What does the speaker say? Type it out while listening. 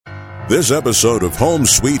This episode of Home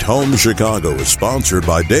Sweet Home Chicago is sponsored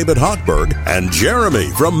by David Hochberg and Jeremy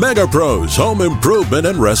from Mega Pros Home Improvement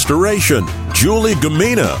and Restoration, Juli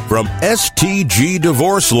Gumina from STG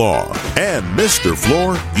Divorce Law, and Mr.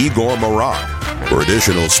 Floor Igor Murokh. For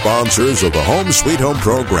additional sponsors of the Home Sweet Home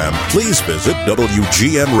program, please visit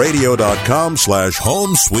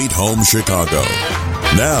WGNradio.com/Home Sweet Home Chicago.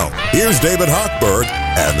 Now, here's David Hochberg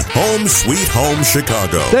and Home Sweet Home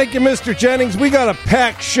Chicago. Thank you, Mr. Jennings. We got a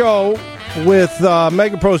packed show with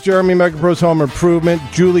Mega Pros Jeremy, Mega Pros Home Improvement,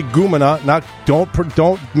 Juli Gumina.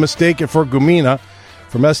 Don't mistake it for Gumina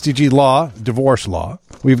from STG Law, Divorce Law.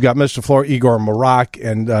 We've got Mr. Floor Igor Murokh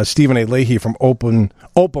and Stephen A. Leahy from Opem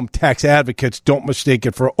Tax Advocates. Don't mistake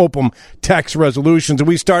it for Opem Tax Resolutions. And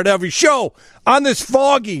we start every show on this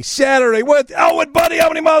foggy Saturday with Elwood, buddy. How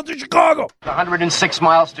many miles to Chicago? 106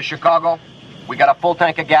 miles to Chicago. We got a full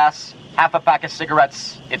tank of gas, half a pack of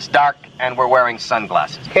cigarettes. It's dark, and we're wearing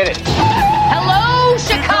sunglasses. Hit it. Hello,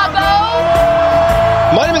 Chicago!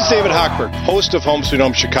 My name is David Hochberg, host of Home Sweet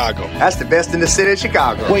Home Chicago. That's the best in the city of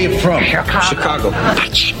Chicago. Where you from? Chicago.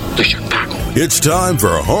 That's the Chicago. It's time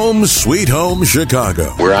for Home Sweet Home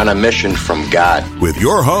Chicago We're on a mission from God. with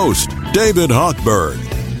your host, David Hochberg.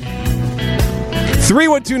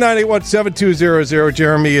 312-981-7200.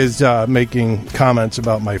 Jeremy is making comments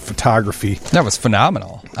about my photography. That was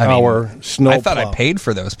phenomenal. Our snowplow. I thought I paid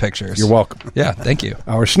for those pictures. You're welcome. Yeah, thank you.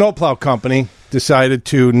 Our snowplow company decided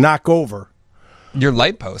to knock over Your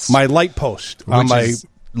light post. my light post on which my is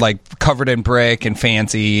like covered in brick and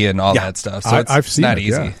fancy and all that stuff. So I've seen not it,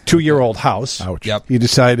 easy. yeah. 2-year-old house. Ouch. Yep. He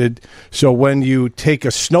decided, so when you take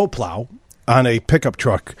a snowplow on a pickup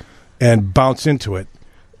truck and bounce into it,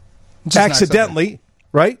 Just knocks accidentally,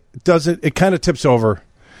 right? It kind of tips over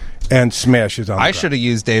and smashes on the I ground. should have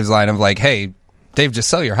used Dave's line of like, hey, Dave, just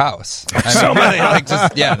sell your house. There's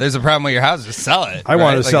a problem with your house, just sell it. I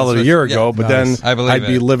wanted to sell it a year ago, but then I believe I'd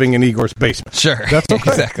be it. living in Igor's basement. Sure. That's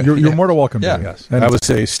okay. Exactly. You're more than welcome. Yeah. Dave. Yes. I would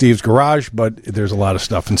say Steve's garage, but there's a lot of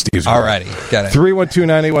stuff in Steve's garage. Alrighty. Got it.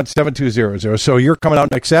 312-981-7200. So you're coming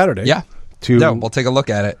out next Saturday. Yeah. To we'll take a look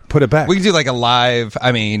at it. put it back. We could do like a live.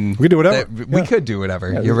 I mean, We could do whatever. We Yeah. could do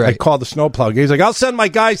whatever. Yeah, You're right. I called the snowplow guy. He's like, I'll send my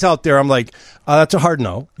guys out there. I'm like, that's a hard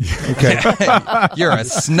no. Okay. You're a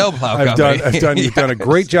snowplow You've company. done a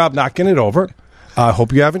great job knocking it over. I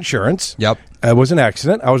hope you have insurance. Yep. It was an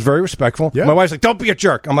accident. I was very respectful. Yeah. My wife's like, don't be a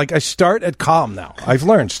jerk. I'm like, I start at calm now. I've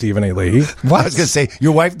learned, Stephen A. Leahy. I was going to say,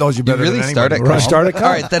 your wife knows you You better really than start anybody. at calm? I start at calm. All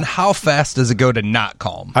right, then how fast does it go to not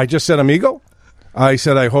calm? I just said, amigo. I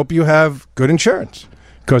said, I hope you have good insurance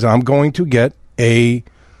because I'm going to get a.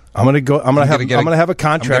 I'm going to have a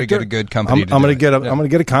contractor. I'm going to get a good company. I'm going to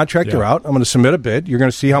get a contractor out. I'm going to submit a bid. You're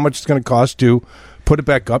going to see how much it's going to cost to put it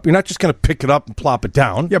back up. You're not just going to pick it up and plop it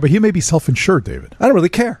down. Yeah, but he may be self-insured, David. I don't really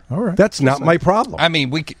care. All right. That's not my problem. I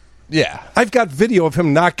mean, yeah. I've got video of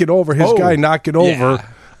him knock it over. His guy knock it over. Yeah.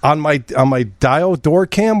 On my dial door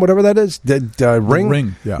cam, whatever that is, the ring.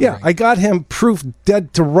 Ring, yeah. Yeah, I got him proof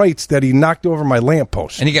dead to rights that he knocked over my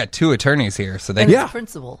lamppost. And you got two attorneys here, so they Yeah.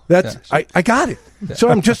 Principal. That's I got it. So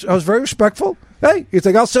I was very respectful. Hey, he's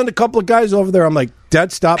like, I'll send a couple of guys over there. I'm like,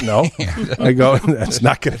 Dad, stop, no. I go, that's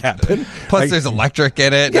not going to happen. Plus, there's electric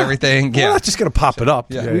in it and everything. We're Yeah. not just going to pop it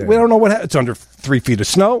up. Yeah. We don't know what happens. It's under 3 feet of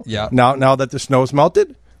snow. Yeah. Now that the snow's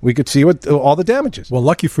melted, we could see what all the damage is. Well,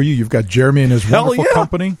 lucky for you, you've got Jeremy and his Hell wonderful yeah.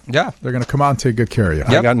 company. Yeah. They're going to come out and take good care of you.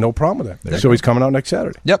 I got no problem with that. So he's coming out next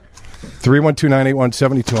Saturday. Yep.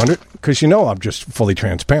 312-981-7200, because I'm just fully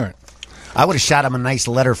transparent. I would have shot him a nice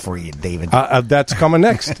letter for you, David. That's coming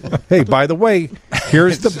next. Hey, by the way,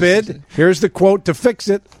 here's the bid. Here's the quote to fix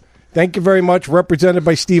it. Thank you very much. Represented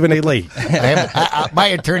by Stephen A. Lee. My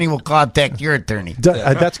attorney will contact your attorney.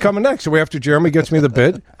 That's coming next. So after Jeremy gets me the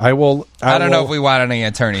bid, I will. I don't know if we want any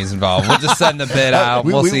attorneys involved. We'll just send the bid out.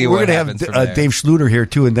 We'll see what happens from there. Dave Schluter here,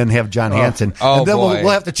 too, and then have John Hansen. Oh, and then boy.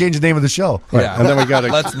 we'll have to change the name of the show. Right. Yeah. And then we got to.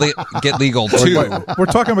 Let's get legal, too. We're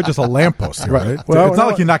talking about just a lamppost here, right? Well, it's not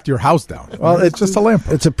like you knocked your house down. Well, it's just a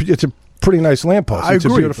lamppost. It's a pretty nice lamppost. I It's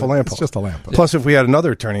agree, a beautiful but lamppost. it's just a lamppost. Plus, if we had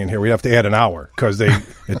another attorney in here, we'd have to add an hour because it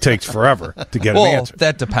takes forever to get an answer.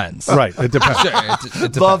 That depends. Right. It depends. Sure, it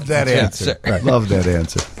depends. Love that Yeah, answer. sure. Love that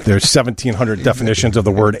answer. There's 1,700 definitions of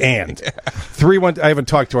the word "and." 3-1. I haven't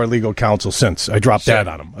talked to our legal counsel since. I dropped that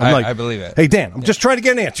on him. I'm like, I believe it. Hey, Dan, I'm just trying to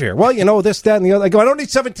get an answer here. Well, this, that, and the other. I go, I don't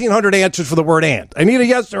need 1,700 answers for the word "and." I need a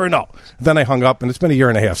yes or a no. Then I hung up, and it's been a year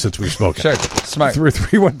and a half since we've spoken. Sure. Smart.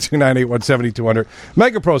 312-981-7200.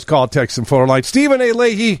 MegaPros call, text, and phone line. Stephen A.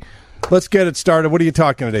 Leahy, let's get it started. What are you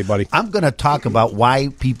talking today, buddy? I'm going to talk about why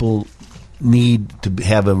people need to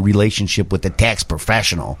have a relationship with a tax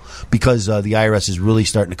professional because the IRS is really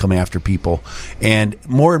starting to come after people. And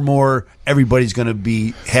more, everybody's going to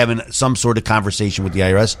be having some sort of conversation with the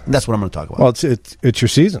IRS. And that's what I'm going to talk about. Well, it's your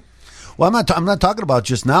season. Well, I'm not talking about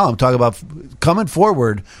just now. I'm talking about coming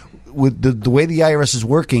forward with the way the IRS is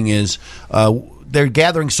working is they're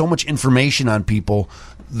gathering so much information on people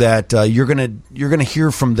that you're gonna hear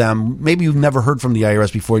from them. Maybe you've never heard from the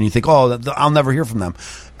IRS before, and you think, "Oh, I'll never hear from them."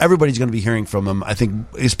 Everybody's going to be hearing from them. I think,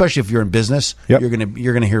 especially if you're in business, you're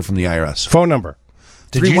gonna hear from the IRS. Phone number.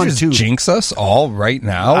 Did you just jinx us all right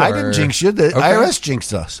now? I didn't jinx you. The IRS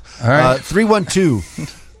jinxed us. All right.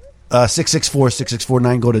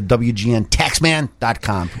 312-664-6649. Go to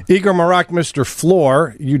WGNTaxman.com. Igor, Murokh, Mr.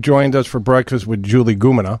 Floor, you joined us for breakfast with Julie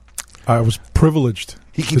Gumina. I was privileged.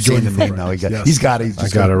 He keeps saying the name now. He's got it. I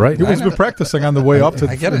got it right. He's been practicing on the way up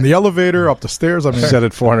in the elevator, up the stairs. I mean, said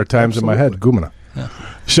it 400 times in my head. Gumina. Yeah.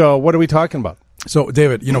 So, what are we talking about? So,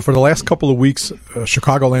 David, for the last couple of weeks,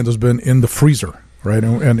 Chicagoland has been in the freezer, right?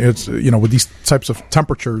 And it's with these types of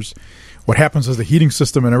temperatures, what happens is the heating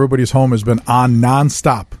system in everybody's home has been on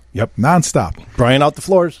nonstop. Yep, nonstop. Drying out the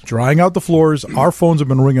floors. Our phones have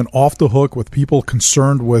been ringing off the hook with people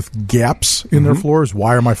concerned with gaps in their floors.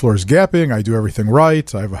 Why are my floors gapping? I do everything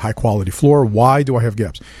right. I have a high-quality floor. Why do I have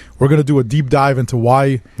gaps? We're going to do a deep dive into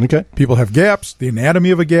why people have gaps, the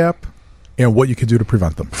anatomy of a gap, and what you can do to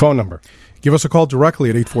prevent them. Phone number. Give us a call directly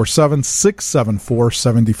at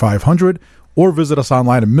 847-674-7500 or visit us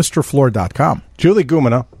online at MrFloor.com. Julie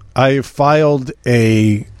Gumina, I filed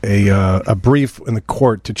a brief in the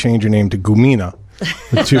court to change your name to Gumina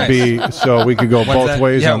to be so we could go both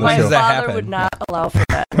ways on the show. My father would not allow for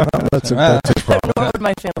that. That's his problem. Nor would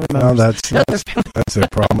my family No, members. that's their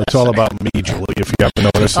problem. It's all about me, Julie. If you haven't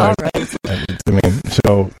noticed, All right.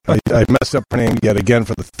 I messed up her name yet again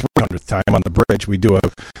for the 300th time on the bridge. We do a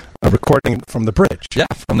recording from the bridge. Yeah,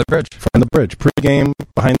 from the bridge. From the bridge. Pre-game,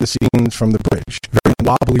 behind the scenes from the bridge. Very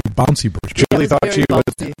wobbly, bouncy bridge. Julie thought she was,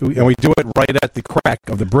 and we do it right at the crack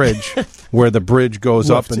of the bridge where the bridge goes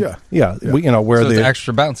up. And, where so it's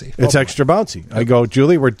extra bouncy. It's extra bouncy. I go,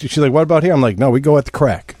 Julie, she's like, what about here? I'm like, no, we go at the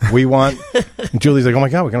crack. We want, and Julie's like, oh my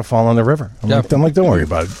God, we're going to fall in the river. I'm like, don't worry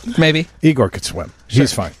about it. Maybe. Igor could swim. Sure.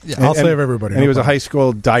 He's fine. Yeah. I'll save everybody. And he was a high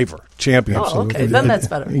school diver champion. Oh, okay. Then that's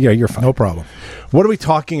better. Yeah, you're fine. No problem. What are we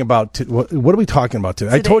talking about? What are we talking about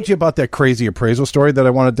today? I told you about that crazy appraisal story that I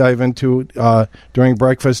want to dive into during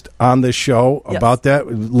breakfast on this show about that. A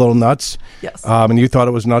little nuts. Yes. And you thought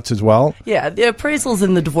it was nuts as well? Yeah, the appraisals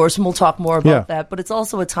in the divorce, and we'll talk more about that. But it's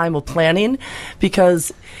also a time of planning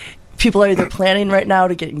because people are either planning right now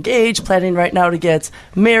to get engaged, planning right now to get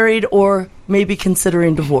married, or maybe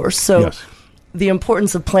considering divorce. So the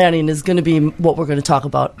importance of planning is going to be what we're going to talk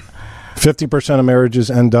about. 50% of marriages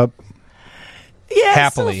end up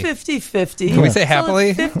happily. So 50-50. Can we say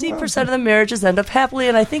happily? 50% of the marriages end up happily,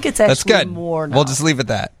 and I think it's actually That's good. more now. We'll just leave it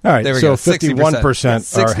that. All right, there we so go.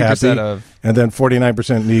 51% are happy, and then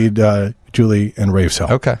 49% need Julie and Rafe's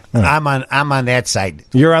help. Okay. Right. I'm on that side.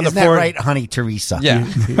 You're on Isn't the that right, honey Teresa? Yeah.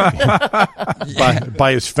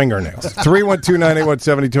 by his fingernails.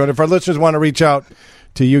 312-981-7200. If our listeners want to reach out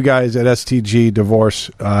to you guys at STG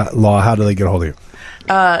Divorce Law, how do they get a hold of you?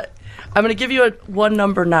 I'm going to give you one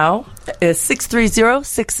number now. It's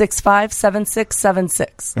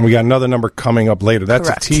 630-665-7676. And we got another number coming up later. That's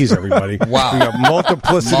Correct. a tease, everybody. Wow. We got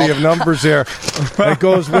multiplicity of numbers there. It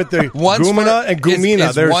goes with the Gumina and Gumina.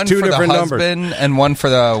 Is There's one two for different the numbers. husband and one for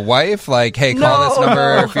the wife. Like, hey, call this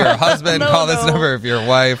number if you're a husband. Call this number if you're a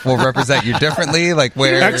wife. We'll represent you differently. Like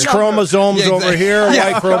where X chromosomes over here,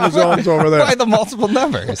 Y chromosomes over there. Why the multiple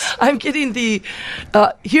numbers? I'm getting the.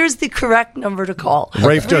 Here's the correct number to call.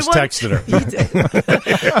 Rafe just texted her. He did.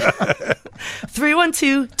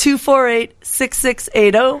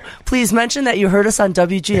 312-248-6680. Please mention that you heard us on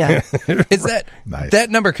WGN. Is that nice. That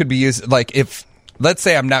number could be used like if, let's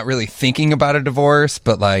say I'm not really thinking about a divorce,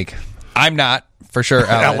 but like I'm not for sure,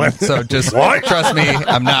 Ellen. So just trust me,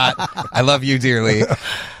 I'm not. I love you dearly.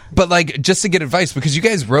 But like just to get advice, because you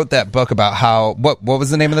guys wrote that book about how what was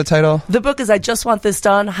the name of the title? The book is I Just Want This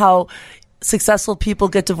Done, how successful people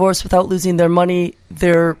get divorced without losing their money,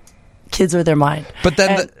 their kids, or their mind. But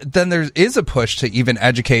then there is a push to even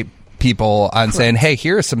educate people on saying, hey,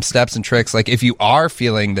 here are some steps and tricks. Like if you are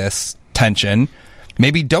feeling this tension,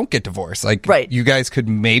 maybe don't get divorced. Like you guys could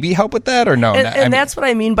maybe help with that or no? And that's what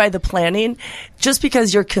I mean by the planning. Just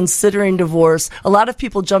because you're considering divorce, a lot of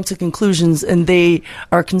people jump to conclusions and they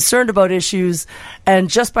are concerned about issues. And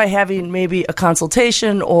just by having maybe a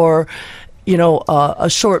consultation or a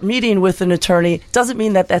short meeting with an attorney doesn't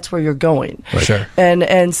mean that that's where you're going. Right. Sure.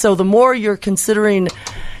 And so the more you're considering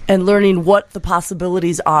and learning what the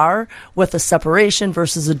possibilities are with a separation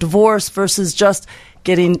versus a divorce versus just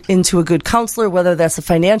getting into a good counselor, whether that's a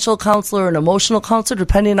financial counselor, an emotional counselor,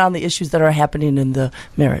 depending on the issues that are happening in the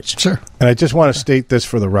marriage. Sure. And I just want to state this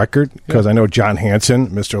for the record, because I know John Hansen,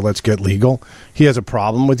 Mr. Let's Get Legal, he has a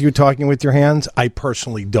problem with you talking with your hands. I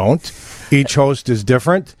personally don't. Each host is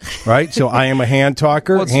different, right? So I am a hand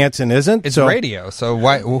talker. Well, Hansen isn't. It's radio, so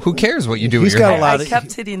why? Well, who cares what you do with He's your got a hands? lot I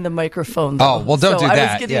kept hitting the microphone, though. Oh, well, don't do I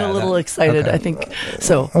that. was getting Yeah, a little that- excited, okay. I think.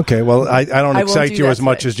 So Okay, well, I don't I won't excite do you that as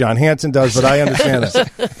much today. as John Hansen does, but I understand that.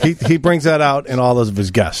 He brings that out in all of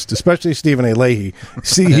his guests, especially Stephen A. Leahy.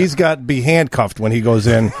 See, he's got to be handcuffed when he goes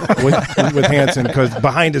in with Hansen because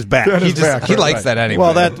behind his back. He likes that anyway.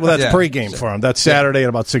 Well, that's Yeah. pregame for him. That's Saturday at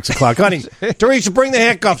about 6 o'clock. Honey, Teresa, bring the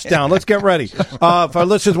handcuffs down. Let's get ready. If our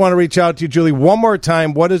listeners want to reach out to you, Julie, one more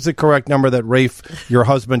time, what is the correct number that Rafe, your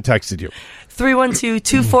husband, texted you?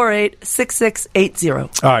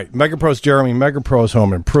 312-248-6680. All right, Megapro's Jeremy, Megapro's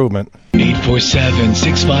Home Improvement.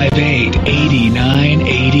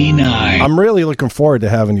 847-658-8989. I'm really looking forward to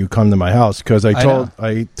having you come to my house because I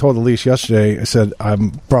told Elise yesterday, I said,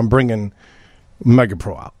 I'm bringing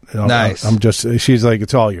Megapro out. You know, Nice. She's like,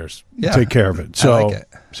 it's all yours. Yeah. Take care of it. So, I like it.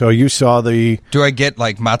 So you saw the... Do I get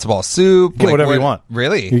like matzo ball soup? Get Like, whatever you want.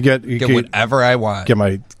 Really? You get whatever I want. Get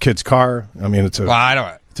my kid's car. I mean, it's a... Well, I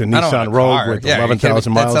don't. It's a I don't Nissan want a Rogue car. with Yeah, are you kidding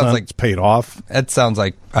 11,000 me? That miles sounds on it. like- It's paid off. That sounds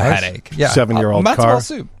like a headache. Yeah, 7-year-old matzo car. ball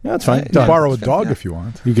soup. Yeah, that's fine. Yeah, Done. Borrow a that's dog good, if you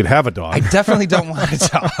want. You could have a dog. I definitely don't want a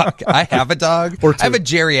dog. I have a dog. I have a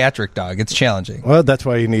geriatric dog. It's challenging. Well, that's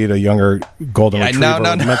why you need a younger golden Yeah, retriever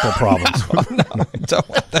no. with mental problems. No, I don't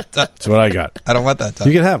want that dog. That's what I got. I don't want that dog.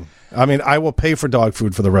 You can have him. I mean, I will pay for dog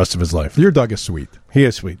food for the rest of his life. Your dog is sweet. He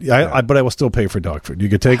is sweet. But I will still pay for dog food. You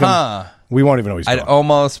could take him. We won't even know he's I'd gone.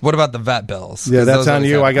 almost. What about the vet bills? Yeah, 'Cause that's those on always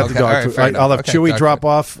you. have- I got the okay, dog all right, food. fair enough. I'll have Okay, Chewy dog drop food.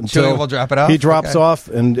 off. Chewy will drop it off? He drops Okay. off,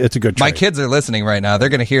 and it's a good My trade. kids are listening right now. They're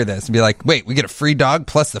going to hear this and be like, "Wait, we get a free dog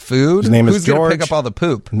plus the food? His name is Who's going George. to pick up all the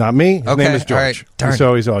poop?" Not me. His Okay, name is George. all right. Darn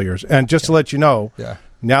So he's all yours. And just to let you know,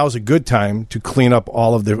 now is a good time to clean up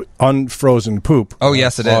all of the unfrozen poop. Oh,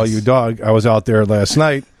 yes, it While is. you dog. I was out there last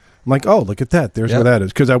night. I'm like, oh, look at that. There's where that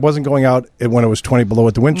is. Because I wasn't going out when it was 20 below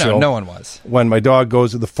at the wind chill. No one was. When my dog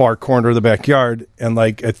goes to the far corner of the backyard, and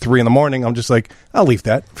like at 3 a.m, I'm just like, I'll leave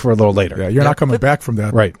that for a little later. Yeah, you're not coming back from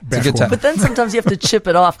that. Right. Back It's a good corner. time. But then sometimes you have to chip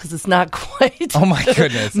it off because it's not quite Oh my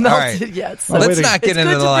goodness! All melted right, yet. So let's not get it's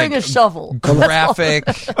into good the to bring like a shovel. graphic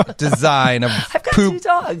design of I've got poop, 2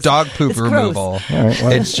 dogs. dog poop It's gross. removal. All right,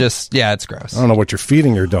 well, It's just, it's gross. I don't know what you're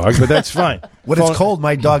feeding your dog, but that's fine. When it's cold,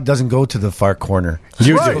 my dog doesn't go to the far corner.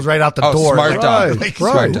 You He do. goes right out the Oh, door. smart Like, dog. like,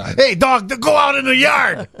 Smart dog. Hey, dog, go out in the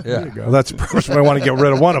yard. Yeah. Well, that's the person I want to get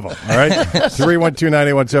rid of one of them. All right?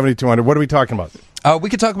 312-981-7200. What are we talking about? We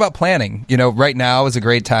could talk about planning. You know, right now is a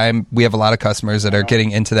great time. We have a lot of customers that are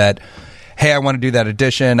getting into that. Hey, I want to do that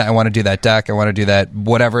addition. I want to do that deck. I want to do that,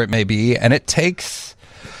 whatever it may be. And it takes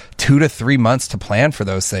 2 to 3 months to plan for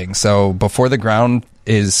those things. So before the ground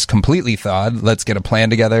is completely thawed, let's get a plan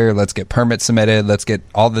together. Let's get permits submitted. Let's get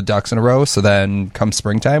all the ducks in a row. So then come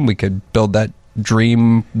springtime, we could build that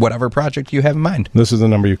dream, whatever project you have in mind. This is the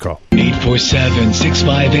number you call.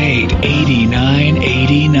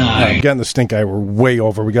 847-658-8989. Again, the stink eye, we're way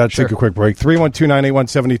over. We got to take a quick break.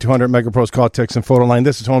 312-981-7200, Megapro's call, text, and photo line.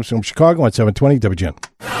 This is Holmes from Chicago on 720 WGN.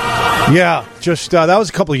 Yeah, just that was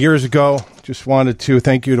a couple of years ago. Just wanted to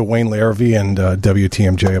thank you to Wayne Larrabee and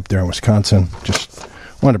WTMJ up there in Wisconsin. Just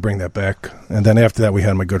wanted to bring that back. And then after that, we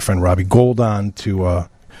had my good friend Robbie Gold on to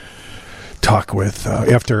talk with,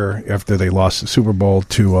 after they lost the Super Bowl,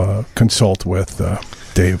 to consult with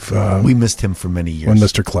Dave. We missed him for many years. And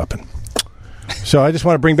Mr. Kleppen. So I just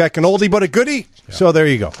want to bring back an oldie but a goodie. Yeah. So there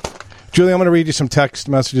you go. Julie, I'm going to read you some text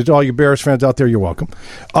messages. All you Bears fans out there, you're welcome.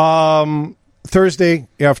 Thursday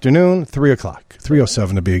afternoon, 3 o'clock.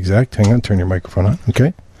 3:07 to be exact. Hang on, turn your microphone on.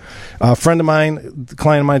 Okay. A friend of mine, a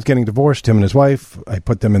client of mine is getting divorced, him and his wife. I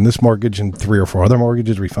put them in this mortgage and 3 or 4 other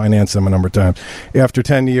mortgages, refinanced them a number of times. After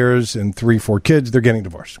 10 years and 3-4 kids, they're getting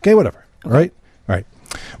divorced. Okay, whatever. All right? All right.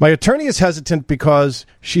 My attorney is hesitant because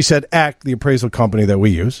she said ACT, the appraisal company that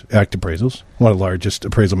we use, ACT Appraisals, one of the largest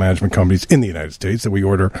appraisal management companies in the United States that we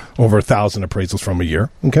order over 1,000 appraisals from a year,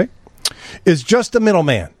 okay, is just a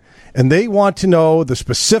middleman. And they want to know the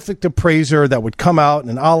specific appraiser that would come out,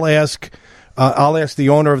 and I'll ask the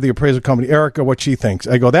owner of the appraisal company, Erica, what she thinks.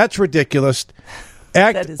 I go, that's ridiculous.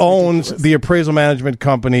 ACT owns the appraisal management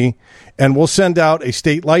company, and we'll send out a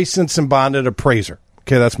state licensed and bonded appraiser.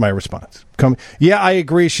 Okay, that's my response. Yeah, I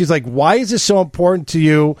agree. She's like, why is this so important to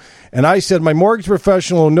you? And I said, my mortgage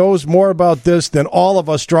professional who knows more about this than all of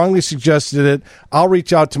us strongly suggested it. I'll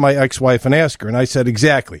reach out to my ex-wife and ask her. And I said,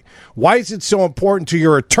 exactly. Why is it so important to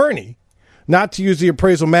your attorney not to use the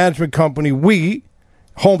appraisal management company we,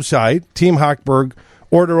 Homeside, Team Hochberg,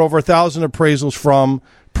 order over 1,000 appraisals from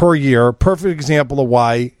per year? Perfect example of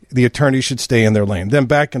why the attorney should stay in their lane. Then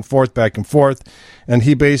back and forth. And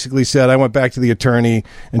he basically said, I went back to the attorney,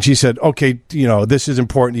 and she said, okay, this is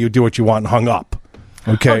important to you. Do what you want, and hung up.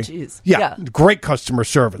 Okay. Oh, geez. Yeah. Great customer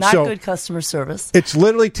service. Not good customer service. It's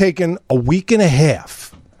literally taken a week and a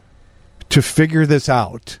half to figure this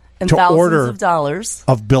out. And to thousands order of dollars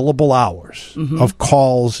of billable hours of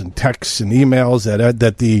calls and texts and emails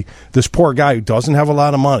that this poor guy who doesn't have a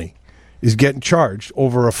lot of money is getting charged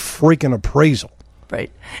over a freaking appraisal.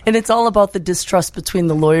 Right. And it's all about the distrust between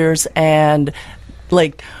the lawyers and,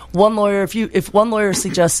 like, one lawyer. If one lawyer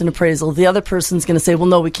suggests an appraisal, the other person's going to say, well,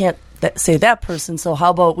 no, we can't say that person, so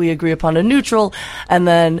how about we agree upon a neutral? And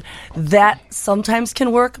then that sometimes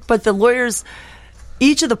can work, but the lawyers,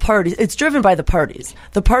 each of the parties, it's driven by the parties.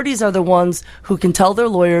 The parties are the ones who can tell their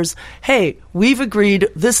lawyers, hey, we've agreed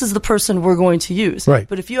this is the person we're going to use. Right.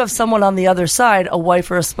 But if you have someone on the other side, a wife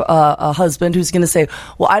or a husband, who's going to say,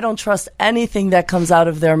 well, I don't trust anything that comes out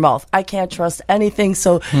of their mouth. I can't trust anything.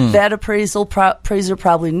 So that appraiser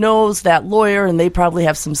probably knows that lawyer, and they probably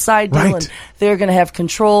have some side deal, and they're going to have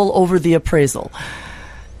control over the appraisal.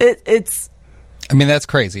 It's I mean, that's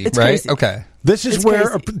crazy, right? Crazy. Okay. This is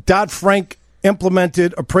where Dodd-Frank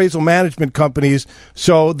implemented appraisal management companies,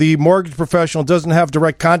 so the mortgage professional doesn't have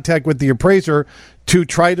direct contact with the appraiser to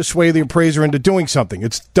try to sway the appraiser into doing something.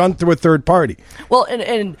 It's done through a third party. Well,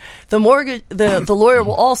 and the mortgage, the lawyer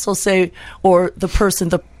will also say, or the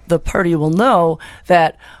person, the party will know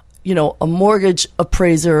that, a mortgage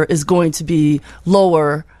appraiser is going to be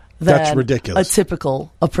lower than that's ridiculous. A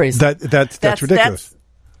typical appraiser. That's ridiculous.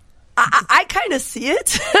 I kind of see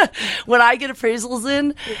it when I get appraisals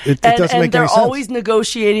in, it doesn't make any they're sense. always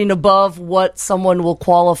negotiating above what someone will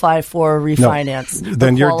qualify for a refinance. No,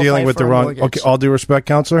 then you're dealing with the wrong. Mortgage. Okay, all due respect,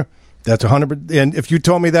 counselor. That's 100%. And if you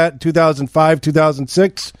told me that in 2005,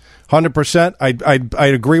 2006, 100%,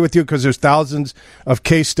 I'd agree with you, because there's thousands of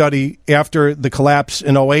case study after the collapse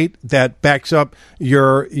in 2008 that backs up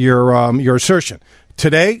your assertion.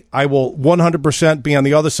 Today, I will 100% be on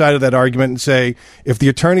the other side of that argument and say, if the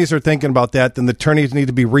attorneys are thinking about that, then the attorneys need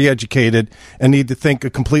to be re-educated and need to think a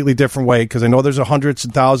completely different way, because I know there's hundreds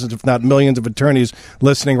and thousands, if not millions, of attorneys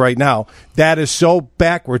listening right now. That is so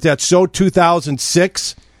backwards. That's so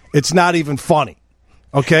 2006. It's not even funny.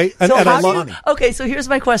 Okay? And I love it. Okay, so here's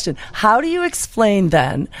my question. How do you explain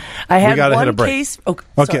then? I had one case. Okay,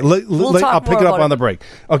 I'll pick it up on the break.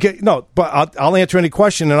 Okay, no, but I'll answer any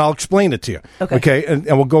question and I'll explain it to you. Okay, and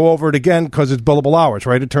we'll go over it again because it's billable hours,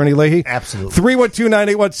 right, Attorney Leahy? Absolutely.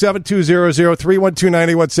 312-981-7200,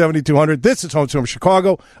 312-981-7200. This is Home Sweet Home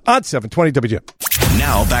Chicago on 720 WGN.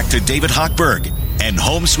 Now back to David Hochberg and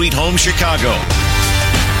Home Sweet Home Chicago.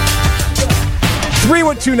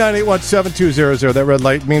 312-981-7200. That red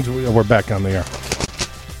light means we're back on the air.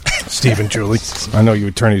 Steve and Julie. I know you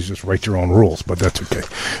attorneys just write your own rules, but that's okay.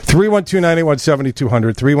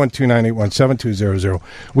 312-981-7200,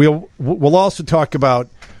 312-981-7200. We'll also talk about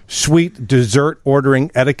sweet dessert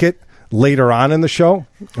ordering etiquette later on in the show,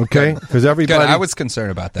 okay? Because everybody... I was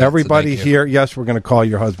concerned about that. Everybody here, yes, we're going to call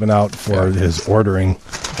your husband out for his ordering.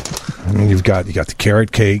 I mean, you've got the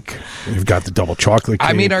carrot cake, you've got the double chocolate cake.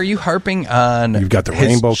 I mean, are you harping on? You've got the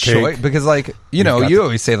rainbow cake, because, like, you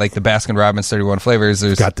always say, like, the Baskin Robbins 31 flavors.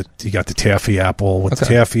 You got the taffy apple with the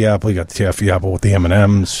taffy apple. You got the taffy apple with the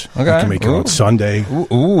M&Ms. Okay, you can make your own sundae.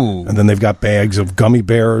 Ooh, and then they've got bags of gummy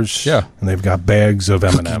bears. Yeah, and they've got bags of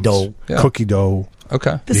M&Ms. Cookie dough.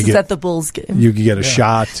 Okay, this is at the Bulls game. You can get a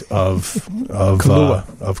shot of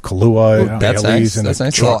Kahlua, that's nice. That's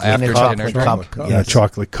nice. A little after dinner cup, and a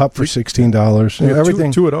chocolate cup for $16.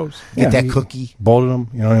 Everything, two of those. Get that cookie. Both of them.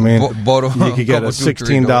 You know what I mean? You could get a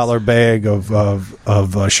 $16 bag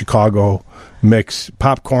of Chicago mix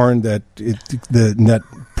popcorn. The net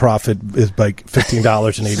profit is like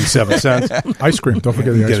 $15.87. Ice cream. Don't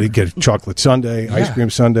forget the ice cream. You get a chocolate sundae, ice cream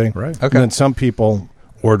sundae. Right. Okay. And then some people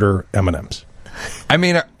order M&Ms. I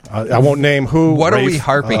mean, I won't name who. What Rafe, are we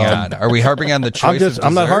harping on? Are we harping on the choice?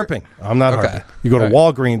 I'm not harping. Harping. You go to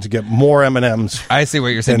Walgreens to get more M&Ms. I see what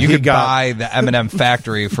you're saying. You could buy the M&M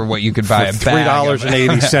factory for what you could buy a bag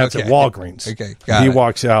 $3.80 at Walgreens. Okay, he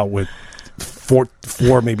walks out with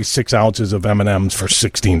four, maybe 6 ounces of M&Ms for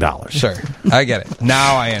 $16. Sure, I get it.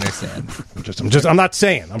 Now I understand. I'm not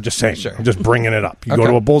saying. I'm just saying. Sure. I'm just bringing it up. You Okay.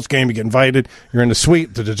 go to a Bulls game, you get invited. You're in the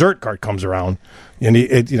suite. The dessert cart comes around, and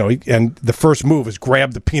and the first move is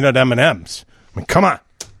grab the peanut M&Ms. I mean, come on.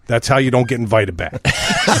 That's how you don't get invited back.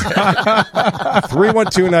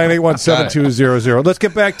 312-981-7200. Let's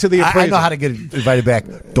get back to the appraisal. I know how to get invited back.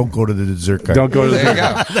 Don't go to the dessert cart. Don't go to the There you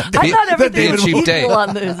dessert go. I thought everything was cheap equal date.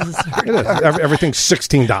 on this. It is. Everything's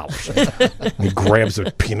 $16. He grabs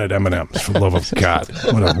a peanut M&Ms, for the love of God.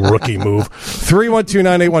 What a rookie move.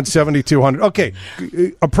 312-981-7200. Okay,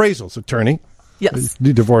 appraisals attorney. Yes.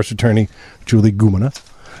 The divorce attorney, Juli Gumina.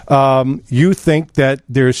 You think that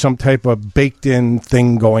there's some type of baked-in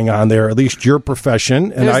thing going on there, at least your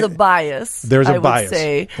profession. And There's a bias. There's a I would bias.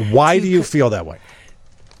 say, Why do you feel that way?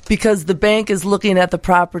 because the bank is looking at the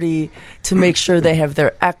property to make sure they have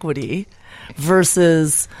their equity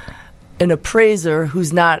versus an appraiser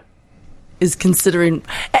is considering.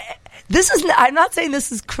 I'm not saying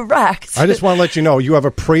this is correct. I just want to let you know you have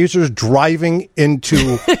appraisers driving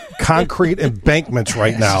into concrete embankments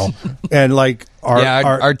right now, and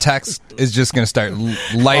our text is just going to start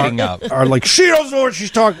lighting up. Are like, she doesn't know what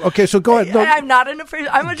she's talking. Okay, so go ahead. No, I'm not an appraiser.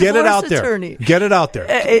 I'm a get it out divorce attorney. there. Get it out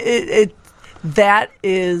there. That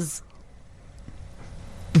is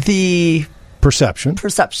the Perception.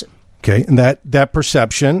 Okay, and that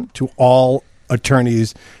perception to all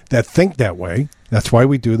attorneys that think that way, that's why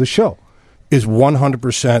we do the show, is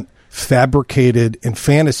 100% fabricated in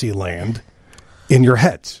fantasy land in your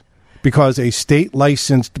heads. Because a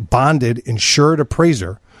state-licensed, bonded, insured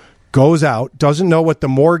appraiser goes out, doesn't know what the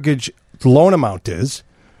mortgage loan amount is.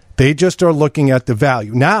 They just are looking at the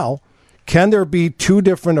value. Now, can there be two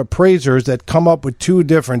different appraisers that come up with two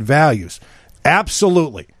different values?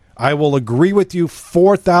 Absolutely. I will agree with you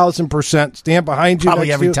 4,000%. Stand behind you.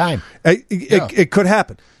 Probably every time. It could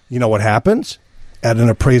happen. You know what happens? At an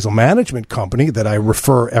appraisal management company that I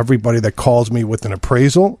refer everybody that calls me with an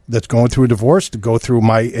appraisal that's going through a divorce to go through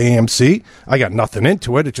my AMC. I got nothing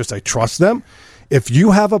into it. It's just I trust them. If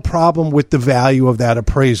you have a problem with the value of that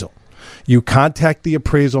appraisal, you contact the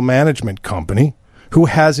appraisal management company who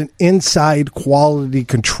has an inside quality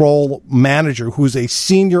control manager who's a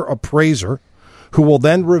senior appraiser who will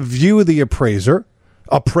then review the appraisal,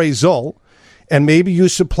 and maybe you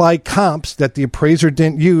supply comps that the appraiser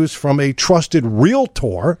didn't use from a trusted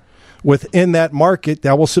realtor within that market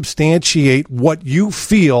that will substantiate what you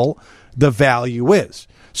feel the value is.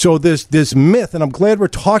 So this myth, and I'm glad we're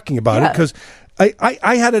talking about it because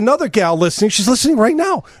I had another gal listening. She's listening right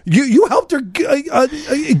now. You helped her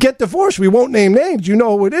get divorced. We won't name names. You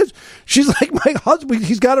know who it is. She's like, my husband,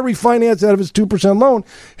 he's got to refinance out of his 2% loan.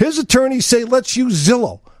 His attorneys say, let's use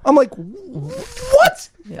Zillow. I'm like, what?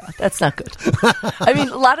 Yeah, that's not good. I mean,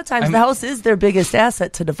 a lot of times the house is their biggest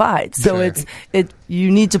asset to divide. So you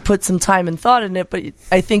need to put some time and thought in it. But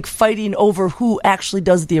I think fighting over who actually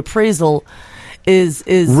does the appraisal is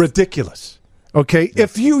ridiculous. Okay,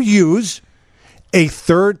 if you use a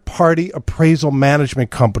third-party appraisal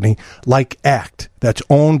management company like ACT that's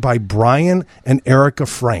owned by Brian and Erica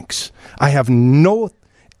Franks, I've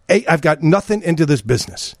got nothing into this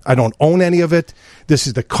business. I don't own any of it. This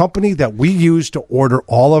is the company that we use to order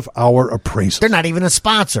all of our appraisals. They're not even a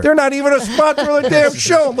sponsor. They're not even a sponsor of the damn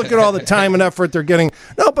show. Look at all the time and effort they're getting.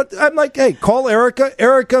 No, but I'm like, hey, call Erica.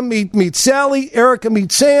 Erica meet Sally. Erica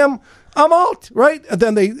meet Sam. I'm out, right? And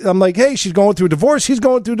then I'm like, hey, she's going through a divorce. He's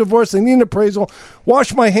going through a divorce. They need an appraisal.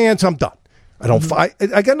 Wash my hands. I'm done.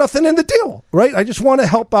 I got nothing in the deal, right? I just want to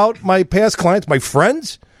help out my past clients, my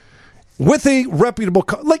friends, with a reputable,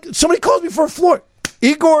 like somebody calls me for a floor.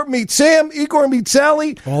 Igor meets Sam. Igor meets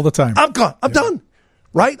Sally. All the time. I'm gone. I'm done.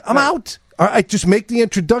 Right? I'm out. I just make the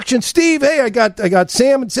introduction. Steve, hey, I got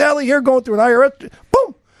Sam and Sally here going through an IRS.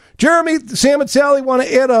 Boom. Jeremy, Sam and Sally want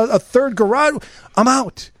to add a third garage. I'm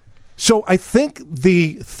out. So I think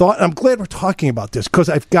the thought, I'm glad we're talking about this because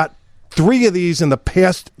I've got 3 of these in the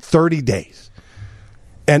past 30 days.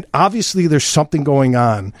 And obviously there's something going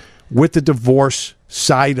on with the divorce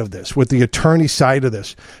side of this, with the attorney side of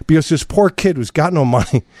this, because this poor kid who's got no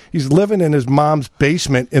money, he's living in his mom's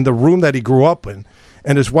basement in the room that he grew up in,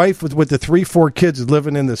 and his wife with the 3-4 kids is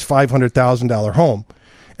living in this $500,000 home,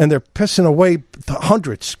 and they're pissing away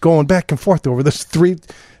hundreds going back and forth over this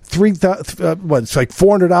it's like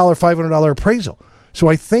 $400, $500 appraisal. So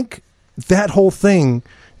I think that whole thing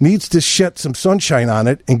needs to shed some sunshine on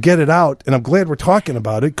it and get it out, and I'm glad we're talking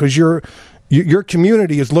about it because your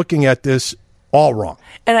community is looking at this all wrong.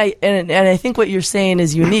 And I think what you're saying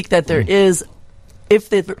is unique, that there is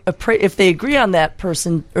if they agree on that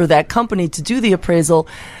person or that company to do the appraisal,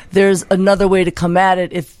 there's another way to come at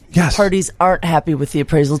it if parties aren't happy with the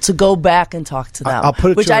appraisal, to go back and talk to them,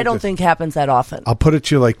 which I don't think happens that often. I'll put it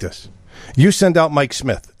to you like this. You send out Mike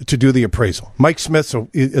Smith to do the appraisal. Mike Smith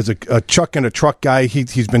is a chuck and a truck guy.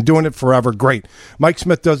 He's been doing it forever. Great. Mike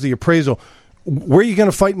Smith does the appraisal. Where are you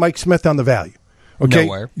going to fight Mike Smith on the value? Okay.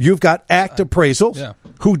 Nowhere. You've got Act Appraisals,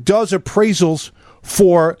 who does appraisals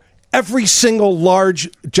for every single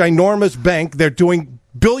large, ginormous bank. They're doing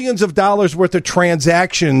billions of dollars worth of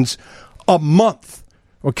transactions a month.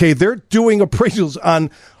 Okay. They're doing appraisals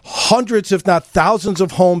on hundreds, if not thousands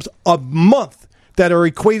of homes a month that are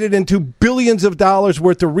equated into billions of dollars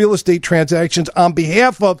worth of real estate transactions on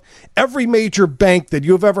behalf of every major bank that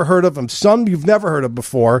you've ever heard of, and some you've never heard of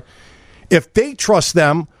before. If they trust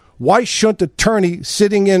them, why shouldn't attorney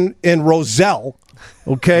sitting in Roselle,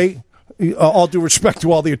 okay, all due respect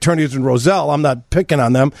to all the attorneys in Roselle, I'm not picking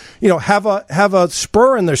on them, have a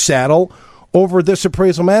spur in their saddle over this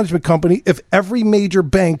appraisal management company if every major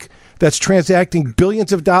bank that's transacting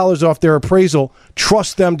billions of dollars off their appraisal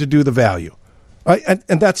trusts them to do the value.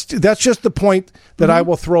 And that's just the point that I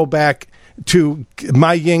will throw back to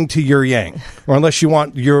my yin to your yang, or unless you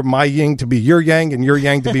want my yin to be your yang and your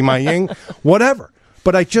yang to be my yin, whatever.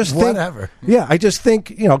 But I just think, I just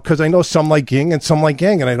think, because I know some like yin and some like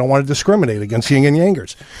yang, and I don't want to discriminate against yin and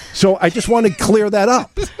yangers. So I just want to clear that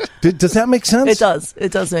up. Does that make sense? It does.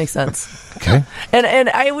 It does make sense. Okay. And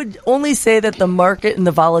I would only say that the market and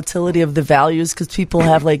the volatility of the values, because people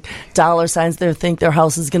have like dollar signs there, think their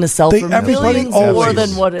house is going to sell for millions more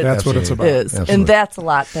than what it that's what it's about. is. Absolutely. And that's a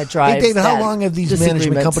lot that drives. Hey, David, how long have these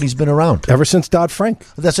management companies been around? Ever since Dodd-Frank.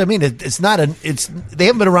 That's what I mean. They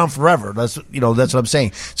haven't been around forever. That's what I'm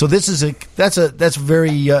saying. So this is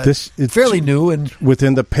very fairly new, and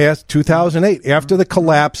within the past 2008, after the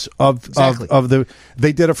collapse of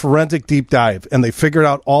they did a forensic deep dive and they figured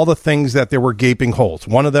out all the things that there were gaping holes.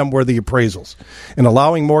 One of them were the appraisals, and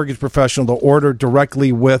allowing mortgage professionals to order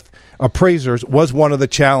directly with appraisers was one of the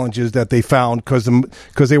challenges that they found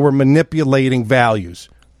because they were manipulating values.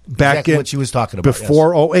 Back exactly in what she was talking about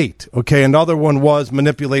before 2008. Okay, another one was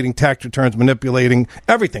manipulating tax returns, manipulating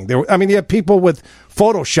everything. You had people with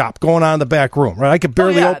Photoshop going on in the back room, right? I could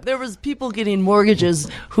barely. There was people getting mortgages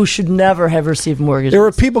who should never have received mortgages. There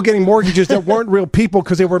were people getting mortgages that weren't real people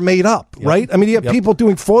because they were made up, right? You have people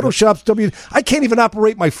doing Photoshops. I can't even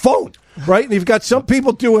operate my phone, right? And you've got some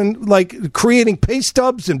people doing creating pay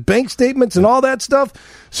stubs and bank statements and all that stuff.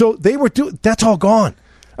 So they were doing. That's all gone.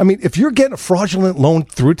 If you're getting a fraudulent loan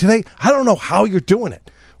through today, I don't know how you're doing it.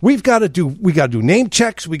 We got to do name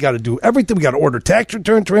checks. We got to do everything. We got to order tax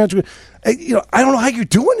return transfer. I don't know how you're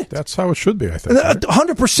doing it. That's how it should be, I think.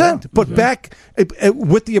 100%. But back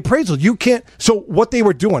with the appraisal, you can't. So what they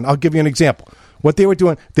were doing, I'll give you an example. What they were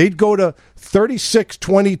doing, they'd go to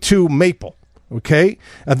 3622 Maple, okay?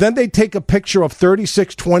 And then they'd take a picture of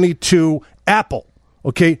 3622 Apple,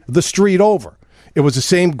 okay? The street over. It was the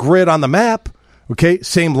same grid on the map. Okay,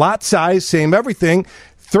 same lot size, same everything.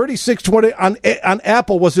 3620 on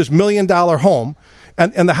Apple was this $1 million home,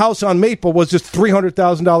 and the house on Maple was this $300,000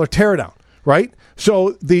 teardown, right?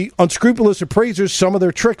 So the unscrupulous appraisers, some of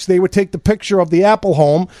their tricks, they would take the picture of the Apple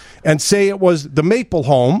home and say it was the Maple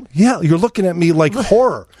home. Yeah, you're looking at me like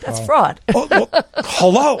horror. That's fraud.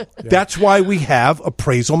 Hello. Yeah. That's why we have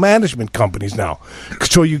appraisal management companies now.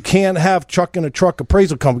 So you can't have Chuck and a Truck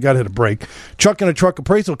appraisal company. Got to hit a break. Chuck and a Truck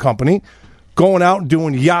appraisal company going out and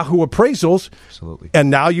doing Yahoo appraisals. Absolutely. And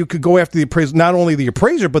now you could go after the appraisal, not only the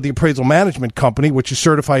appraiser, but the appraisal management company, which is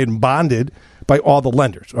certified and bonded by all the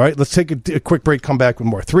lenders. All right, let's take a quick break, come back with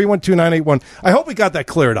more. 312-981. I hope we got that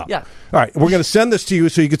cleared up. Yeah. All right, we're going to send this to you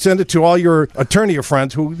so you can send it to all your attorney or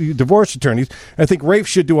friends, divorce attorneys. I think Rafe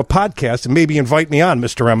should do a podcast and maybe invite me on,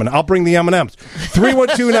 Mr. M&M. I'll bring the M&Ms.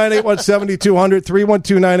 312-981-7200,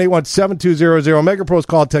 312-981-7200. MegaPro's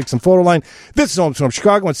call, text, and photo line. This is Home from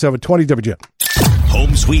Chicago on 720 WGN.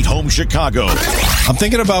 Home Sweet Home Chicago. I'm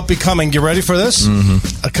thinking about becoming, you ready for this?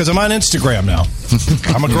 Because I'm on Instagram now.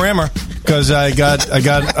 I'm a grammer because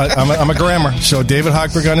I'm a grammer. So David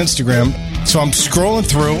Hochberg on Instagram. So I'm scrolling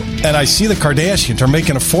through and I see the Kardashians are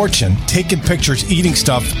making a fortune taking pictures, eating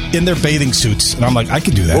stuff in their bathing suits. And I'm like, I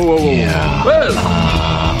could do that. Whoa. Yeah.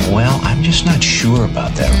 Well, I'm just not sure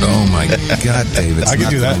about that. Oh, my God, David. I could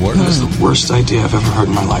do that. That's the worst idea I've ever heard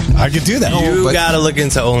in my life. I could do that. You got to look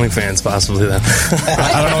into OnlyFans possibly then.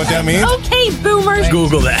 I don't know what that means. Okay, boomers.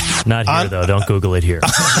 Google that. Not here, though. Don't Google it here.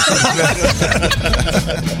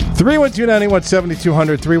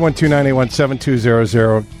 312-981-7200,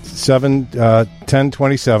 312-981-7200,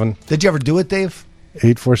 7-10-27. Did you ever do it, Dave?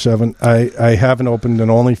 847. I haven't opened an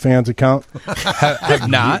OnlyFans account. Have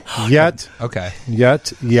not? Yet. Okay.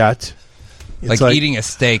 Yet. Like eating a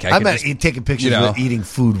steak. I'm not taking pictures of eating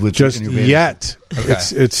food with just in your yet. Okay.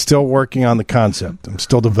 It's still working on the concept. I'm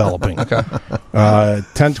still developing. Okay.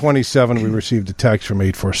 1027, we received a text from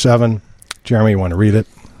 847. Jeremy, you want to read it?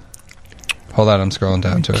 Hold on, I'm scrolling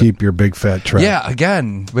down to it. Keep your big fat trap. Yeah,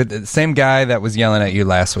 again, with the same guy that was yelling at you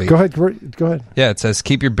last week. Go ahead. Yeah, it says,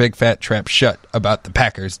 keep your big fat trap shut about the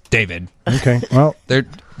Packers, David. Okay, well.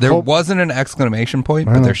 There wasn't an exclamation point,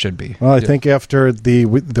 but there should be. Well, I think after the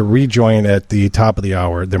rejoin at the top of the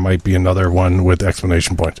hour, there might be another one with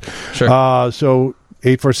exclamation points. Sure. So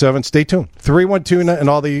 847, stay tuned. 312 and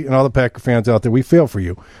all the Packer fans out there, we feel for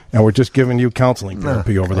you, and we're just giving you counseling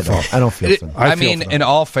therapy over the phone. I don't feel for them. I mean, in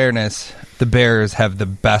all fairness, the Bears have the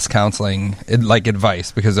best counseling,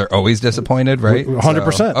 advice, because they're always disappointed, right?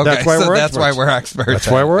 100%. So, That's why we're experts. That's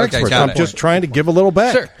why we're experts. I'm just trying to give a little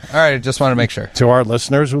back. Sure. All right, I just want to make sure. To our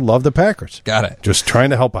listeners who love the Packers. Got it. Just trying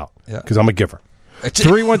to help out, because I'm a giver.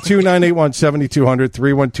 312-981-7200,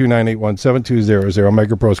 312-981-7200,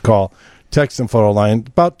 Mega Pros call. Text and photo line,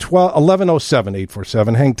 about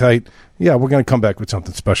 1107-847. Hang tight. Yeah, we're going to come back with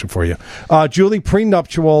something special for you. Julie,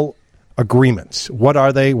 prenuptial agreements. What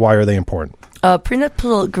are they? Why are they important?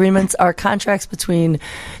 Prenuptial agreements are contracts between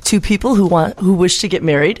two people who wish to get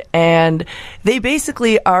married, and they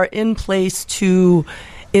basically are in place to,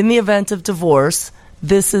 in the event of divorce,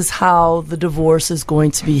 this is how the divorce is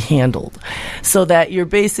going to be handled. So that you're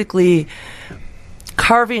basically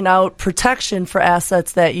carving out protection for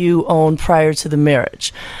assets that you own prior to the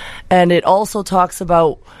marriage. And it also talks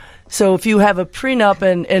about, so if you have a prenup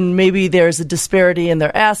and maybe there's a disparity in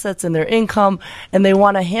their assets and their income, and they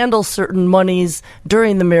want to handle certain monies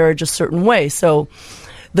during the marriage a certain way. So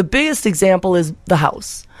the biggest example is the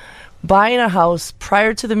house. Buying a house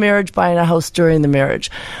prior to the marriage, buying a house during the marriage.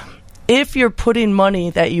 If you're putting money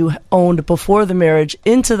that you owned before the marriage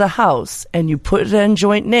into the house and you put it in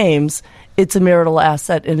joint names, it's a marital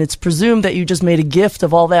asset, and it's presumed that you just made a gift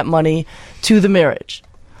of all that money to the marriage.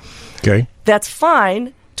 Okay. That's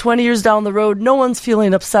fine. 20 years down the road, no one's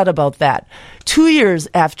feeling upset about that. 2 years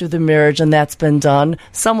after the marriage and that's been done,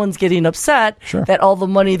 someone's getting upset that all the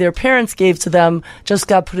money their parents gave to them just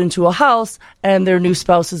got put into a house and their new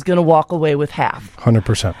spouse is going to walk away with half.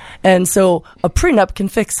 100%. And so a prenup can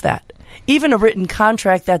fix that. Even a written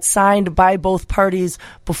contract that's signed by both parties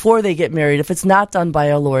before they get married, if it's not done by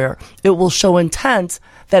a lawyer, it will show intent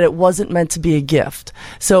that it wasn't meant to be a gift.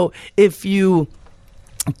 So if you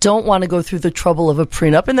don't want to go through the trouble of a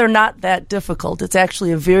prenup, and they're not that difficult, it's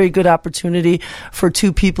actually a very good opportunity for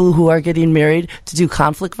two people who are getting married to do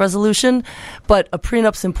conflict resolution. But a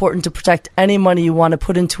prenup's important to protect any money you want to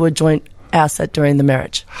put into a joint asset during the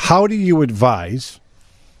marriage. How do you advise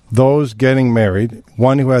those getting married,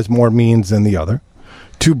 one who has more means than the other,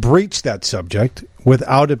 to breach that subject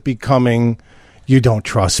without it becoming, you don't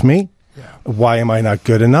trust me, why am I not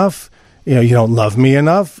good enough, you don't love me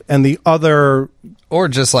enough, and the other... Or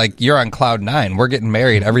just like, you're on cloud nine, we're getting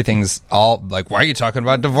married, everything's all, like, why are you talking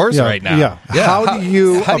about divorce right now? Yeah. How do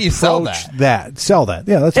you approach sell that? Sell that.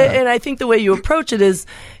 Yeah, that's right. And I think the way you approach it is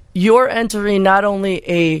you're entering not only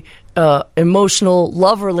a emotional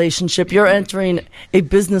love relationship, you're entering a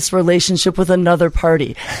business relationship with another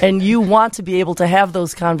party, and you want to be able to have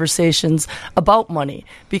those conversations about money,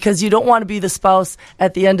 because you don't want to be the spouse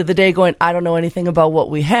at the end of the day going, I don't know anything about what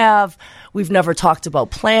we have, we've never talked about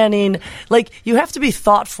planning. Like, you have to be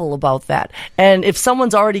thoughtful about that. And if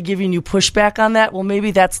someone's already giving you pushback on that, well,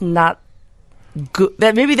 maybe that's not good.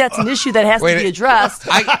 Maybe that's an issue that has to be addressed.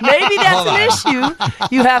 Maybe that's an issue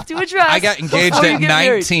you have to address. I got engaged at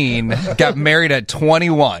 19, got married at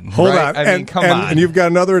 21. Hold right? on. I mean, come on. And you've got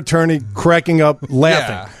another attorney cracking up,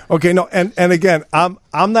 laughing. Yeah. Okay, no, and again, I'm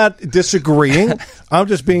not disagreeing. I'm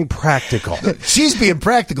just being practical. She's being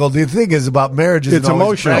practical. The thing is about marriage is it's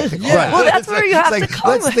emotional. Right. Well, that's where you have to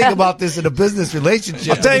come. Let's think about this in a business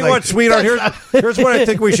relationship. I'll tell you what, sweetheart. Here's what I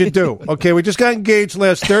think we should do. Okay, we just got engaged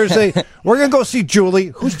last Thursday. We're gonna go see Julie.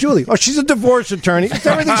 Who's Julie? Oh, she's a divorce attorney.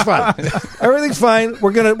 Everything's fine. Everything's fine.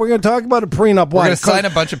 We're gonna talk about a prenup. Why? We're gonna sign a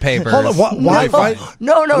bunch of papers. Hold on. Why?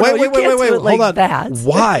 No. Wait. You can't do it like Hold on. that.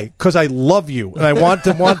 Why? Because I love you and I want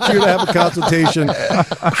you to have a consultation.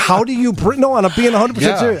 How do you? No, and I'm being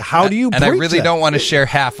 100% serious. How do you? And I really don't want to share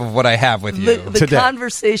half of what I have with you. The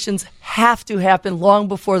conversations have to happen long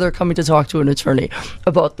before they're coming to talk to an attorney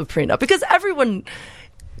about the prenup, because everyone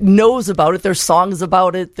knows about it. There's songs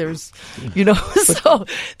about it. There's, so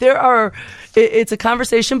there are. It's a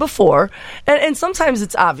conversation before, and sometimes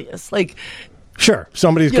it's obvious. Like, Sure,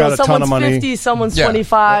 somebody's got a ton of money. Someone's 50, someone's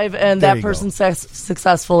 25, and that person's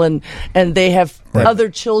successful, and they have other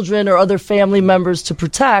children or other family members to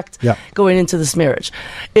protect going into this marriage.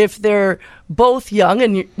 If they're both young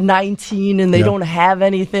and 19 and they don't have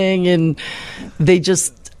anything and they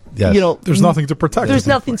just, there's nothing to protect. There's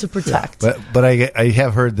nothing to protect. But I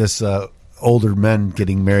have heard this older men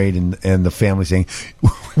getting married and the family saying,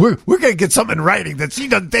 we're going to get something in writing that she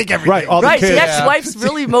doesn't take everything. Right, all the kids. The ex-wife's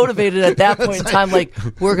really motivated at that point in time, like,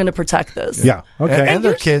 we're going to protect this. Yeah, okay. And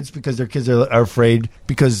their kids, because their kids are afraid,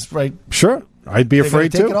 because, Sure. I'd be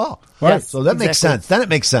afraid take too. It all. Right. Yes, so that makes sense. Then it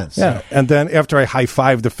makes sense. Yeah. And then after I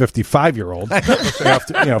high-five the 55-year-old,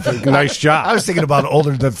 nice job. I was thinking about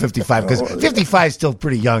older than 55 because 55 is still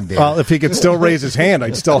pretty young, Dave. Well, if he could still raise his hand,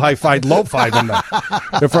 I'd still high-five, low-five him.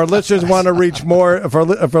 If our listeners want to reach more, if our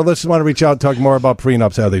listeners want to reach out and talk more about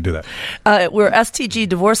prenups, how do they do that? We're STG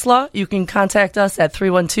Divorce Law. You can contact us at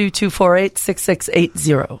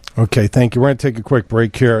 312-248-6680. Okay, thank you. We're going to take a quick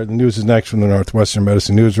break here. The news is next from the Northwestern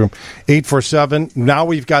Medicine Newsroom. 847. Now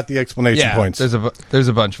we've got the explanation points. There's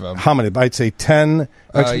a bunch of them. How many? I'd say 10.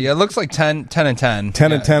 It looks like 10 and 10.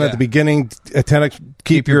 10 and 10 at the beginning. 10,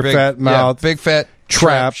 keep your big, fat mouth. Big fat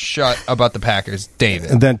trap shut about the Packers, David.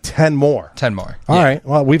 And then 10 more. 10 more. All right.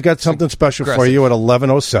 Well, we've got something special for you at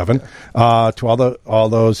 11:07. To all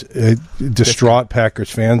those distraught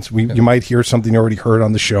Packers fans, you might hear something you already heard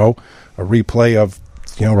on the show, a replay of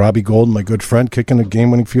Robbie Golden, my good friend, kicking a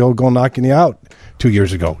game-winning field goal, knocking you out 2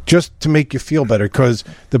 years ago, just to make you feel better, because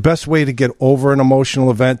the best way to get over an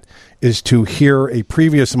emotional event is to hear a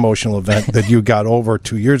previous emotional event that you got over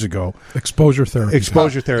 2 years ago. Exposure therapy.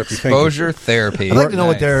 Exposure therapy. Exposure therapy. I'd like to know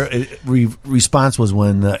what their response was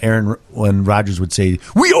when when Rodgers would say,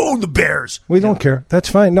 "We own the Bears." We don't care. That's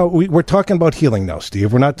fine. No, we're talking about healing now,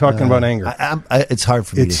 Steve. We're not talking about anger. It's hard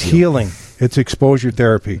for me. It's healing. It's exposure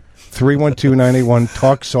therapy. 312-981.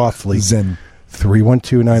 Talk softly. Zen.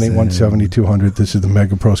 312-981-7200. This is the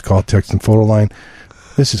Mega Pros call, text, and photo line.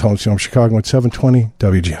 This is Home Sweet Home Chicago at 720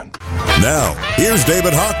 WGN. Now, here's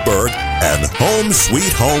David Hochberg and Home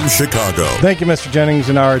Sweet Home Chicago. Thank you, Mr. Jennings.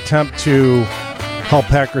 In our attempt to help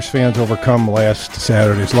Packers fans overcome last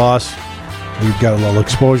Saturday's loss, we've got a little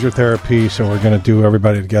exposure therapy, so we're going to do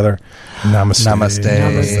everybody together. Namaste.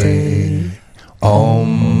 Namaste.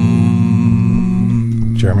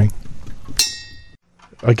 Jeremy?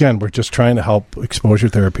 Again, we're just trying to help exposure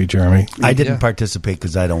therapy, Jeremy. I didn't participate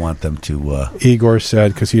because I don't want them to... Igor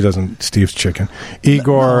said, because he doesn't... Steve's chicken.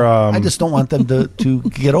 Igor... I just don't want them to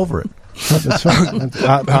get over it. That's fine.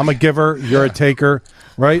 I'm a giver. You're a taker.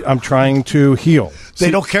 Right? I'm trying to heal.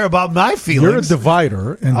 They don't care about my feelings. You're a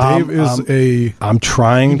divider, and Dave is I'm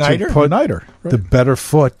trying to put the better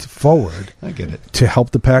foot forward. I get it. To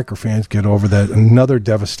help the Packer fans get over that another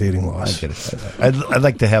devastating loss. I get it. I'd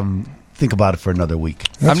like to have them think about it for another week.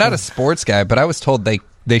 I'm not a sports guy, but I was told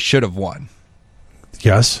they should have won.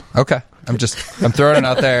 Yes. Okay. I'm throwing it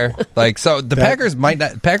out there. So the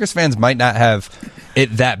Packers fans might not have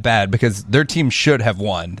it that bad because their team should have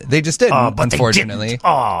won. They just didn't, unfortunately.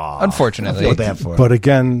 Unfortunately. I feel bad for them. But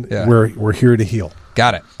again, we're here to heal.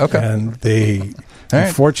 Got it. Okay. And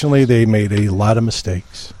unfortunately, they made a lot of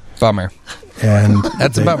mistakes. Bummer. And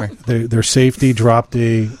that's a bummer. Their safety dropped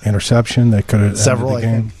a interception that could have several ended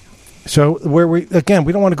the game. So we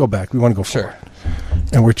don't want to go back. We want to go forward.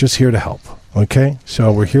 And we're just here to help. Okay?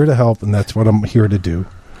 So we're here to help, and that's what I'm here to do.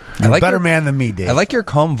 You're a better man than me, Dave. I like your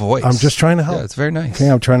calm voice. I'm just trying to help. Yeah, it's very nice. Okay,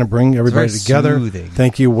 I'm trying to bring everybody together. Soothing.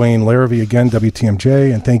 Thank you, Wayne Larrabee, again,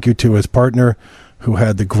 WTMJ, and thank you to his partner who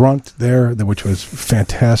had the grunt there, which was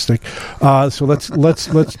fantastic. So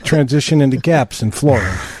let's transition into gaps in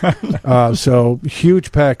flooring. So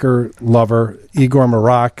huge Packer lover, Igor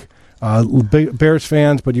Murokh, Bears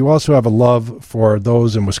fans, but you also have a love for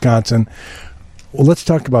those in Wisconsin. Well, let's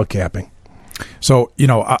talk about gapping. So,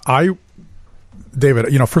 David,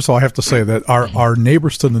 first of all, I have to say that our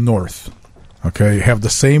neighbors to the north, okay, have the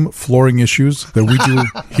same flooring issues that we do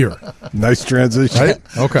here. Nice transition. Right?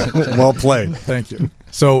 Okay. Well played. Thank you.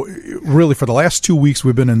 So, really, for the last 2 weeks,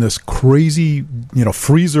 we've been in this crazy,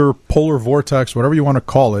 freezer, polar vortex, whatever you want to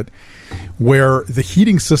call it, where the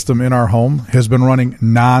heating system in our home has been running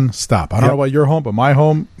nonstop. I don't know about your home, but my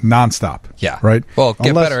home, nonstop. Yeah. Right? Well,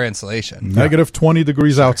 get better insulation. Negative 20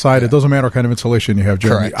 degrees outside. It doesn't matter what kind of insulation you have,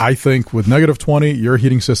 Jeremy. Correct. I think with negative 20, your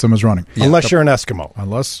heating system is running. Yeah. Unless you're an Eskimo.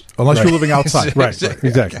 Unless you're living outside. Right.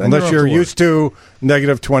 Exactly. Unless you're used to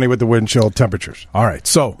negative 20 with the wind chill temperatures. All right.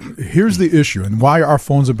 So here's the issue and why our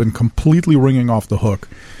phones have been completely ringing off the hook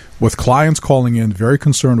with clients calling in very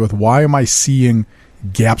concerned with why am I seeing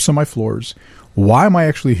gaps in my floors? Why am I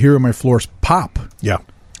actually hearing my floors pop? Yeah.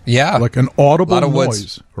 Yeah. Like an audible noise.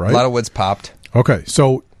 Woods, right? A lot of woods popped. Okay,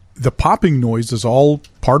 so the popping noise is all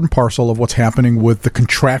part and parcel of what's happening with the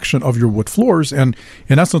contraction of your wood floors. And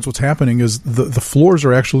in essence, what's happening is the floors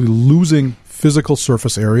are actually losing physical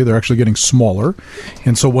surface area. They're actually getting smaller.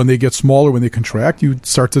 And so when they get smaller, when they contract, you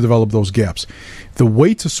start to develop those gaps. The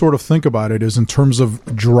way to sort of think about it is in terms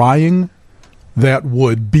of drying that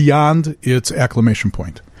wood beyond its acclimation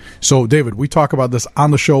point. So, David, we talk about this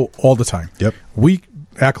on the show all the time. Yep. We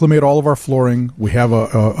acclimate all of our flooring. We have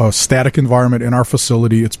a static environment in our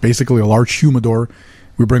facility. It's basically a large humidor.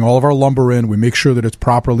 We bring all of our lumber in. We make sure that it's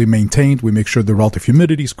properly maintained. We make sure the relative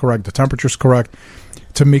humidity is correct, the temperature is correct,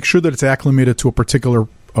 to make sure that it's acclimated to a particular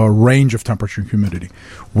range of temperature and humidity.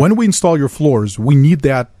 When we install your floors, we need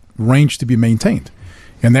that range to be maintained.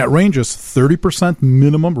 And that range is 30%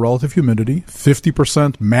 minimum relative humidity,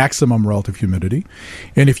 50% maximum relative humidity.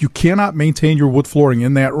 And if you cannot maintain your wood flooring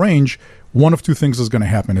in that range, one of two things is going to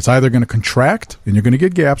happen. It's either going to contract, and you're going to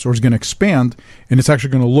get gaps, or it's going to expand, and it's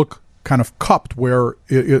actually going to look kind of cupped where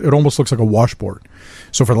it almost looks like a washboard.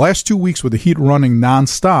 So for the last 2 weeks with the heat running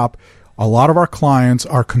nonstop, a lot of our clients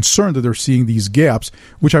are concerned that they're seeing these gaps,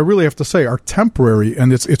 which I really have to say are temporary,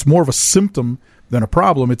 and it's more of a symptom than a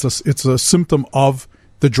problem. It's a symptom of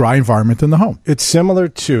the dry environment in the home. It's similar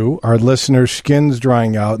to our listeners' skins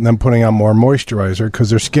drying out and then putting on more moisturizer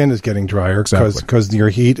because their skin is getting drier because your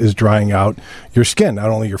heat is drying out your skin,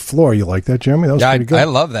 not only your floor. You like that, Jeremy? That was pretty good. I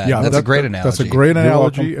love that. Yeah, that's a great analogy. That's a great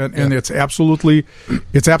analogy, and it's absolutely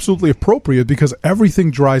appropriate because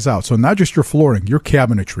everything dries out. So not just your flooring, your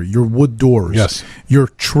cabinetry, your wood doors, your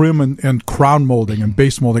trim and crown molding and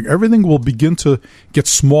base molding, everything will begin to get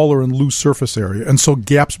smaller and lose surface area, and so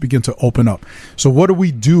gaps begin to open up. So what do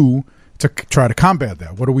we do to try to combat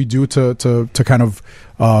that? What do we do to kind of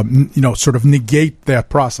sort of negate that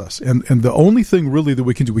process? And the only thing really that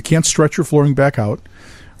we can do, we can't stretch your flooring back out,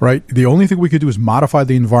 right? The only thing we can do is modify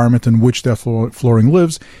the environment in which that flooring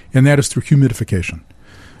lives, and that is through humidification,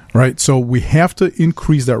 right? So we have to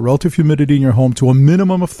increase that relative humidity in your home to a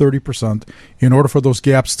minimum of 30% in order for those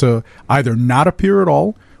gaps to either not appear at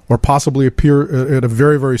all or possibly appear at a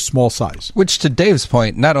very, very small size. Which, to Dave's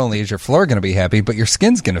point, not only is your floor going to be happy, but your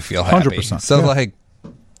skin's going to feel happy. 100%. So,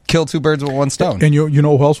 kill two birds with one stone. And you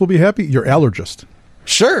know who else will be happy? Your allergist.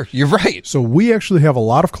 Sure, you're right. So we actually have a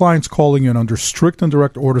lot of clients calling in under strict and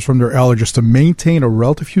direct orders from their allergist to maintain a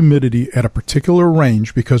relative humidity at a particular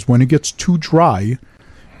range, because when it gets too dry,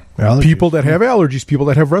 people that have allergies, people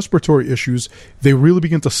that have respiratory issues, they really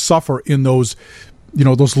begin to suffer in those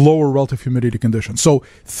lower relative humidity conditions. So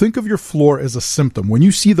think of your floor as a symptom. When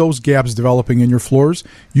you see those gaps developing in your floors,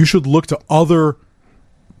 you should look to other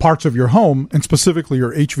parts of your home, and specifically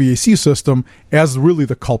your HVAC system, as really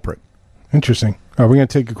the culprit. Interesting. All right, we're going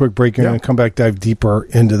to take a quick break and come back, dive deeper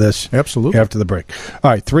into this. Absolutely. After the break.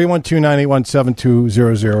 All right,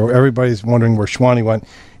 312-981-7200. Everybody's wondering where Schwani went.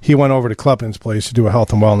 He went over to Kleppin's place to do a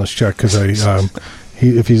health and wellness check because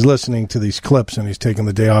if he's listening to these clips and he's taking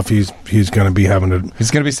the day off, he's going to be having a... He's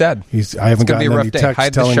going to be sad. I haven't gotten any texts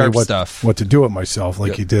telling me what to do with myself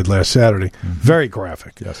like he did last Saturday. Mm-hmm. Very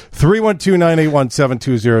graphic. Yes.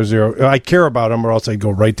 312-981-7200. I care about him, or else I'd go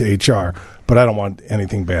right to HR. But I don't want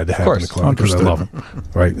anything bad to happen to Clem because I love him.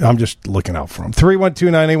 Right? I'm just looking out for him.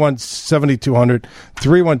 312-981-7200.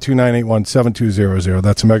 312-981-7200.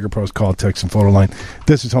 That's a MegaPro's call, text, and photo line.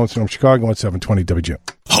 This is Home Sweet Home Chicago on 720 WGN.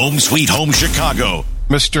 Home Sweet Home Chicago.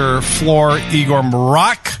 Mr. Floor Igor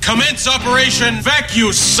Murokh. Commence Operation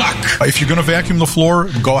Vacuum Suck. If you're going to vacuum the floor,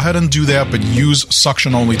 go ahead and do that, but use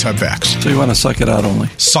suction-only type vacs. So you want to suck it out only?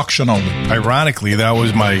 Suction only. Ironically, that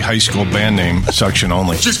was my high school band name, Suction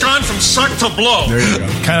Only. She's gone from suck to blow. There you go.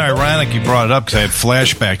 Kind of ironic you brought it up because I had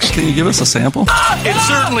flashbacks. Can you give us a sample? It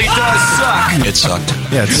certainly does suck. It sucked.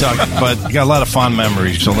 Yeah, it sucked, but you got a lot of fond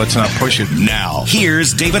memories, so let's not push it. Now,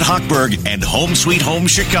 here's David Hochberg and Home Sweet Home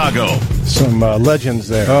Chicago. Some legends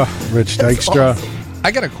there. Rich Dykstra. I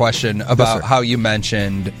got a question about how you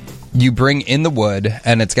mentioned you bring in the wood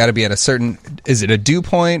and it's got to be at a certain... Is it a dew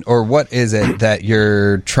point, or what is it that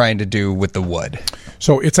you're trying to do with the wood?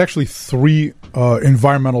 So it's actually 3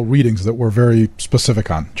 environmental readings that we're very specific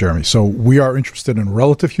on, Jeremy. So we are interested in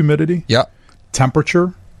relative humidity,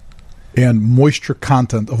 temperature, and moisture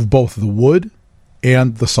content of both the wood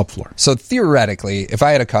and the subfloor. So theoretically, if I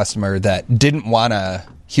had a customer that didn't want to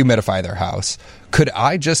humidify their house, could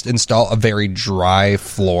I just install a very dry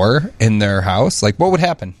floor in their house? Like, what would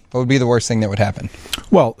happen? What would be the worst thing that would happen?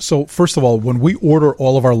 Well, so first of all, when we order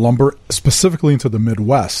all of our lumber, specifically into the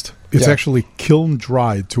Midwest, it's actually kiln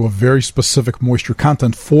dried to a very specific moisture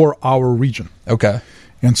content for our region. Okay.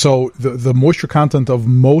 And so the moisture content of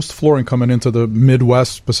most flooring coming into the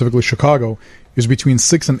Midwest, specifically Chicago, is between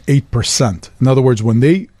 6 and 8%. In other words, when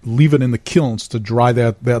they leave it in the kilns to dry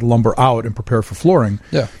that lumber out and prepare for flooring,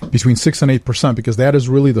 between 6 and 8%, because that is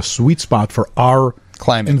really the sweet spot for our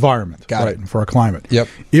climate environment, Got right? it. And for our climate. Yep.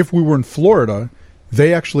 If we were in Florida,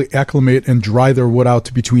 they actually acclimate and dry their wood out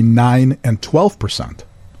to between 9 and 12%.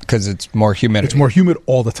 Because it's more humidity. It's more humid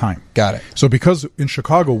all the time. Got it. So because in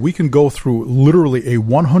Chicago, we can go through literally a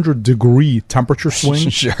 100-degree temperature swing.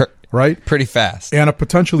 Sure. Right? Pretty fast. And a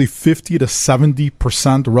potentially 50 to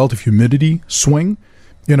 70% relative humidity swing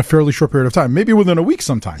in a fairly short period of time, maybe within a week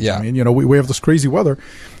sometimes. Yeah. I mean, we have this crazy weather.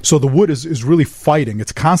 So the wood is really fighting.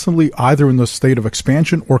 It's constantly either in the state of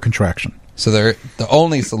expansion or contraction. So the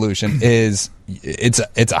only solution is it's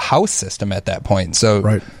a house system at that point.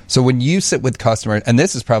 So so when you sit with customers, and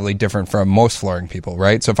this is probably different from most flooring people,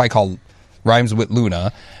 right? So if I call Rhymes with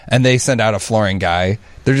Luna and they send out a flooring guy,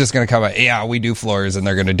 they're just going to come out, yeah, we do floors, and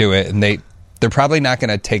they're going to do it, and they're probably not going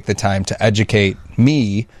to take the time to educate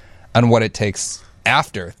me on what it takes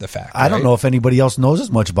after the fact. I don't know if anybody else knows as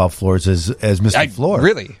much about floors as Mr. Floor.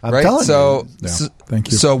 Really, I'm right? telling So, you.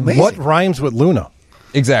 Thank you. So what rhymes with Luna?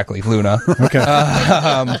 Exactly, Luna. Okay.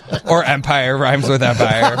 Or Empire rhymes with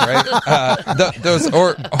Empire, right? Those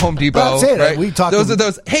or Home Depot, That's it. right? We talked those are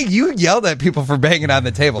those. Hey, you yelled at people for banging on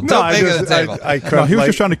the table. Don't bang on the table. No, he was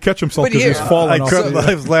just trying to catch himself because he was falling off.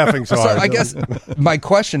 I was laughing so hard. I guess my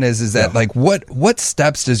question is that like what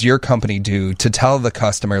steps does your company do to tell the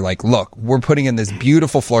customer, like, look, we're putting in this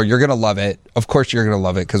beautiful floor. You're going to love it. Of course you're going to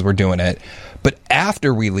love it because we're doing it. But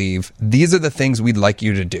after we leave, these are the things we'd like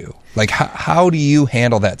you to do. Like, how do you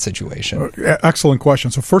handle that situation? Excellent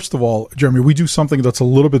question. So first of all, Jeremy, we do something that's a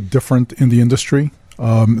little bit different in the industry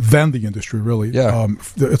than the industry, really. Yeah.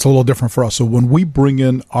 It's a little different for us. So when we bring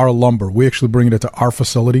in our lumber, we actually bring it into our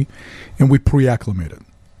facility, and we pre-acclimate it.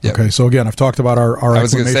 Yep. Okay, so again, I've talked about our I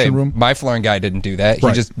was going to say, room. my flooring guy didn't do that. He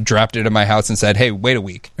Right. just dropped it in my house and said, hey, wait a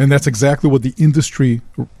week. And that's exactly what the industry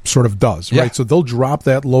sort of does, right? Yeah. So they'll drop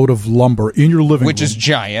that load of lumber in your living room. Which is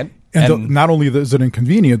giant. And not only is it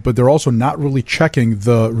inconvenient, but they're also not really checking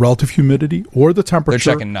the relative humidity or the temperature.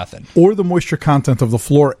 They're checking nothing. Or the moisture content of the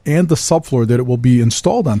floor and the subfloor that it will be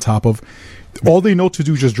installed on top of. All they know to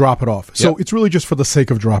do is just drop it off. So it's really just for the sake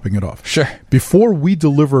of dropping it off. Sure. Before we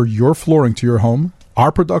deliver your flooring to your home, our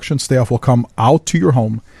production staff will come out to your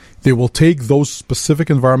home. They will take those specific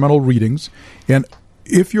environmental readings. And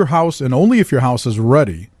if your house, and only if your house is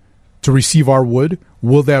ready to receive our wood,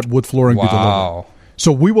 will that wood flooring be delivered.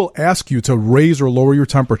 So we will ask you to raise or lower your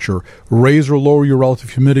temperature, raise or lower your relative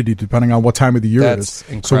humidity, depending on what time of the year That's it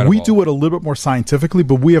is. incredible. So we do it a little bit more scientifically,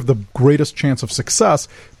 but we have the greatest chance of success.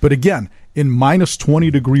 But again, in minus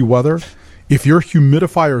 20-degree weather, if your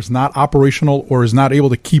humidifier is not operational or is not able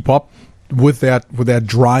to keep up with that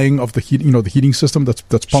drying of the heat, the heating system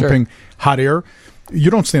that's pumping hot air, you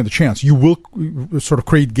don't stand a chance. You will sort of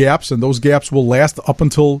create gaps, and those gaps will last up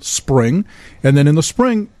until spring. And then in the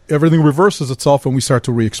spring, everything reverses itself, and we start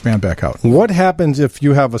to re-expand back out. What happens if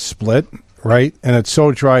you have a split, right, and it's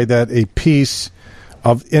so dry that a piece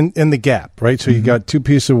of in the gap, right? So you got two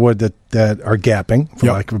pieces of wood that are gapping, for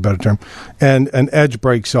lack of a better term, and an edge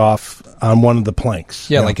breaks off on one of the planks.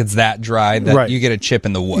 Yeah, like it's that dry that you get a chip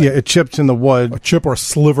in the wood. Yeah, it chips in the wood. A chip or a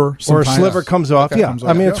sliver. Or a sliver comes off. Okay.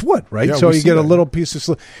 I mean, it's wood, right? Yeah, so we you see get a that. little piece of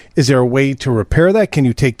sliver. Is there a way to repair that? Can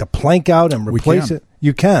you take the plank out and replace can. it?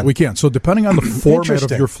 You can. We can. So depending on the format of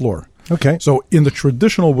Interesting. your floor. Okay. So in the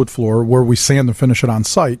traditional wood floor where we sand and finish it on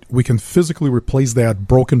site, we can physically replace that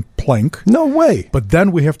broken plank. No way. But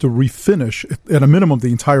then we have to refinish, at a minimum,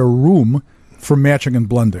 the entire room for matching and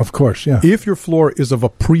blending. Of course, yeah. If your floor is of a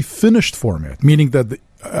pre-finished format, meaning that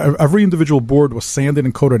every individual board was sanded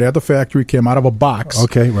and coated at the factory, came out of a box.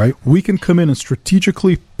 Okay, right. We can come in and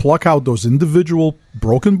strategically pluck out those individual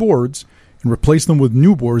broken boards and replace them with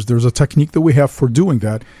new boards. There's a technique that we have for doing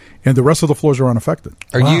that, and the rest of the floors are unaffected.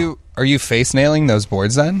 Are you face nailing those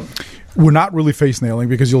boards then? We're not really face nailing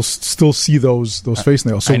because you'll still see those face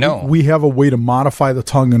nails. So I know. we have a way to modify the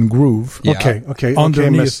tongue and groove. Yeah. Okay.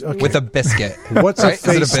 Underneath. With a biscuit. What's Right? a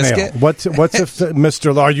face Is it a biscuit? nail? What's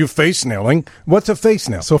Mr. Are you face nailing? What's a face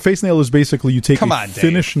nail? So a face nail is basically you take Come a on, Dave.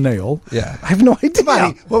 finished nail. Yeah. I have no idea.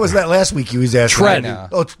 Buddy, what was that last week you was asking? Tread.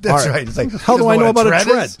 Oh, that's right. It's like, How do I know about a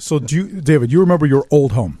tread? is? So David, you remember your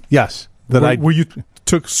old home? Yes. Where you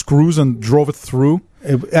took screws and drove it through?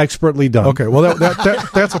 Expertly done. Okay, well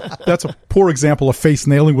that's a poor example of face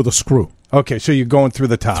nailing with a screw. Okay, so you're going through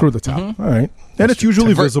the top. Through the top. All right. And it's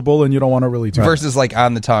usually visible, and you don't want to really do it. Versus like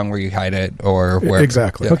on the tongue where you hide it or where.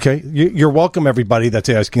 Exactly. Yeah. Okay, you're welcome, everybody that's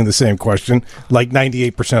asking the same question, like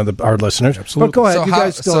 98% of our listeners. Absolutely. But go ahead, So you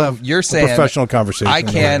guys still have you're saying a professional conversation. I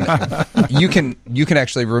can. You can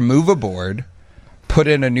actually remove a board, put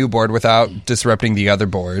in a new board without disrupting the other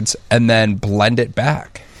boards, and then blend it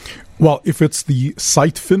back? Well, if it's the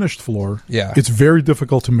site-finished floor, it's very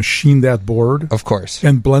difficult to machine that board. Of course.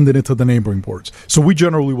 And blend it into the neighboring boards. So we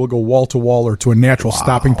generally will go wall-to-wall or to a natural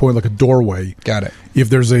stopping point like a doorway. Got it. If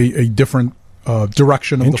there's a different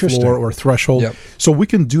direction of the floor or threshold. Yep. So we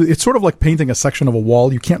can do, it's sort of like painting a section of a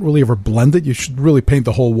wall. You can't really ever blend it. You should really paint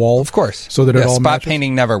the whole wall. Of course. So that it all spot matches.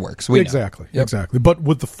 painting never works. We know. Exactly. But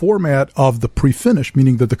with the format of the pre-finish,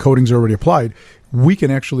 meaning that the coating's are already applied, we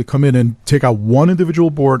can actually come in and take out one individual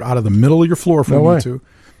board out of the middle of your floor if we need to,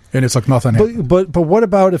 and it's like nothing happened. But what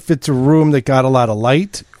about if it's a room that got a lot of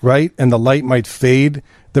light, right? And the light might fade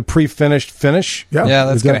the pre-finished finish? Yeah,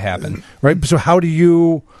 that's going to happen. Right? So how do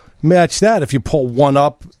you match that if you pull one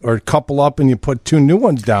up or a couple up and you put two new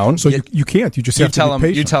ones down? So you can't. You just have to be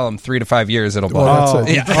patient. You tell them 3 to 5 years it'll blow. Well, that's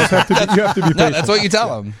it. You have to be patient. No, that's what you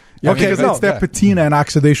tell them. Yeah, because it's that patina and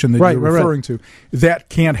oxidation that you're referring to. That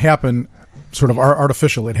can't happen sort of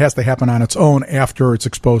artificial. It has to happen on its own after it's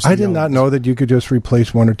exposed. I did not know that you could just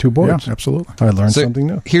replace one or two boards. Yeah, absolutely. I learned something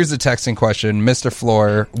new. Here's a texting question. Mr.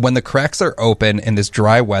 Floor, when the cracks are open in this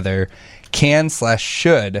dry weather,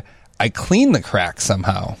 should I clean the cracks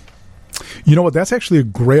somehow? You know what? That's actually a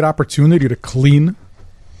great opportunity to clean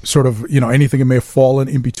sort of, anything that may have fallen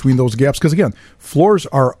in between those gaps. Because again, floors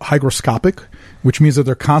are hygroscopic, which means that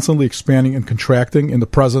they're constantly expanding and contracting in the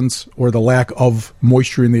presence or the lack of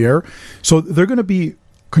moisture in the air. So they're going to be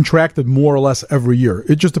contracted more or less every year.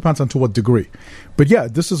 It just depends on to what degree. But yeah,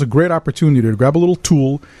 this is a great opportunity to grab a little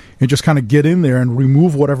tool and just kind of get in there and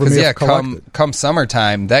remove whatever may have collected. Come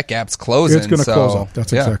summertime, that gap's closing. It's going to close up.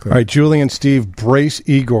 That's exactly right. All right, Julie and Steve, brace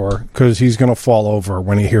Igor because he's going to fall over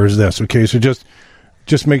when he hears this. Okay, so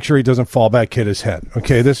just make sure he doesn't fall back, hit his head.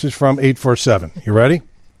 Okay, this is from 847. You ready?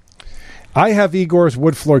 I have Igor's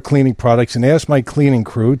wood floor cleaning products and asked my cleaning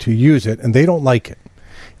crew to use it, and they don't like it.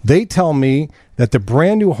 They tell me that the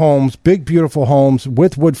brand new homes, big, beautiful homes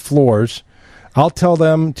with wood floors, I'll tell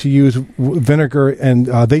them to use vinegar, and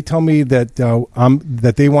they tell me that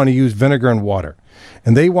that they want to use vinegar and water.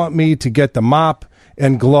 And they want me to get the mop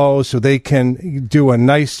and glow so they can do a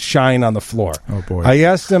nice shine on the floor. Oh, boy. I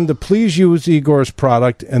asked them to please use Igor's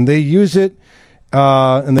product, and they use it.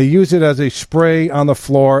 And they use it as a spray on the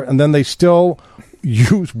floor, and then they still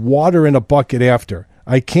use water in a bucket after.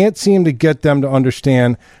 I can't seem to get them to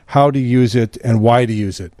understand how to use it and why to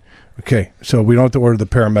use it. Okay, so we don't have to order the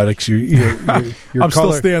paramedics. Your I'm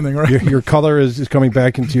still standing, right? Your color is coming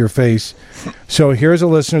back into your face. So here's a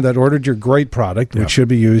listener that ordered your great product, which should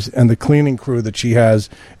be used, and the cleaning crew that she has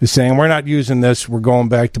is saying, we're not using this. We're going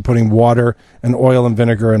back to putting water and oil and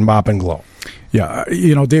vinegar and mop and glow. Yeah,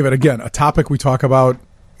 David, again, a topic we talk about,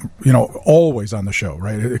 always on the show,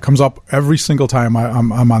 right? It comes up every single time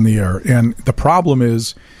I'm on the air. And the problem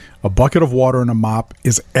is a bucket of water and a mop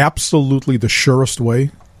is absolutely the surest way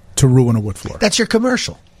to ruin a wood floor. That's your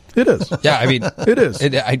commercial. It is. Yeah, I mean, it is.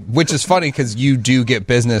 Which is funny because you do get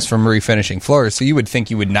business from refinishing floors, so you would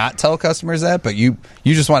think you would not tell customers that, but you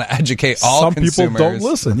just want to educate all Some consumers. people don't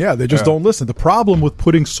listen. Yeah, they just don't listen. The problem with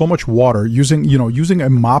putting so much water, using a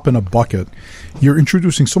mop and a bucket, you're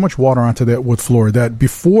introducing so much water onto that wood floor that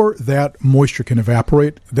before that moisture can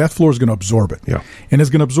evaporate, that floor is going to absorb it. Yeah. And it's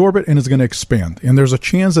going to absorb it and it's going to expand. And there's a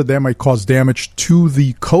chance that might cause damage to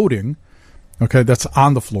the coating, okay, that's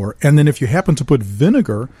on the floor. And then if you happen to put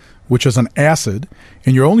vinegar, which is an acid,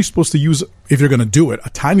 and you're only supposed to use, if you're going to do it,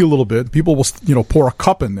 a tiny little bit, people will, pour a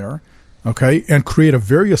cup in there, okay, and create a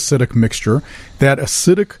very acidic mixture. That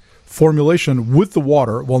acidic formulation with the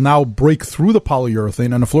water will now break through the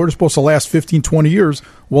polyurethane, and the floor is supposed to last 15, 20 years,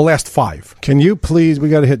 will last 5. Can you please, we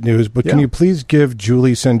got to hit news, but can you please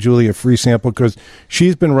send Julie a free sample, because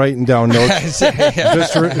she's been writing down notes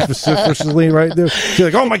specifically right there. She's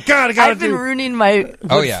like, oh my God, I got to I've been ruining my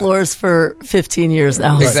wood floors for 15 years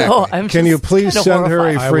now. Exactly. So I'm Can you please send her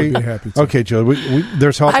a free? I would be happy to. Okay, Julie,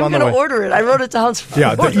 there's help I'm on the way. going to order it. I wrote it down.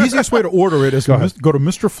 Yeah, the easiest way to order it is go to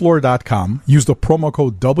MrFloor.com, use the promo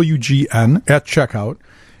code WGN at checkout,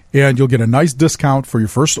 and you'll get a nice discount for your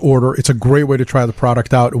first order. It's a great way to try the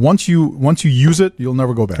product out. Once you use it, you'll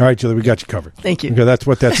never go back. All right, Julie, we got you covered. Thank you. Okay, that's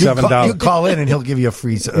what that $7. You call in and he'll give you a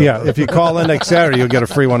free. Yeah, if you call in next Saturday, you'll get a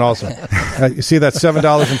free one also. You see that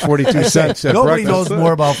 $7.42. Nobody knows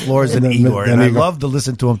more about floors than Igor, and I love to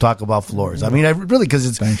listen to him talk about floors. I mean, really,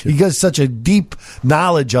 because he has such a deep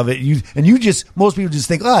knowledge of it. Most people just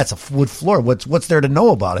think, it's a wood floor. What's there to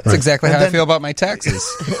know about it? That's exactly how I feel about my taxes.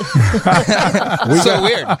 So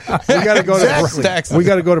weird. We got to go to break. We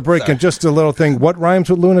got to go to break. And just a little thing. What rhymes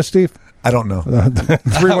with Luna, Steve? I don't know.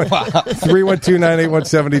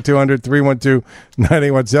 312-981-7200,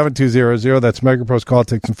 312-981-7200. That's MegaPro's call,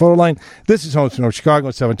 text, and photo line. This is Home Sweet Home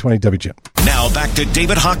Chicago, 720 WGN. Now back to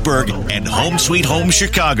David Hochberg and Home Sweet Home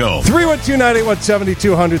Chicago.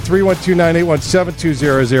 312-981-7200,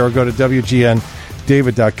 312-981-7200. Go to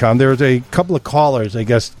WGNDavid.com. There's a couple of callers, I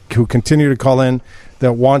guess, who continue to call in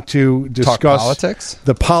that want to discuss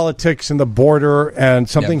the politics and the border, and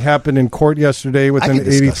something happened in court yesterday with an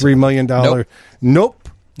 $83 million. Nope,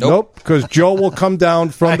 because Joe will come down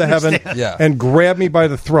from the heaven and grab me by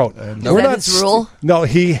the throat. We're not his rule? No,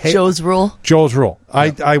 Joe's rule? Joe's rule.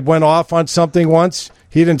 I went off on something once.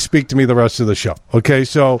 He didn't speak to me the rest of the show. Okay,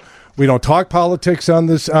 so we don't talk politics on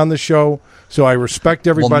the show. So I respect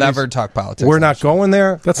everybody. We'll never talk politics. We're not going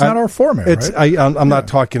there. That's not our format, right? I'm not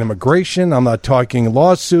talking immigration. I'm not talking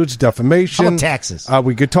lawsuits, defamation. How about taxes?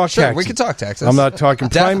 We could talk taxes. We could talk taxes. I'm not talking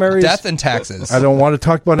primaries. Death and taxes. I don't want to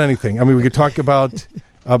talk about anything. I mean, we could talk about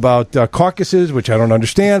caucuses, which I don't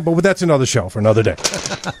understand, but that's another show for another day.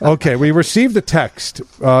 Okay, we received a text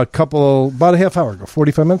about a half hour ago,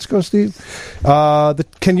 45 minutes ago, Steve.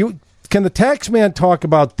 Can the tax man talk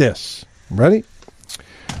about this? Ready?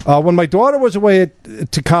 When my daughter was away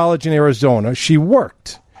to college in Arizona, she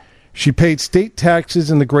worked. She paid state taxes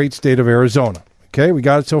in the great state of Arizona. Okay, we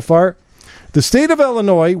got it so far? The state of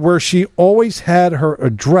Illinois, where she always had her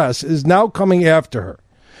address, is now coming after her,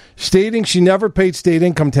 stating she never paid state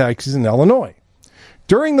income taxes in Illinois.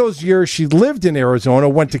 During those years, she lived in Arizona,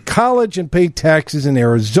 went to college, and paid taxes in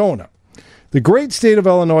Arizona. The great state of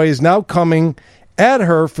Illinois is now coming at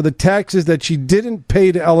her for the taxes that she didn't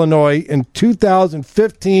pay to Illinois in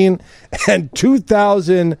 2015 and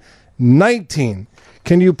 2019.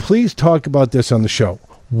 Can you please talk about this on the show?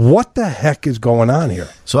 What the heck is going on here?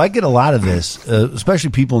 So I get a lot of this,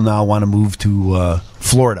 especially people now want to move to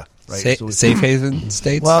Florida. Right? Safe haven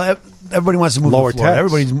states? Well, everybody wants to move Lower to Florida.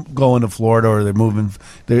 tax. Everybody's going to Florida, or they're moving.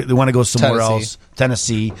 They want to go somewhere else.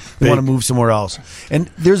 Tennessee. They want to move somewhere else. And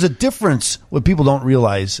there's a difference. What people don't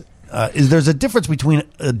realize is there's a difference between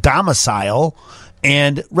a domicile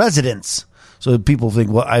and residence. So people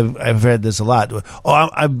think, well, I've read this a lot. Oh,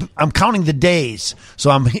 I'm counting the days,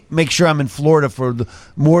 so make sure I'm in Florida for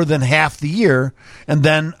more than half the year, and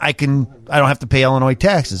then I don't have to pay Illinois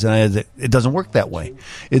taxes. And it doesn't work that way.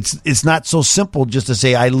 It's not so simple just to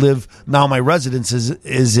say I live now. My residence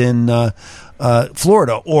is in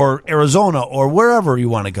Florida or Arizona or wherever you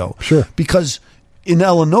want to go. Sure, because in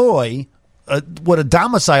Illinois, what a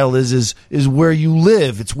domicile is where you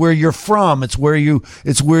live. It's where you're from. It's where you.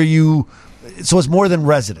 So it's more than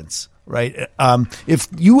residence, right? If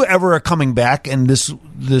you ever are coming back, and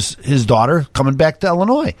his daughter coming back to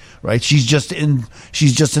Illinois, right? She's just in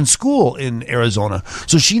school in Arizona,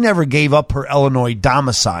 so she never gave up her Illinois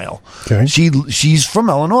domicile. Okay. She's from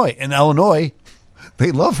Illinois, and Illinois,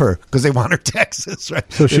 they love her because they want her taxes,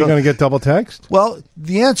 right? So she's going to get double taxed? Well,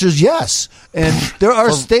 the answer is yes. And there are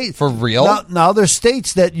states for real. Now there's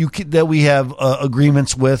states that that we have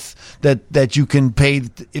agreements with that you can pay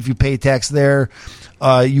if you pay tax there.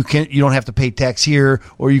 You don't have to pay tax here,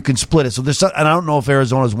 or you can split it. So there's, and I don't know if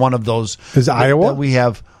Arizona is one of those. Is Iowa? That we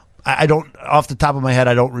have. I don't, off the top of my head,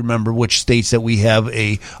 I don't remember which states that we have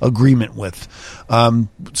a agreement with.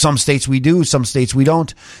 Some states we do, some states we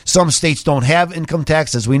don't. Some states don't have income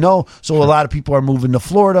tax, as we know, so a lot of people are moving to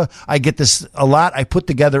Florida. I get this a lot. I put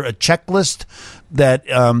together a checklist that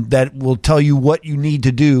will tell you what you need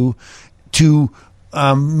to do to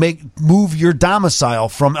move your domicile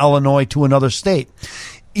from Illinois to another state.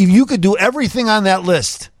 If you could do everything on that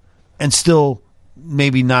list and still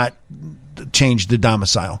maybe not change the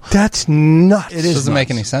domicile. That's nuts. It doesn't make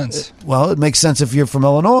any sense. Well, it makes sense if you're from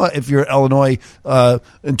Illinois. If you're Illinois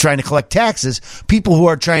and trying to collect taxes, people who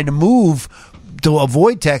are trying to move to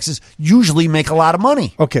avoid taxes usually make a lot of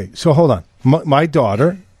money. Okay, so hold on. My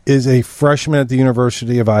daughter is a freshman at the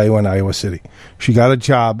University of Iowa in Iowa City. She got a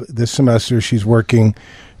job this semester. She's working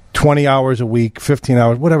 20 hours a week, 15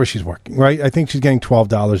 hours, whatever she's working, right? I think she's getting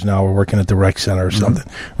 $12 an hour working at the rec center or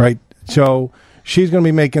something, right? So she's going to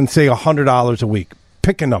be making, say, $100 a week.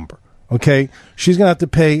 Pick a number, okay? She's going to have to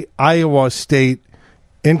pay Iowa state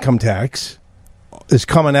income tax is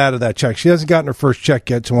coming out of that check. She hasn't gotten her first check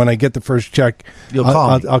yet, so when I get the first check,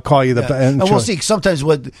 I'll call you. And we'll see. Sometimes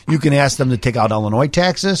you can ask them to take out Illinois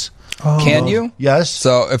taxes. Can you? Yes.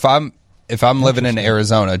 So if I'm living in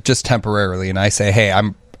Arizona just temporarily, and I say, hey,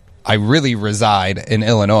 I really reside in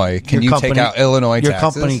Illinois. Can you take out Illinois your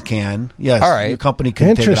taxes? Your company can. Yes. All right. Your company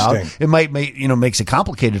can take it out. It might makes it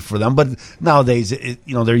complicated for them, but nowadays,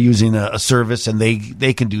 they're using a service and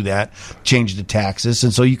they can do that, change the taxes,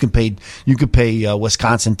 and so you can pay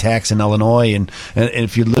Wisconsin tax in Illinois, and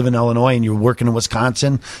if you live in Illinois and you're working in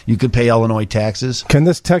Wisconsin, you could pay Illinois taxes. Can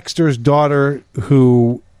this texter's daughter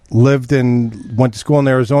who went to school in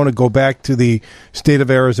Arizona go back to the state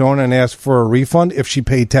of Arizona and ask for a refund if she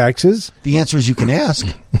paid taxes? The answer is you can ask.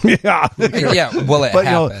 Yeah. Will it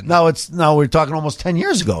happen? Now we're talking almost 10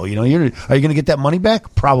 years ago. Are you going to get that money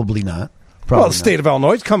back? Probably not. Well, the state of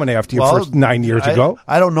Illinois is coming after you for 9 years ago.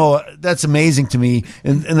 I don't know. That's amazing to me.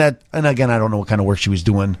 And again, I don't know what kind of work she was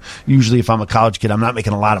doing. Usually, if I'm a college kid, I'm not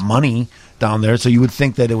making a lot of money down there, so you would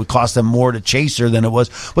think that it would cost them more to chase her than it was.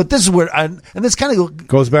 But this is where, and this kind of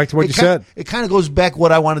goes back to what you said. It kind of goes back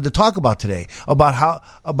what I wanted to talk about today about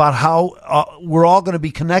how we're all going to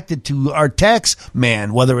be connected to our tax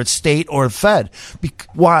man, whether it's state or Fed.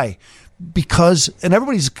 Why? Because, and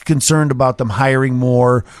everybody's concerned about them hiring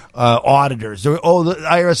more auditors. The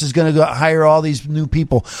IRS is going to hire all these new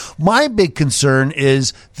people. My big concern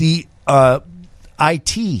is the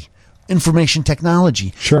IT, information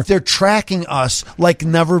technology. Sure. They're tracking us like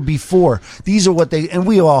never before. These are what and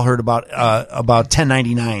we all heard about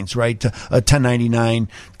 1099s, right? 1099,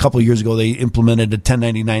 a couple of years ago, they implemented a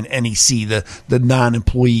 1099 NEC, the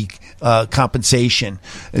non-employee compensation.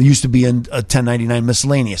 It used to be in a 1099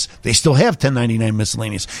 miscellaneous. They still have 1099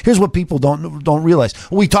 miscellaneous. Here's what people don't realize.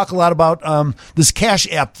 We talk a lot about this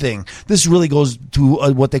Cash App thing. This really goes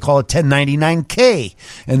to what they call a 1099K,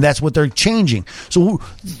 and that's what they're changing. So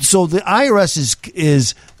the IRS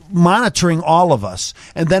is monitoring all of us,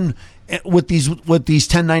 and then with these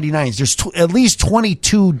 1099s, there's at least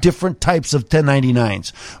 22 different types of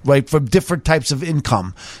 1099s, right, for different types of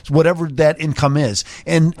income, whatever that income is.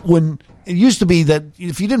 And when it used to be that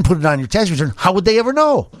if you didn't put it on your tax return, how would they ever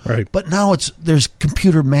know? Right. But now there's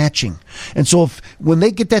computer matching, and so when they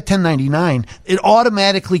get that 1099, it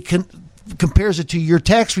automatically compares it to your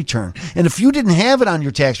tax return. And if you didn't have it on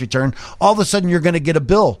your tax return, all of a sudden you're going to get a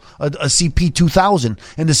bill, a CP 2000.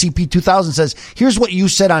 And the CP 2000 says, here's what you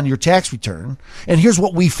said on your tax return, and here's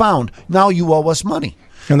what we found. Now you owe us money.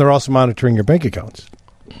 And they're also monitoring your bank accounts.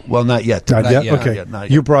 Well, not yet. Not yet? Okay. Not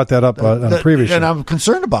yet. You brought that up on a previous show. And I'm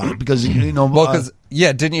concerned about it because,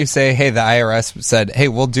 didn't you say, hey, the IRS said, hey,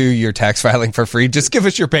 we'll do your tax filing for free. Just give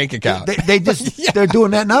us your bank account. They're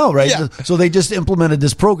doing that now, right? Yeah. So they just implemented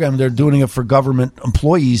this program. They're doing it for government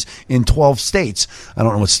employees in 12 states. I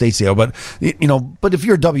don't know what states they are, but but if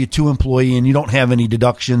you're a W-2 employee and you don't have any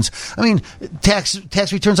deductions, I mean, tax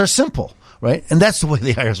returns are simple. Right, and that's the way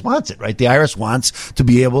the IRS wants it. Right, the IRS wants to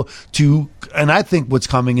be able to, and I think what's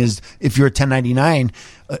coming is if you're a 1099.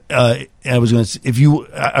 If you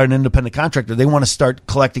are an independent contractor, they want to start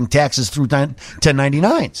collecting taxes through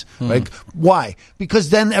 1099s. Right? Why?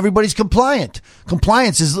 Because then everybody's compliant.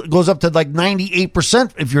 Compliance goes up to like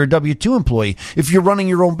 98% if you're a W-2 employee. If you're running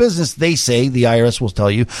your own business, they say, the IRS will tell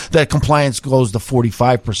you, that compliance goes to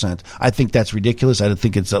 45%. I think that's ridiculous. I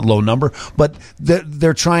think it's a low number. But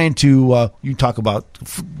they're trying to, you talk about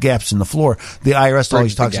gaps in the floor. The IRS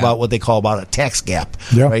always talks about what they call about a tax gap.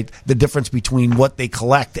 Yeah. Right? The difference between what they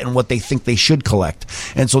collect and what they think they should collect.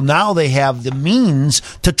 And so now they have the means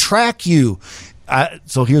to track you.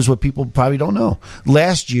 So here's what people probably don't know.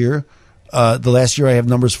 Last year, the last year I have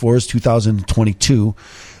numbers for is 2022.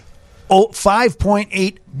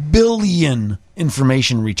 5.8 billion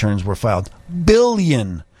information returns were filed.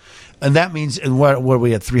 Billion. And that means, and what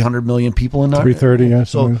we had 300 million people in there? 330,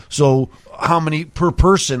 yes. So how many per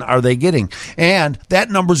person are they getting? And that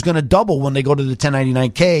number is going to double when they go to the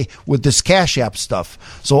 1099K with this Cash App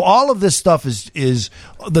stuff. So all of this stuff is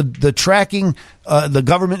the tracking, the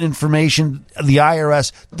government information, the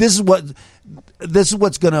IRS. This is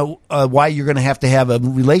what's going to why you're going to have a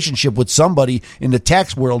relationship with somebody in the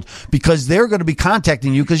tax world, because they're going to be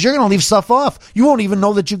contacting you because you're going to leave stuff off. You won't even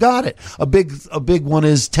know that you got it. A big one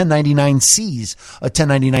is 1099Cs. A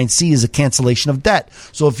 1099C is a cancellation of debt.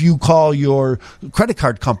 So if you call your credit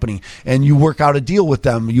card company and you work out a deal with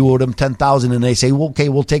them, you owe them $10,000 and they say, well, okay,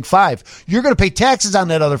 we'll take $5,000. You're going to pay taxes on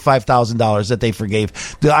that other $5,000 that they forgave.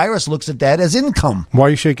 The IRS looks at that as income. Why are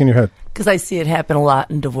you shaking your head? Because I see it happen a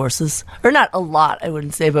lot in divorces. Or not a lot, I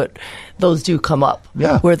wouldn't say, but those do come up.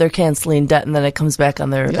 Yeah. Where they're canceling debt and then it comes back on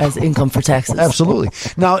their as income for taxes. Absolutely.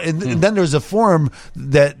 Now, and then there's a form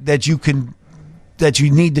that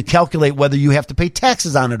you need to calculate whether you have to pay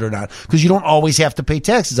taxes on it or not, because you don't always have to pay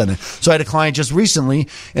taxes on it. So I had a client just recently,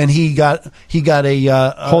 and he got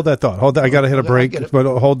a hold that thought. I got to hit a break,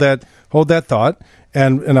 but hold that thought,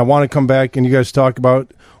 and I want to come back and you guys talk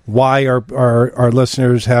about why are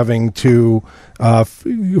listeners having to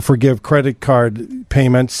forgive credit card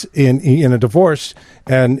payments in a divorce,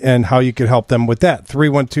 and how you could help them with that.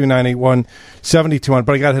 312-981-7200.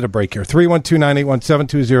 But I got to hit a break here.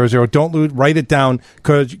 312-981-7200. Don't write it down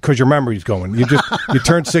because your memory's going. You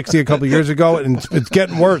turned 60 a couple of years ago, and it's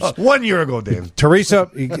getting worse. 1 year ago, Dave. Teresa,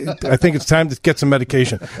 I think it's time to get some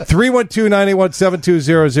medication.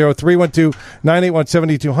 312-981-7200.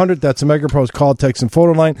 312-981-7200. That's the Mega Pros call, text, and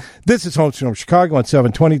photo line. This is Home Sweet Home Chicago on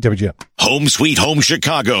 720 WGN. Home Sweet Home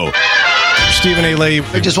Chicago. Stephen A. Leahy.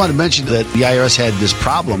 I just wanted to mention that the IRS had this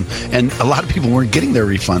problem, and a lot of people weren't getting their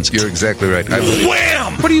refunds. You're exactly right.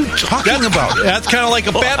 Wham! What are you talking about? That's kind of like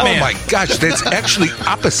a Batman. Oh my gosh, that's actually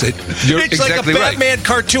opposite. You're it's exactly like a Batman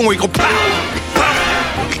cartoon where you go pow,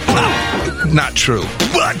 pow, pow. Not true.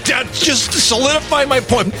 But just to solidify my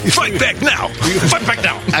point. Fight back now. Fight back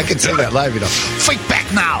now. I can say that live, Fight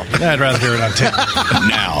back now. I'd rather hear it on tape.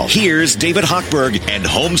 Now, here's David Hochberg and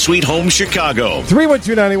Home Sweet Home Chicago.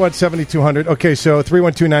 312-981-7200. Okay, so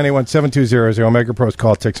 312-981-7200. Mega Pros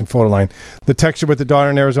call, text, and photo line. The texter with the daughter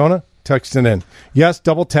in Arizona, texting in. Yes,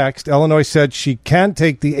 double text. Illinois said she can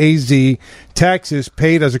take the AZ taxes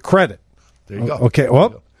paid as a credit. There you go. Okay,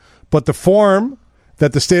 well, but the form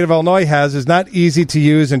that the state of Illinois has is not easy to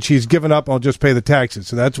use, and she's given up. I'll just pay the taxes.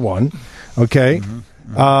 So that's one. Okay.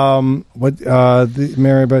 Read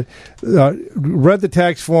the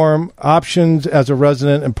tax form, options as a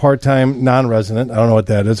resident and part-time non-resident. I don't know what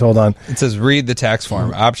that is. Hold on. It says read the tax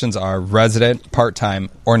form. Options are resident, part-time,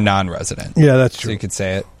 or non-resident. Yeah, that's true. So you could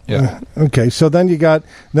say it. Yeah. Okay. So then I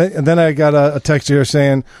got a text here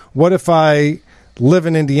saying, what if I live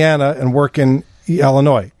in Indiana and work in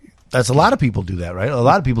Illinois? That's a lot of people do that, right? A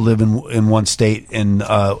lot of people live in one state and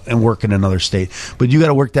work in another state, but you got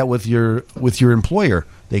to work that with your employer.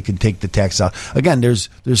 They can take the tax out. Again, there's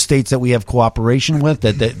states that we have cooperation with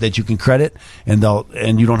that you can credit, and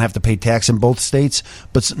you don't have to pay tax in both states,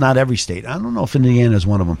 but not every state. I don't know if Indiana is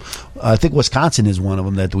one of them. I think Wisconsin is one of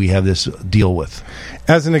them that we have this deal with.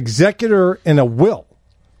 As an executor in a will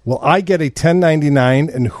I get a 1099,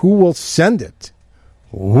 and who will send it?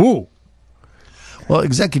 Ooh. Well,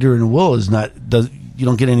 executor in a will you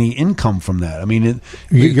don't get any income from that. I mean,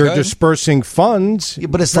 you're dispersing funds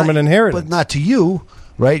from an inheritance, but not to you,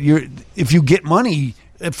 right? If you get money,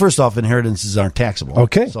 first off, inheritances aren't taxable.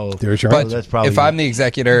 Okay, so there's your. But that's probably if I'm the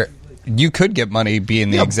executor, you could get money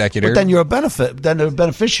being the executor. But then you're a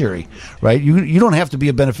beneficiary, right? You don't have to be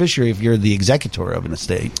a beneficiary if you're the executor of an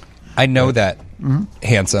estate. I know that,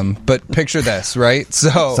 handsome, but picture this, right?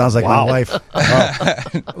 So sounds like my wife.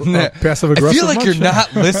 Passive aggressive. I feel like you're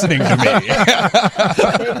not listening to me. Take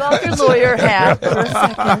off your lawyer hat for a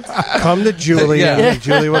second. Come to Julie, and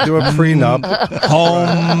Julie will do a prenup.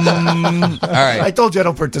 Home. All right. I told you I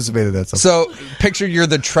don't participate in that stuff. So picture you're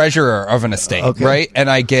the treasurer of an estate, right? And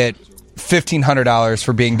I get $1,500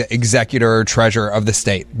 for being the executor or treasurer of the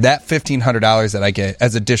state. That $1,500 that I get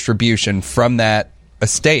as a distribution from that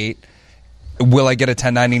estate, will I get a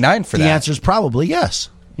 1099 for that? The answer is probably yes.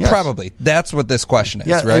 Probably. That's what this question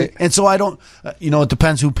is, right? And so I don't, it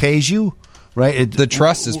depends who pays you, right? The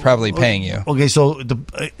trust is probably paying you. Okay, so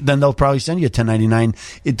then they'll probably send you a 1099.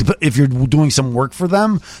 If you're doing some work for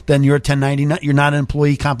them, then you're a 1099. You're not an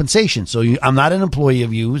employee compensation. So I'm not an employee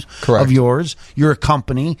of yours. You're a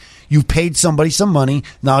company. You paid somebody some money.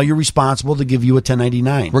 Now you're responsible to give you a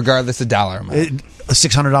 1099. Regardless of dollar amount.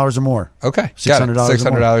 $600 or more. Okay.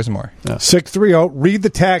 $600 or more. Yeah. 630, read the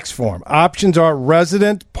tax form. Options are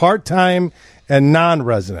resident, part-time, and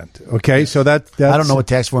non-resident. Okay, so that's I don't know what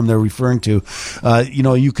tax form they're referring to.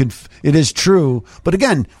 You could. It is true, but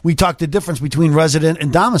again, we talked the difference between resident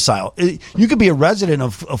and domicile. You could be a resident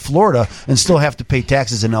of Florida and still have to pay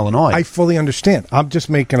taxes in Illinois. I fully understand. I'm just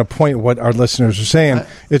making a point of what our listeners are saying.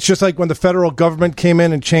 It's just like when the federal government came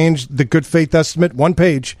in and changed the good faith estimate, one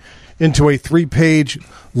page, into a 3-page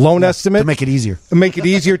loan estimate to make it easier. Make it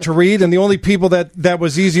easier to read, and the only people that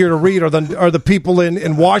was easier to read are the people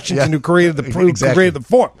in Washington who created the created the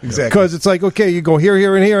form. Exactly. Because it's like, okay, you go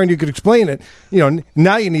here, and here, and you could explain it.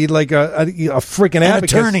 Now you need like a freaking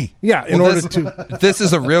attorney. Yeah, in order to. This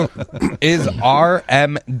is a real. Is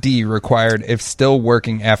RMD required if still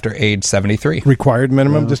working after age 73? Required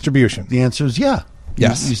minimum distribution. The answer is yeah.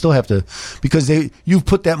 Yes. You still have to, because you've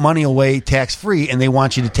put that money away tax-free, and they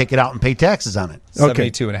want you to take it out and pay taxes on it.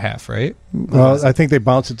 72 and a half, right? Well, I think they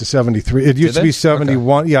bounced it to 73. It used to be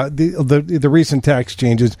 71. Okay. Yeah, the recent tax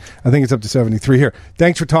changes, I think it's up to 73 here.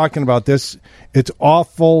 Thanks for talking about this. It's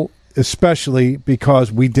awful, especially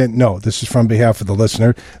because we didn't know. This is from behalf of the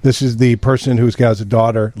listener. This is the person who has a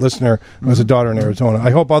daughter, listener who has a daughter in Arizona.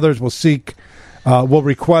 I hope others will seek will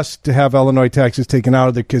request to have Illinois taxes taken out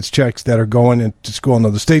of their kids' checks that are going into school in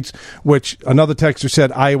other states, which another texter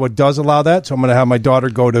said Iowa does allow that. So I'm going to have my daughter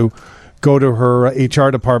go to her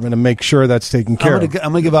HR department and make sure that's taken care of. I'm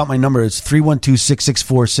going to give out my number. It's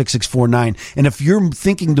 312-664-6649. And if you're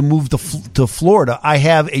thinking to move to Florida, I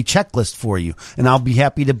have a checklist for you, and I'll be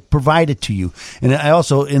happy to provide it to you. And I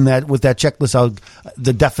also, with that checklist,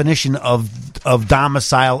 the definition of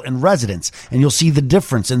domicile and residence, and you'll see the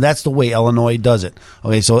difference. And that's the way Illinois does it.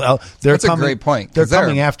 Okay, so that's a great point. They're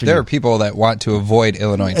coming after you. There are people that want to avoid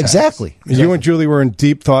Illinois tax. Exactly. You and Julie were in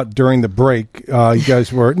deep thought during the break. You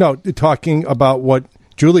guys were talking about what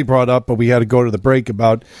Julie brought up, but we had to go to the break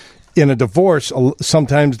about in a divorce.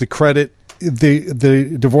 Sometimes the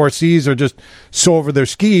divorcees are just so over their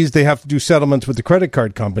skis they have to do settlements with the credit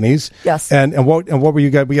card companies. Yes. And what were you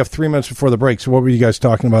guys? We have 3 minutes before the break. So what were you guys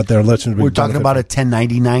talking about there? We're talking about a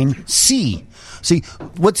 1099-C. See,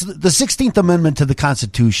 what's the 16th Amendment to the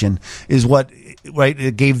Constitution is what, right?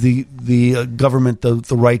 It gave the government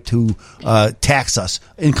the right to tax us,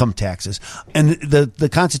 income taxes, and the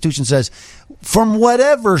Constitution says from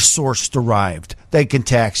whatever source derived they can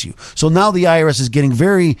tax you. So now the IRS is getting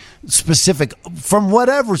very specific from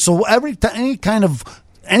whatever. So any kind of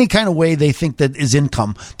way they think that is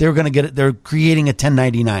income, they're going to get it. They're creating a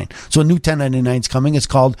 1099. So a new 1099 is coming. It's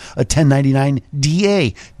called a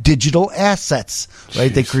 1099-DA, digital assets,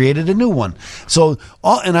 right? Jeez. They created a new one. So,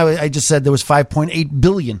 I just said there was $5.8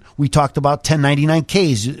 billion. We talked about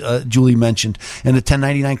 1099-Ks, Julie mentioned. And the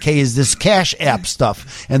 1099-K is this Cash App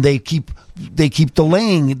stuff. And they keep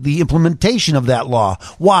delaying the implementation of that law.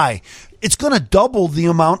 Why? It's going to double the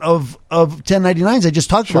amount of 1099s I just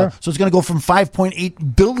talked about. So it's going to go from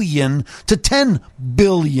 $5.8 billion to $10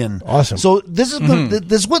 billion. Awesome. So this is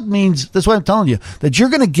this what means. That's what I'm telling you, that you're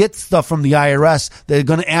going to get stuff from the IRS. They're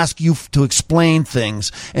going to ask you to explain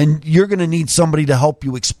things, and you're going to need somebody to help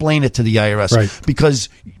you explain it to the IRS, right? Because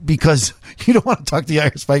you don't want to talk to the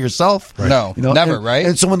IRS by yourself. Right. No, never, right?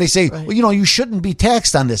 And so when they say, well, you shouldn't be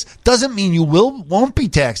taxed on this, doesn't mean you won't be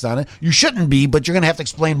taxed on it. You shouldn't be, but you're going to have to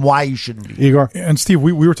explain why you shouldn't be. Igor? And Steve,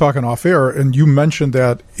 we were talking off air, and you mentioned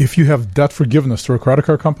that if you have debt forgiveness through a credit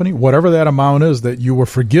card company, whatever that amount is that you were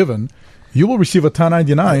forgiven, you will receive a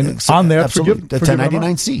 1099 on that Absolutely. The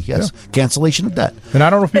 1099-C, yes. Yeah. Cancellation of debt. And I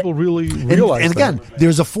don't know if people really realize and again,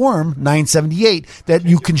 there's a form, 978, that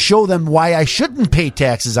you can show them why I shouldn't pay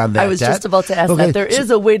taxes on that I was debt. just about to ask that. There is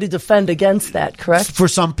a way to defend against that, correct? For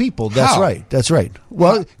some people, that's right. That's right.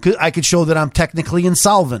 Well, I could show that I'm technically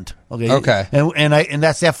insolvent. Okay. And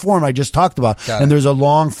that's that form I just talked about. And there's a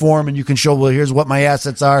long form, and you can show, well, here's what my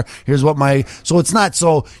assets are. Here's what so it's not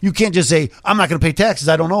so you can't just say, I'm not going to pay taxes.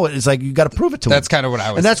 I don't know it. It's like you got to prove it to them. That's kind of what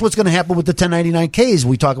I was. And that's what's going to happen with the 1099-Ks.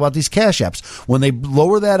 We talk about these cash apps. When they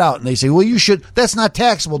lower that out and they say, well, that's not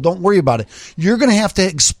taxable. Don't worry about it. You're going to have to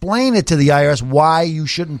explain it to the IRS why you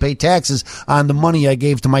shouldn't pay taxes on the money I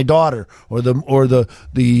gave to my daughter or the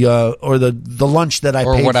lunch that I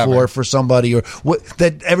paid for somebody or what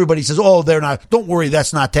that everybody says, oh, they're not. Don't worry,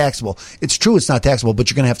 that's not taxable. It's true, it's not taxable,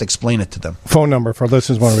 but you're going to have to explain it to them. Phone number for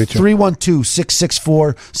listeners want to reach you.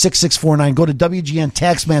 312-664-6649. Go to WGN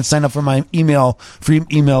Taxman. Sign up for my free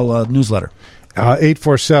email newsletter.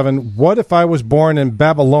 847. What if I was born in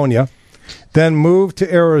Babylonia, then moved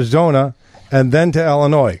to Arizona, and then to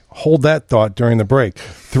Illinois? Hold that thought during the break.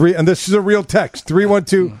 And this is a real text.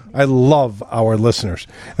 312. I love our listeners.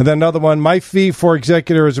 And then another one. My fee for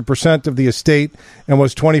executor is a percent of the estate and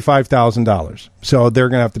was $25,000. So they're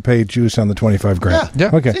going to have to pay juice on the $25,000. Yeah.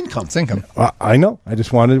 Okay. It's income. I know.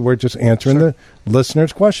 We're just answering the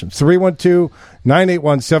listeners' questions.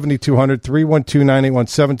 312-981-7200.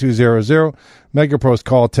 312-981-7200. MegaPro's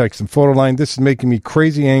call, text, and photo line. This is making me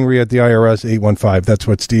crazy angry at the IRS. 815. That's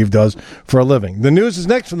what Steve does for a living. The news is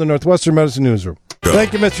next from the Northwestern Medicine Newsroom.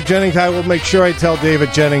 Thank you, Mr. Jennings. I will make sure I tell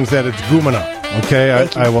David Jennings that it's Gumina. Okay,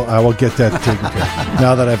 I will get that taken care of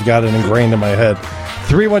now that I've got it ingrained in my head.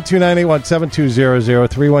 312-981-7200.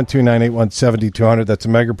 312-981-7200. That's a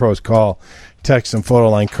MegaPro's call, text, and photo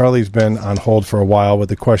line. Carly's been on hold for a while with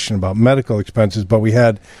a question about medical expenses, but we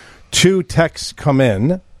had 2 texts come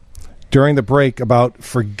in during the break about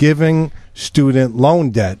forgiving student loan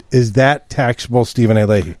debt. Is that taxable, Stephen A.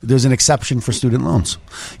 Leahy? There's an exception for student loans.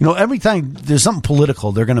 Every time there's something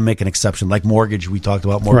political, they're going to make an exception, like mortgage. We talked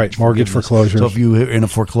about mortgage. Right, mortgage foreclosure. So if you're in a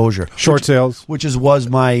foreclosure. Short sales. Which was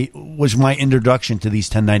my introduction to these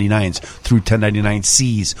 1099s through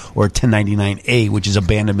 1099-Cs or 1099-A, which is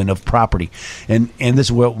abandonment of property. And this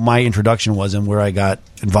is where my introduction was and where I got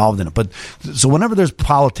involved in it. But so whenever there's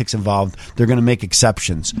politics involved, they're going to make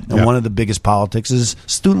exceptions. And one of the biggest politics is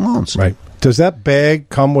student loans. Right. Does that bag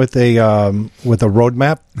come with a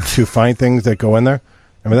roadmap to find things that go in there?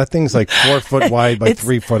 I mean, that thing's like 4 foot wide by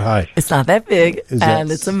 3 foot high. It's not that big,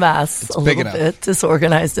 and it's a mess. It's a little bit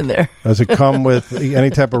disorganized in there. Does it come with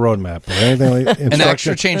any type of roadmap or anything like an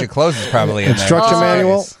extra change of clothes is probably in instruction there.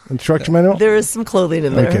 manual? Instruction manual? There is some clothing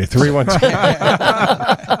in there. Okay,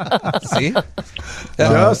 312. See?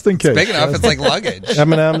 Just in case. It's big enough. It's like luggage.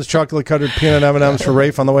 M&M's, chocolate covered peanut M&M's for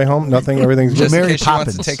Rafe on the way home. Nothing. Everything's just good. in case she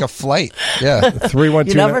wants to take a flight. Yeah. 312.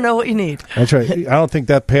 You never know what you need. That's right. I don't think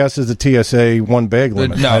that passes the TSA one bag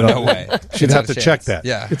limit. No way. She'd have to check that.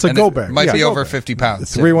 Yeah. It's a go bag. Might be over 50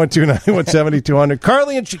 pounds. 312-917-200.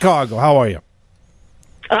 Carly in Chicago, how are you?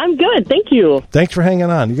 I'm good, thank you. Thanks for hanging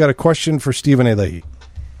on. You got a question for Stephen A. Leahy.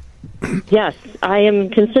 Yes, I am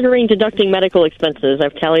considering deducting medical expenses.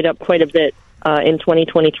 I've tallied up quite a bit in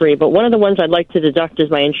 2023, but one of the ones I'd like to deduct is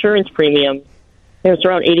my insurance premium. It was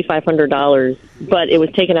around $8,500, but it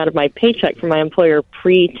was taken out of my paycheck from my employer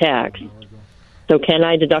pre-tax. So can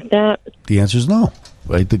I deduct that? The answer is no,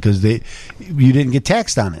 right? Because you didn't get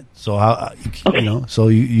taxed on it, so so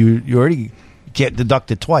you already can't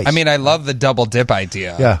deduct it twice. I mean, I love the double dip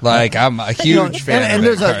idea. Yeah, like I'm a huge fan. And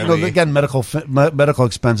of there's again, medical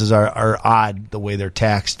expenses are odd the way they're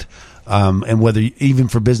taxed. And whether even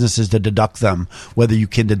for businesses to deduct them, whether you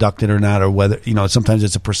can deduct it or not, or whether sometimes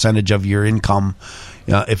it's a percentage of your income.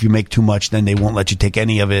 If you make too much, then they won't let you take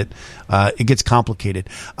any of it. It gets complicated.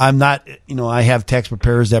 I'm not, I have tax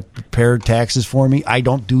preparers that prepare taxes for me. I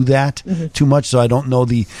don't do that too much, so I don't know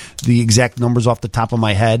the exact numbers off the top of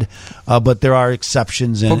my head. But there are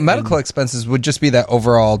exceptions. But medical expenses would just be that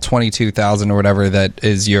overall $22,000 or whatever that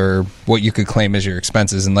is what you could claim as your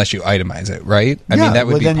expenses, unless you itemize it, right? I mean, that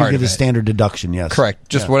would be then part you of get it. a standard deduction. Yes, correct.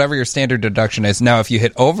 Just whatever your standard deduction is. Now, if you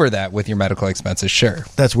hit over that with your medical expenses, sure,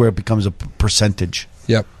 that's where it becomes a percentage.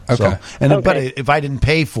 Yep. Okay. But if I didn't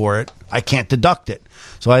pay for it, I can't deduct it.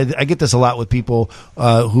 So I get this a lot with people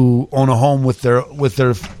who own a home with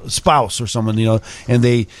their spouse or someone, and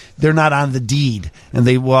they're not on the deed, and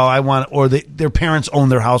their parents own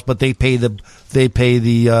their house, but they pay the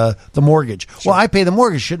mortgage. Sure. Well, I pay the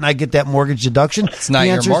mortgage. Shouldn't I get that mortgage deduction? It's not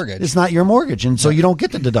your mortgage. It's not your mortgage, and so you don't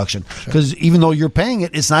get the deduction because even though you're paying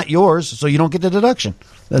it, it's not yours, so you don't get the deduction.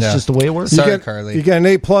 That's just the way it works. Sorry, Carly. You get an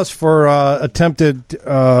A+ for attempted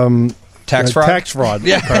tax fraud. Tax fraud.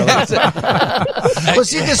 Yeah. Well,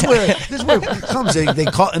 see, this is where it comes. They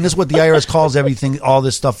call, and this is what the IRS calls everything, all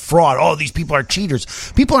this stuff, fraud. Oh, these people are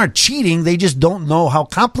cheaters. People aren't cheating. They just don't know how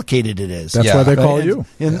complicated it is. That's why they call you.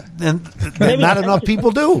 And not enough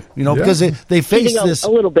people do. Because they face this a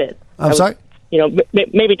little bit. I'm sorry.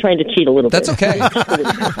 Maybe trying to cheat a little bit. That's okay.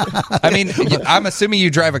 I mean, I'm assuming you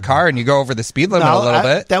drive a car and you go over the speed limit a little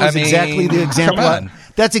bit. That was exactly the example.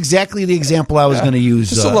 That's exactly the example I was going to use,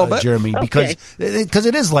 just a little bit. Jeremy, because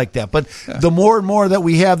it is like that. But the more and more that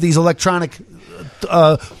we have these electronic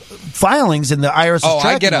filings and the IRS is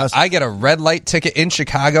tracking us. I get a red light ticket in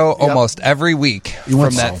Chicago almost every week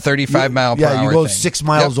from that 35 mile per hour. Yeah, you go thing. 6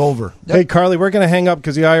 miles over. Hey, Carly, we're going to hang up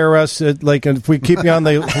because the IRS, if we keep you on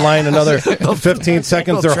the line another 15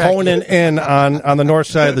 seconds, they're honing in on the north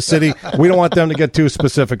side of the city. We don't want them to get too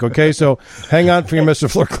specific, okay? So hang on for your Mr.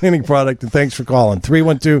 Floor cleaning product, and thanks for calling.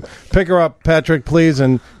 312, pick her up, Patrick, please,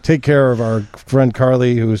 and take care of our friend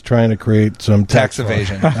Carly, who is trying to create some tax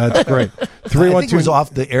evasion. That's great. 312. I think it was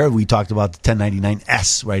off the air. We talked about the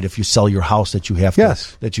 1099-S, right? If you sell your house, that you have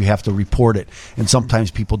to report it, and sometimes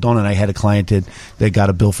people don't. And I had a client that got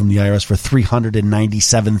a bill from the IRS for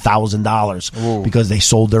 $397,000 because they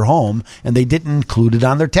sold their home and they didn't include it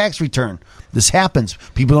on their tax return. This happens.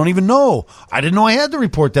 People don't even know. I didn't know I had to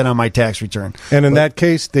report that on my tax return. And in that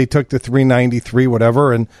case, they took the $393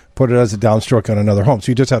 whatever and put it as a downstroke on another home.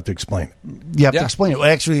 So you just have to explain it. You have to explain it.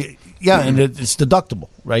 Well, actually, and it's deductible,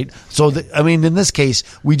 right? So, in this case,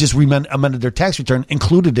 we just amended their tax return,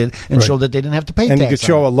 included it, and showed that they didn't have to pay tax. And you could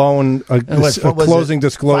show a loan, a closing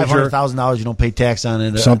disclosure. $500,000 you don't pay tax on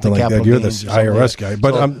it. Something like that. You're the IRS guy.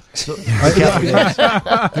 But I'm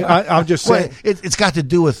just saying. It's got to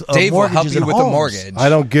do with Dave will help mortgages you and with homes. the mortgage.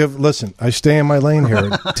 Listen, I stay in my lane here,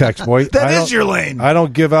 tax boy. That is your lane. I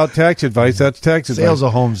don't give out tax advice. That's tax advice. Sales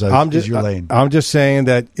of homes is your lane. I'm just saying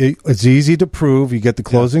that it's easy to prove. You get the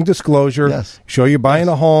closing disclosure. Yes. Show you're buying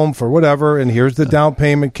a home for whatever, and here's the down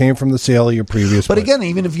payment came from the sale of your previous. But place. again,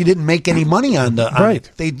 even if you didn't make any money on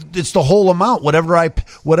it's the whole amount. Whatever I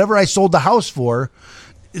sold the house for,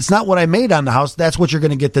 it's not what I made on the house. That's what you're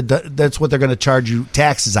going to get. That's what they're going to charge you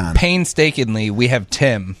taxes on. Painstakingly, we have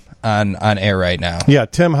Tim on air right now. Yeah,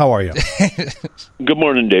 Tim, how are you? Good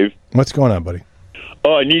morning, Dave. What's going on, buddy?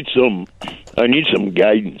 Oh, I need some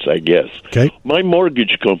guidance, I guess. Okay. My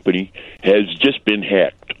mortgage company has just been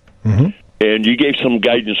hacked. Mm-hmm. And you gave some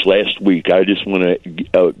guidance last week. I just want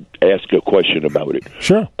to ask a question about it.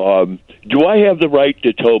 Sure. Do I have the right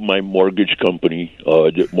to tell my mortgage company,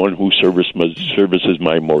 the one who services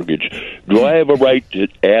my mortgage, do I have a right to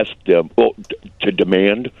ask them, to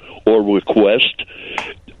demand or request,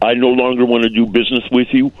 I no longer want to do business with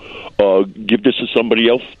you, give this to somebody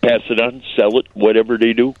else, pass it on, sell it, whatever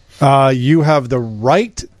they do? You have the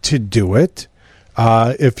right to do it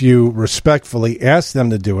if you respectfully ask them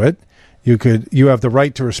to do it. You have the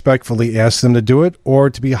right to respectfully ask them to do it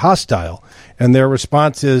or to be hostile. And their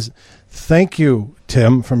response is, thank you,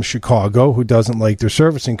 Tim from Chicago, who doesn't like their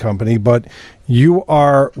servicing company, but you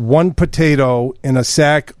are one potato in a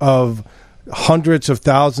sack of hundreds of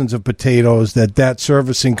thousands of potatoes that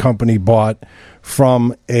servicing company bought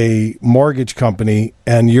from a mortgage company,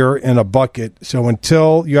 and you're in a bucket. So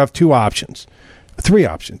until you have three options.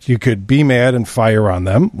 You could be mad and fire on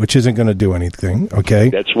them, which isn't going to do anything. Okay,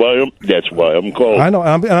 that's why I'm calling. I know.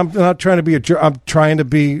 I'm not trying to be I'm trying to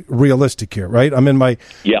be realistic here, right? I'm in my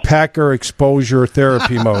Packer exposure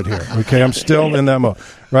therapy mode here. Okay, I'm still in that mode,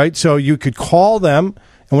 right? So you could call them,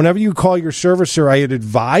 and whenever you call your servicer, I'd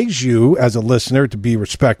advise you as a listener to be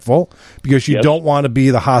respectful because you don't want to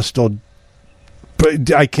be the hostile.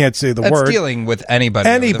 But I can't say the word. Dealing with anybody.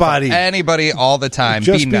 Anybody all the time.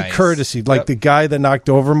 Just be be nice. courtesy. Like the guy that knocked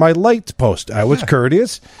over my lights post. I was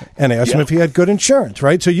courteous and asked him if he had good insurance,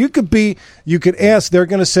 right? So you could ask, they're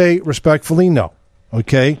going to say respectfully no.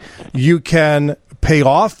 Okay? You can pay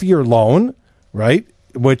off your loan, right?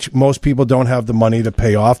 Which most people don't have the money to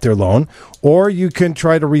pay off their loan. Or you can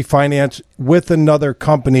try to refinance with another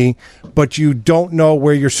company, but you don't know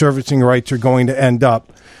where your servicing rights are going to end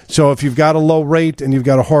up. So if you've got a low rate and you've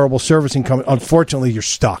got a horrible servicing company, unfortunately, you're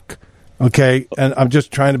stuck. Okay? And I'm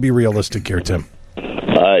just trying to be realistic here, Tim.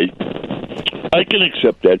 I can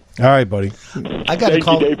accept that. All right, buddy. I got a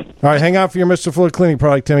call. All right, hang on for your Mr. Fuller cleaning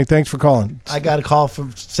product, Timmy. Thanks for calling. I got a call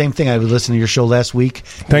from same thing. I was listening to your show last week.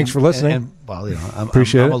 Thanks for listening. Well, you know, I'm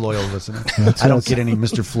Appreciate a loyal listener. I don't get any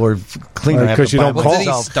Mr. Floor cleaner because you don't call. Did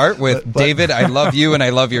he start with David? I love you and I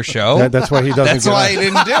love your show. That's why he doesn't. That's why he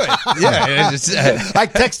didn't do it. Yeah, I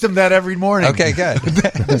text him that every morning. Okay, good.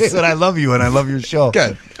 I said I love you and I love your show.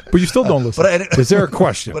 Good. But you still don't listen. Is there a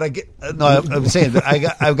question? But I'm saying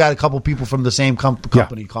that I've got a couple people from the same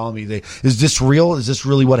company calling me. Is this real? Is this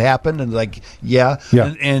really what happened? And like, yeah.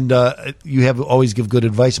 And you have always give good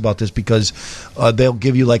advice about this because they'll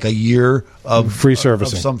give you like a year of free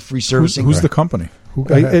servicing, of some free servicing. Who's the company?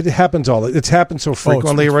 It happens it's happened so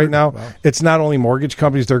frequently right now. Wow. It's not only mortgage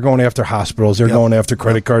companies; they're going after hospitals, they're going after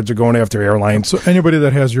credit cards, they're going after airlines. So anybody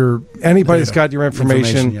that has that's got your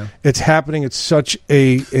information, it's happening. It's such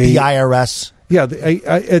the IRS. Yeah,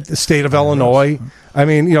 at the state of Illinois. I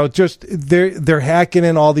mean, just they're hacking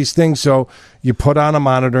in all these things. So you put on a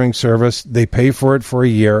monitoring service, they pay for it for a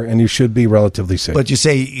year, and you should be relatively safe. But you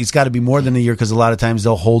say it's got to be more than a year because a lot of times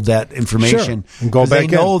they'll hold that information and go back. They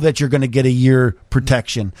know that you're going to get a year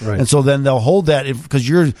protection, right. And so then they'll hold that because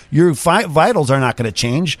your vitals are not going to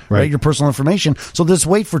change, right? Your personal information. So just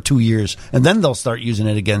wait for 2 years, and then they'll start using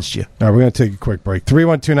it against you. All right, we're going to take a quick break.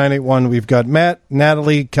 312-981. We've got Matt,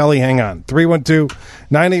 Natalie, Kelly. Hang on.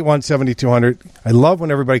 312-981-7200. I love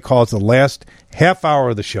when everybody calls the last half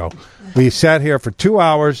hour of the show. We sat here for 2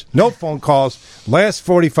 hours, no phone calls. Last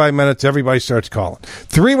 45 minutes, everybody starts calling.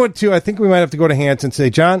 312, I think we might have to go to Hans and say,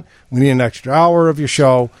 John, we need an extra hour of your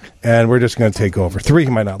show, and we're just going to take over. He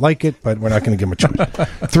might not like it, but we're not going to give him a choice.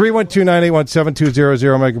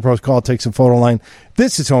 312-981-7200, MegaPros call, take some photo line.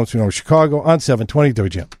 This is Home Sweet Home Chicago on 720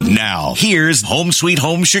 WGM. Now, here's Home Sweet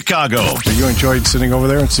Home Chicago. So you enjoyed sitting over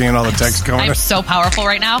there and seeing all the text coming in? I'm so powerful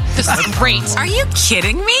right now. This is great. Are you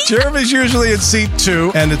kidding me? Jeremy's usually in seat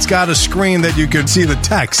 2, and it's got a screen that you can see the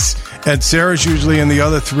text. And Sarah's usually in the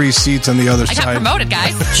other 3 seats on the other side. I got promoted,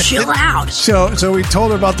 guys. Chill out. So we told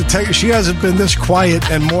her about the text. She hasn't been this quiet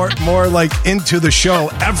and more like into the show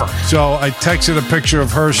ever. So I texted a picture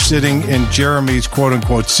of her sitting in Jeremy's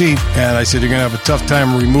quote-unquote seat, and I said, you're going to have a tough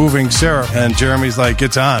time removing Sarah. And Jeremy's like,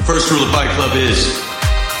 it's on. First rule of Fight Club is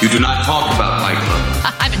you do not talk about Fight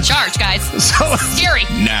Club. I'm in charge, guys. So scary.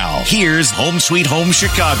 Now, here's Home Sweet Home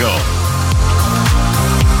Chicago.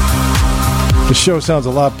 The show sounds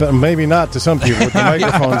a lot better, maybe not to some people with the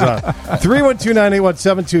microphones on.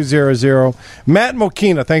 312-981-7200. Matt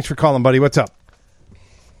Mokina, thanks for calling, buddy. What's up?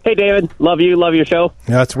 Hey, David. Love you. Love your show.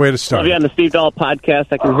 Yeah, that's the way to start. Love you on the Steve Dahl podcast.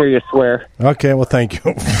 I can hear you swear. Okay, well, thank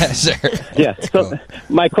you. Sure. Yeah. So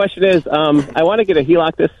my question is, I want to get a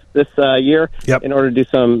HELOC this year in order to do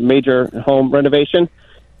some major home renovation.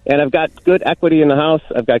 And I've got good equity in the house.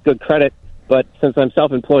 I've got good credit. But since I'm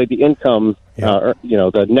self-employed, the income,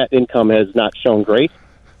 the net income has not shown great.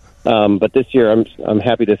 But this year, I'm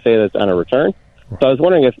happy to say that it's on a return. So I was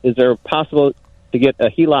wondering is there possible to get a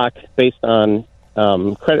HELOC based on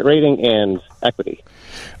credit rating and equity?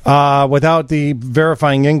 Without the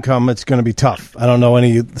verifying income, it's going to be tough. I don't know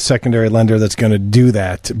any secondary lender that's going to do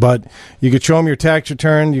that. But you could show them your tax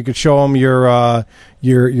return. You could show them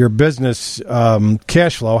your business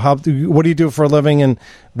cash flow. What do you do for a living, and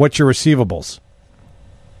what's your receivables?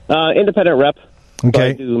 Independent rep.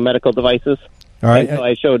 Okay. So I do medical devices. All right. And so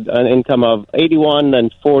I showed an income of 81, then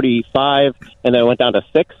 45, and then it went down to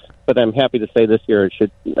 6. But I'm happy to say this year it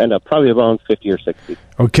should end up probably around 50 or 60.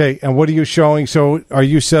 Okay, and what are you showing? So are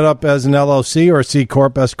you set up as an LLC or a C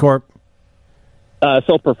Corp, S Corp?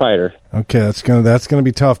 Sole proprietor. Okay, that's gonna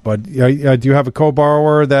be tough. But do you have a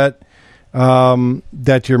co-borrower that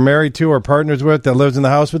you're married to or partners with that lives in the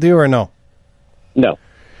house with you, or no? No.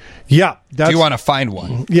 Yeah. Do you want to find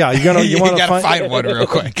one? Yeah, you want to find one real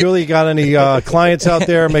quick. Julie, you got any clients out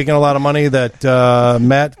there making a lot of money that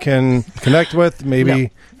Matt can connect with?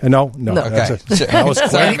 Maybe. No. Okay. That was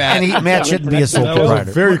quick. Matt shouldn't be a sole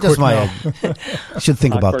proprietor. Very quick. Should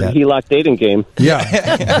think about that. HELOC dating game. Yeah.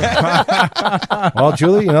 Well,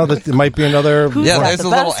 Julie, that might be another. There's a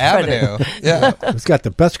little avenue. Yeah. It's got the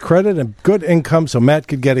best credit and good income, so Matt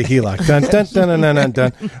could get a HELOC. Dun, dun, dun, dun,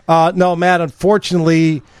 dun, dun. No, Matt,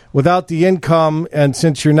 unfortunately, without the income, and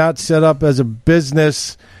since you're not set up as a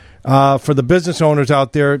business, for the business owners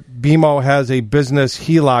out there, BMO has a business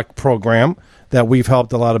HELOC program that we've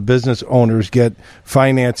helped a lot of business owners get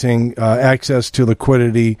financing, access to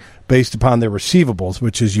liquidity based upon their receivables,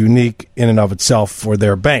 which is unique in and of itself for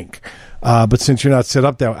their bank. But since you're not set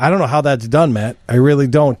up that way, I don't know how that's done, Matt. I really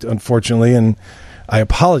don't, unfortunately, and I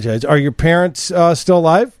apologize. Are your parents still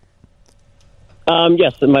alive?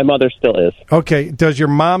 Yes, and my mother still is. Okay. Does your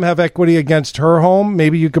mom have equity against her home?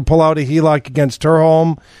 Maybe you could pull out a HELOC against her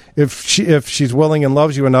home if she's willing and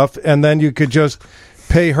loves you enough, and then you could just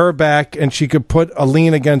pay her back, and she could put a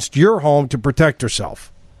lien against your home to protect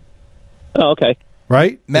herself. Oh, okay.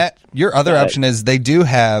 Right? Matt, your other option is they do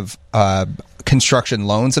have construction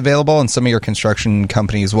loans available, and some of your construction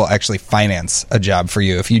companies will actually finance a job for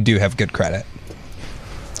you if you do have good credit.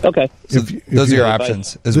 Okay. So those are your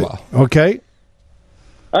options as well. Okay.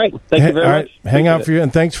 All right. Thank you very much. Hang out for you,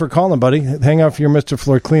 and thanks for calling, buddy. Hang out for your Mr.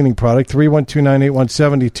 Floor cleaning product,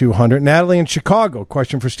 312-981-7200. Natalie in Chicago,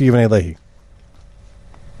 question for Stephen A. Leahy.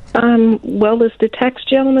 Well, is the tax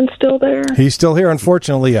gentleman still there? He's still here,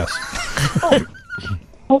 unfortunately, yes.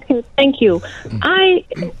 Okay, thank you. I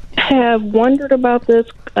have wondered about this,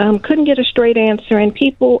 couldn't get a straight answer, and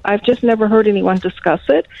I've just never heard anyone discuss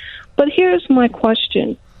it. But here's my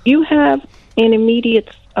question. You have an immediate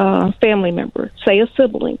family member, say a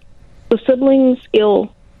sibling. The sibling's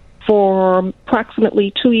ill for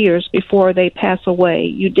approximately 2 years before they pass away.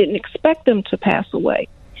 You didn't expect them to pass away.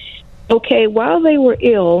 Okay, while they were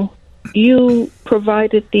ill, you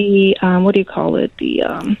provided the,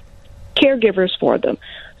 the caregivers for them.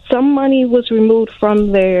 Some money was removed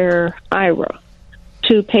from their IRA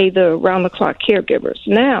to pay the round-the-clock caregivers.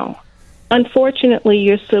 Now, unfortunately,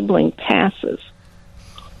 your sibling passes.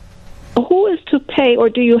 Who is to pay, or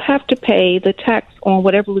do you have to pay the tax on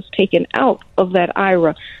whatever was taken out of that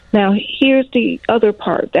IRA? Now, here's the other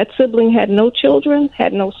part. That sibling had no children,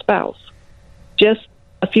 had no spouse, just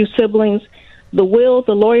a few siblings. The will,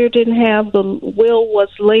 the lawyer didn't have. The will was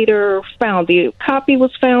later found. The copy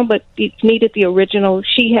was found, but it needed the original.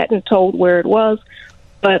 She hadn't told where it was,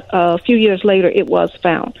 but a few years later it was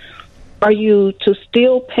found. Are you to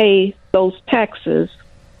still pay those taxes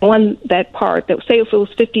on that part? That, say if it was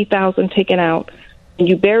 $50,000 taken out, and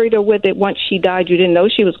you buried her with it once she died, you didn't know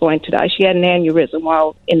she was going to die. She had an aneurysm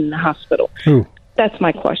while in the hospital. Ooh. That's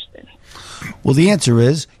my question. Well, the answer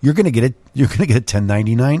is you're going to get it. You're going to get a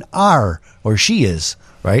 1099-R, or she is,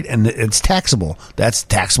 right? And it's taxable. That's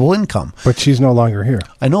taxable income. But she's no longer here.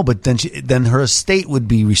 I know, but then her estate would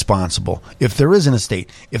be responsible if there is an estate.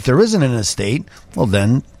 If there isn't an estate, well,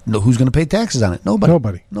 then who's going to pay taxes on it?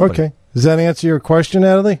 Nobody. Okay. Does that answer your question,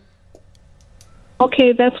 Natalie?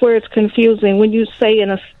 Okay, that's where it's confusing. When you say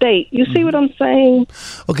an estate, you see what I'm saying?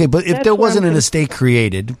 Okay, but if there wasn't an estate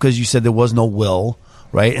created, because you said there was no will,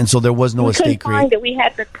 right? And so there was no estate created. We couldn't find it. We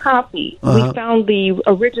had the copy. We found the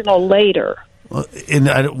original later.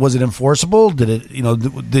 And was it enforceable? Did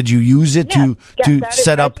it? Did you use it to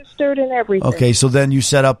set up? Registered and everything. Okay, so then you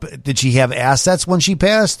set up. Did she have assets when she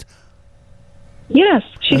passed? Yes,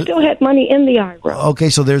 she still had money in the IRA. Okay,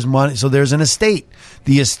 so there's money. So there's an estate.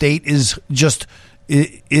 The estate is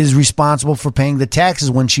responsible for paying the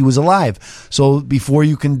taxes when she was alive. So before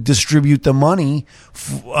you can distribute the money,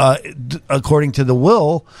 according to the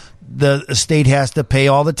will, the estate has to pay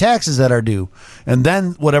all the taxes that are due, and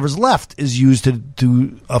then whatever's left is used to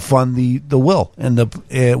fund the will and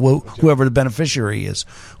whoever the beneficiary is,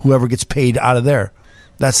 whoever gets paid out of there.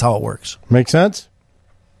 That's how it works. Make sense?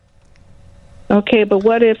 Okay, but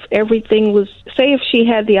what if everything was, say if she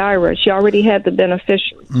had the IRA, she already had the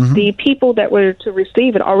beneficiaries. Mm-hmm. The people that were to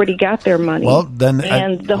receive it already got their money. Well, then...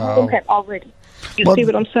 And the home had already... You see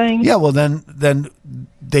what I'm saying? Yeah, well, then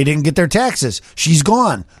they didn't get their taxes. She's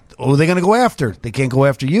gone. Who are they going to go after? They can't go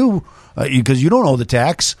after you because you don't owe the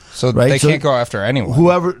tax. So right? they can't go after anyone.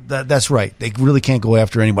 Whoever, that's right. They really can't go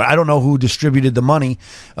after anyone. I don't know who distributed the money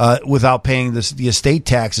without paying the estate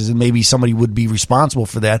taxes, and maybe somebody would be responsible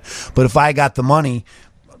for that. But if I got the money,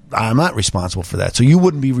 I'm not responsible for that. So you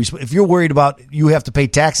wouldn't be if you're worried about you have to pay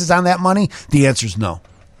taxes on that money, the answer is no.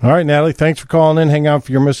 All right, Natalie, thanks for calling in. Hang on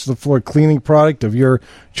for your Mr. LaFleur cleaning product of your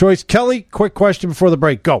choice. Kelly, quick question before the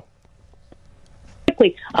break. Go.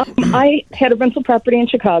 I had a rental property in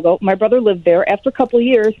Chicago. My brother lived there. After a couple of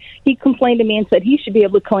years, he complained to me and said he should be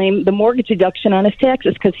able to claim the mortgage deduction on his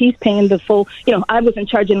taxes because he's paying the full, I wasn't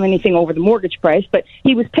charging him anything over the mortgage price, but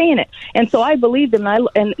he was paying it. And so I believed him,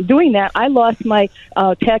 and doing that, I lost my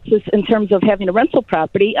taxes in terms of having a rental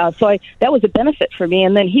property. So that was a benefit for me.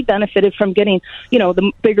 And then he benefited from getting,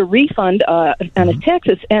 the bigger refund on his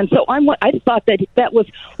taxes. And so I thought that was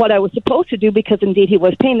what I was supposed to do because, indeed, he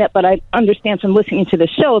was paying that. But I understand from listening to the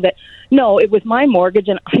show that no, it was my mortgage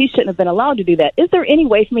and he shouldn't have been allowed to do that. Is there any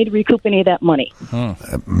way for me to recoup any of that money? I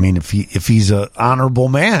mean, if he's an honorable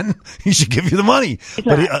man, he should give you the money.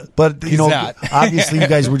 But obviously you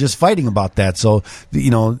guys were just fighting about that. So he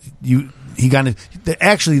got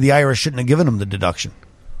actually the IRS shouldn't have given him the deduction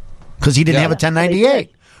because he didn't have a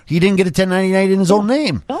 1098. He didn't get a 1098 in his own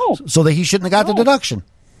name, so that he shouldn't have got the deduction.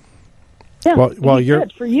 Yeah, well,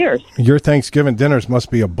 for years. Your Thanksgiving dinners must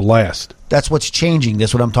be a blast. That's what's changing.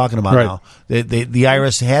 That's what I'm talking about now. The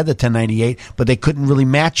IRS had the 1098, but they couldn't really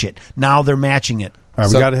match it. Now they're matching it. All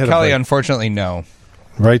right, we got to hit Kelly, unfortunately, no.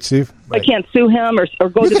 Right, Steve? I can't sue him or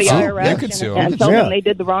go to the IRS and tell them they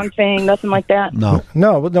did the wrong thing, nothing like that. No.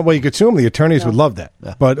 Well, you could sue them. The attorneys would love that.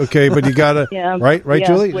 Yeah. But you got to, right,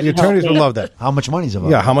 Julie? The attorneys would love that. How much money is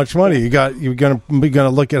involved? Yeah, how much money? You're going to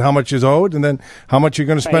look at how much is owed and then how much you're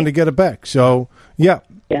going to spend to get it back. So,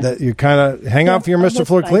 that you kind of hang on for your Mr.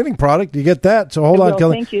 Floor cleaning product. You get that. So hold on,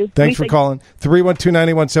 Kelly. Thank you. Thanks for calling.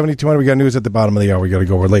 312-981-7200. We got news at the bottom of the hour. We got to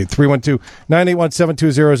go. We're late.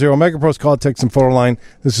 312-981-7200. Mega Pros call, text, and photo line.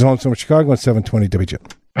 This is Home Summer Chicago on 720 WJ.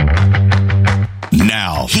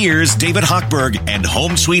 Now, here's David Hochberg and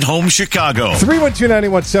Home Sweet Home Chicago.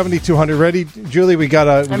 312-981-7200. Ready, Julie? We got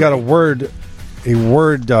a word.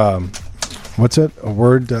 What's it? A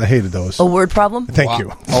word? I hated those. A word problem? Thank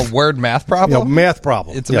you. A word math problem? Yeah, math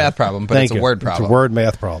problem. It's a math problem, but it's a word problem. It's a word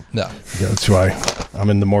math problem. No. Yeah, that's why I'm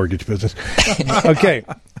in the mortgage business. Okay.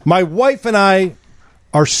 My wife and I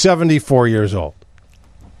are 74 years old.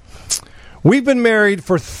 We've been married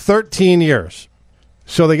for 13 years.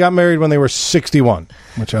 So they got married when they were 61,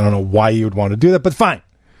 which I don't know why you would want to do that, but fine.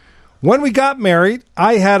 When we got married,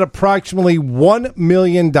 I had approximately $1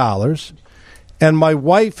 million. And my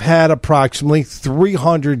wife had approximately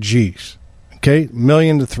 300 G's. Okay? $1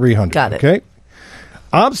 million to 300. Got it. Okay?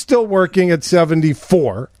 I'm still working at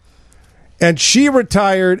 74, and she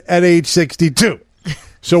retired at age 62.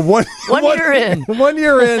 So one year in. 1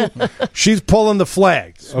 year in, she's pulling the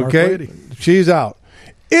flags. Smart Okay? lady. She's out.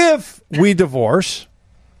 If we divorce,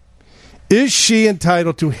 is she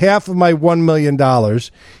entitled to half of my $1 million,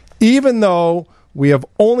 even though we have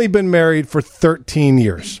only been married for 13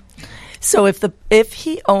 years? So if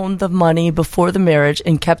he owned the money before the marriage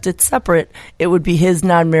and kept it separate, it would be his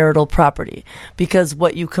non-marital property, because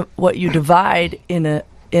what you divide in a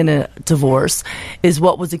divorce is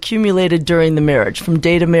what was accumulated during the marriage, from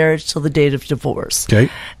date of marriage till the date of divorce.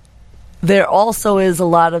 Okay. There also is a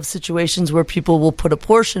lot of situations where people will put a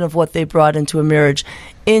portion of what they brought into a marriage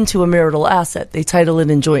into a marital asset. They title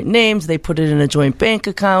it in joint names. They put it in a joint bank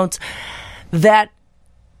account. That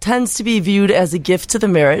tends to be viewed as a gift to the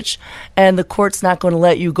marriage, and the court's not going to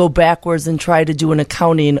let you go backwards and try to do an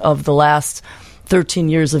accounting of the last 13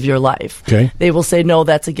 years of your life. Okay. They will say, no,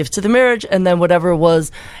 that's a gift to the marriage, and then whatever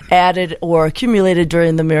was added or accumulated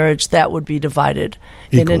during the marriage, that would be divided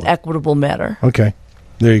in an equitable manner. Okay.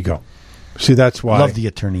 There you go. See, that's why. I love the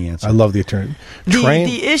attorney answer. I love the attorney.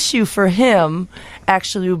 The issue for him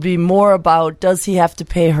actually would be more about, does he have to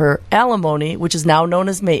pay her alimony, which is now known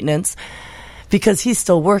as maintenance, because he's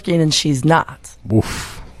still working and she's not.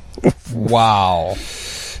 Oof. Wow.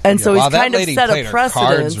 And so he's kind of lady set played a her precedent.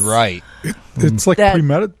 cards right. It's like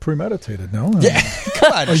premeditated, no? Yeah,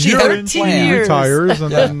 Come on, she had a plan. Retires,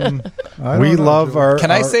 and then we love our.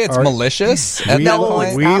 Can I say it's malicious at that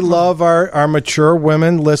point? We love our mature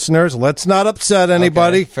women listeners. Let's not upset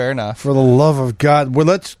anybody. Okay, fair enough. For the love of God,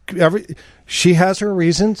 well, she has her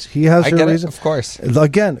reasons. He has her reasons. Of course.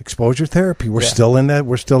 Again, exposure therapy. We're still in that.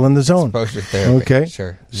 We're still in the zone. Exposure therapy. Okay.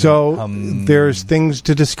 Sure. So there's things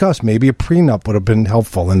to discuss. Maybe a prenup would have been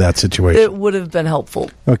helpful in that situation. It would have been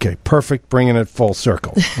helpful. Okay. Perfect. Bringing it full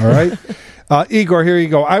circle. All right. Igor, here you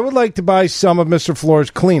go. I would like to buy some of Mr.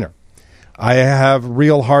 Floor's cleaner. I have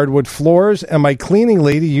real hardwood floors, and my cleaning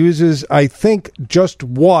lady uses, I think, just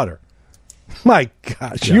water. My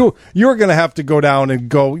gosh, you're going to have to go down and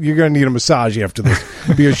go. You're going to need a massage after this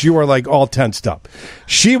because you are like all tensed up.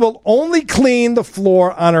 She will only clean the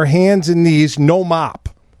floor on her hands and knees, no mop.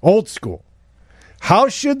 Old school. How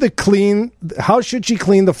should she clean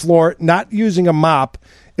the floor not using a mop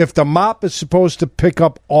if the mop is supposed to pick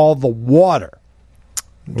up all the water?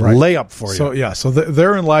 Right. Layup for you. So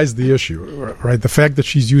therein lies the issue, right? The fact that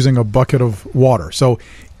she's using a bucket of water. So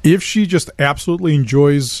if she just absolutely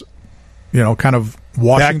enjoys, kind of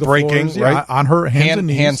washing the floors right? on her hands and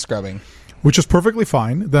knees, hand scrubbing, which is perfectly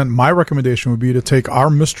fine, then my recommendation would be to take our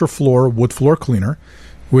Mr. Floor wood floor cleaner,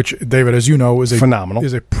 which, David, as you know, is phenomenal.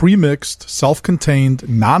 Is a pre-mixed, self-contained,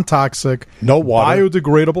 non-toxic, no water,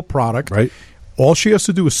 biodegradable product. Right. All she has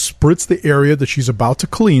to do is spritz the area that she's about to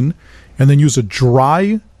clean, and then use a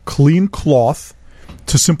dry, clean cloth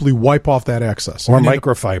to simply wipe off that excess. Or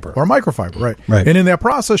microfiber. Right. And in that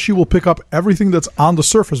process, she will pick up everything that's on the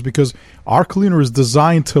surface because our cleaner is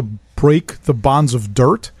designed to break the bonds of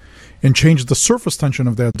dirt and change the surface tension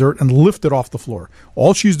of that dirt and lift it off the floor.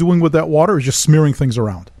 All she's doing with that water is just smearing things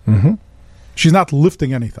around. Mm-hmm. She's not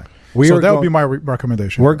lifting anything. That would be my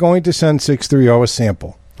recommendation. We're going to send 630 a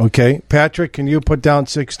sample. Okay? Patrick, can you put down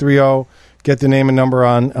 630? Get the name and number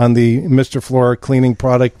on the Mr. Floor cleaning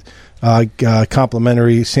product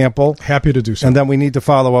complimentary sample. Happy to do so. And then we need to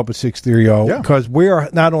follow up with 630 because we are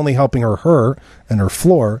not only helping her and her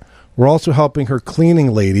floor, we're also helping her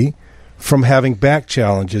cleaning lady from having back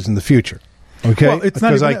challenges in the future. Okay? Well, it's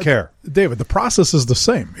because not I care. David, the process is the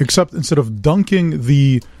same, except instead of dunking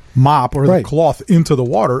the mop or the cloth into the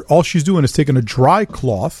water, all she's doing is taking a dry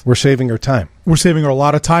cloth. We're saving her time. We're saving her a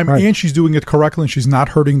lot of time, and she's doing it correctly, and she's not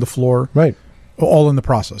hurting the floor. Right. All in the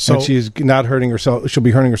process. So and she's not hurting herself. She'll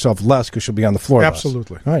be hurting herself less because she'll be on the floor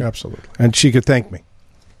absolutely. less. Right. Absolutely. And she could thank me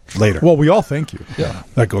later. Well, we all thank you. Yeah.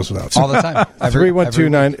 That goes without saying. All the time.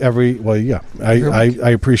 3129 I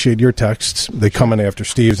appreciate your texts. They come in after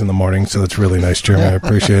Steve's in the morning, so that's really nice, Jeremy. I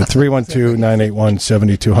appreciate it.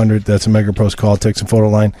 312-981-7200. That's a MegaPros call. Text and photo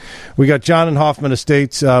line. We got John in Hoffman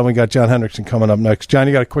Estates. We got John Hendrickson coming up next. John,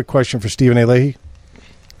 you got a quick question for Stephen A. Leahy?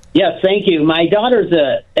 Yes, thank you. My daughter's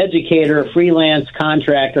an educator, a freelance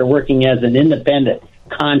contractor working as an independent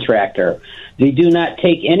contractor. They do not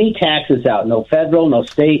take any taxes out, no federal, no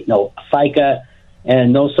state, no FICA,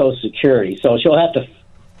 and no Social Security. So she'll have to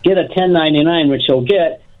get a 1099, which she'll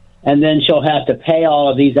get, and then she'll have to pay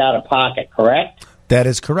all of these out of pocket, correct? That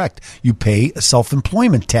is correct. You pay a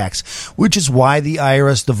self-employment tax, which is why the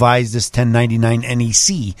IRS devised this 1099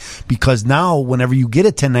 NEC, because now whenever you get a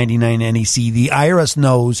 1099 NEC, the IRS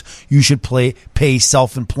knows you should pay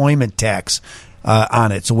self-employment tax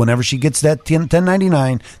on it. So whenever she gets that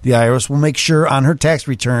 1099, the IRS will make sure on her tax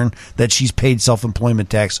return that she's paid self-employment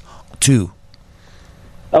tax too.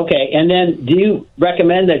 Okay, and then do you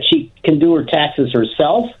recommend that she can do her taxes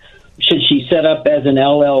herself? Should she set up as an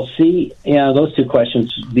LLC? Yeah, those two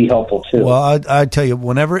questions would be helpful too. Well, I tell you,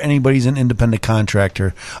 whenever anybody's an independent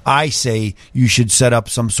contractor, I say you should set up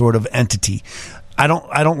some sort of entity. I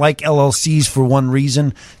don't like LLCs for one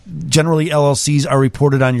reason. Generally, LLCs are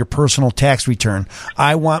reported on your personal tax return.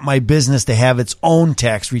 I want my business to have its own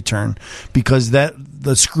tax return because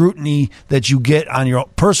the scrutiny that you get on your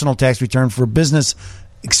personal tax return for business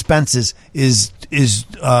expenses is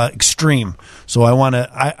extreme. So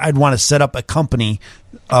I'd want to set up a company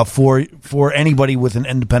for anybody with an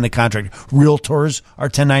independent contract. Realtors are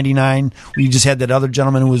 1099. We just had that other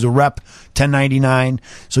gentleman who was a rep, 1099.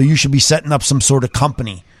 So you should be setting up some sort of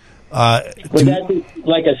company. Would that be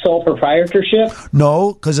like a sole proprietorship?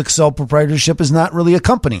 No, because a sole proprietorship is not really a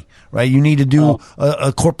company, right? You need to do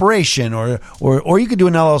a corporation or you could do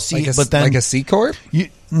an LLC, but then like a C corp.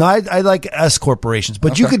 I like S corporations,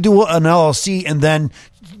 but you could do an LLC and then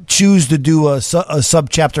choose to do a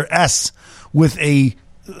subchapter S with a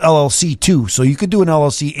LLC too. So you could do an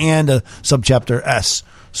LLC and a subchapter S.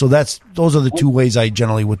 So those are the two ways I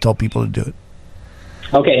generally would tell people to do it.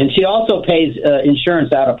 Okay, and she also pays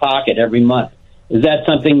insurance out of pocket every month. Is that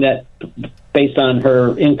something that based on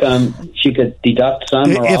her income, she could deduct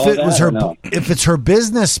some or all of that, or no? If it's her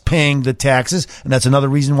business paying the taxes, and that's another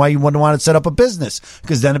reason why you wouldn't want to set up a business,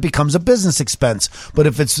 because then it becomes a business expense. But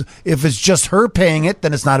if it's just her paying it,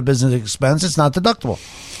 then it's not a business expense. It's not deductible.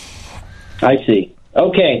 I see.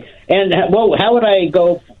 Okay. And how would I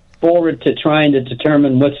go forward to trying to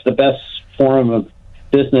determine what's the best form of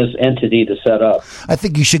business entity to set up? I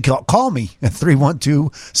think you should call me at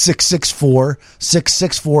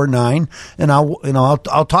 312-664-6649, and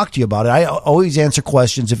I'll talk to you about it. I always answer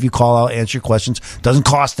questions. If you call, I'll answer your questions. Doesn't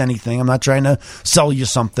cost anything. I'm not trying to sell you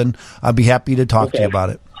something. I'll be happy to talk to you about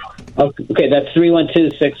it. Okay, that's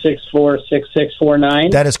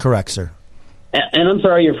 312-664-6649. That is correct, sir. And I'm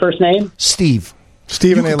sorry, your first name? Steve.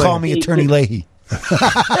 Stephen You can call me Attorney Leahy.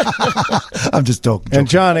 I'm just joking. And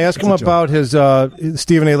John, ask him about his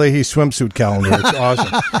Stephen A. Leahy swimsuit calendar. It's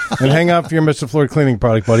awesome. And hang on for your Mr. Floyd cleaning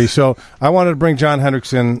product, buddy. So I wanted to bring John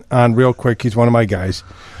Hendrickson on real quick. He's one of my guys.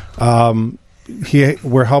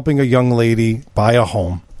 We're helping a young lady buy a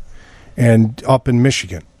home, and up in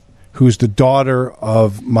Michigan, who's the daughter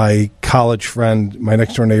of my college friend, my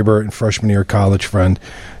next door neighbor and freshman year college friend,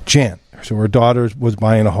 Jan. So her daughter is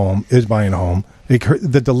buying a home.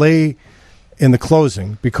 The delay in the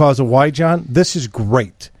closing because of why, John? This is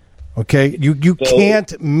great. Okay, you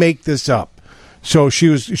can't make this up. So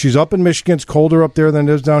she's up in Michigan. It's colder up there than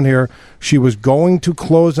it is down here. She was going to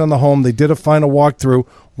close on the home. They did a final walkthrough.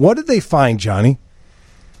 What did they find, Johnny?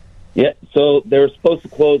 Yeah, so they were supposed to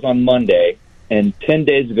close on Monday, and 10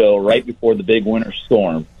 days ago, right before the big winter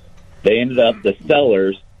storm, the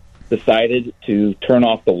sellers decided to turn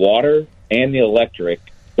off the water and the electric.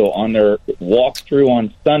 So on their walkthrough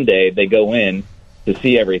on Sunday, they go in to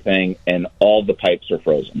see everything, and all the pipes are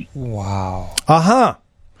frozen. Wow. Uh-huh.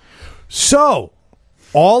 So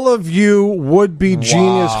all of you would-be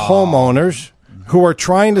genius homeowners who are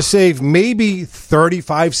trying to save maybe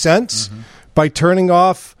 35 cents by turning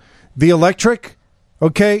off the electric,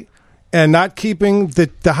 okay, and not keeping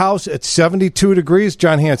the house at 72 degrees.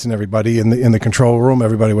 John Hanson, everybody in the control room.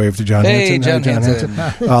 Everybody wave to John Hanson. John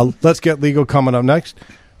Hanson. Let's get legal coming up next.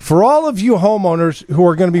 For all of you homeowners who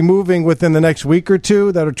are going to be moving within the next week or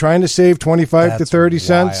two that are trying to save 25 to 30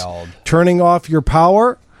 cents, turning off your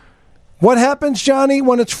power, what happens, Johnny,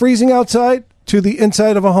 when it's freezing outside to the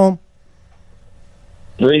inside of a home?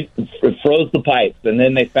 It froze the pipes, and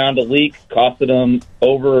then they found a leak, costed them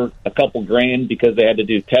over a couple grand because they had to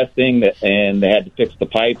do testing, and they had to fix the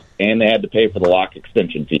pipes, and they had to pay for the lock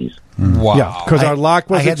extension fees. Wow. Yeah, because our lock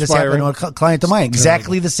was I had this happen to a client of mine.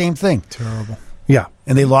 Exactly the same thing. Terrible. Yeah.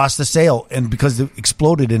 And they lost the sale, and because it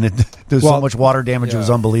exploded in it, there was so much water damage, it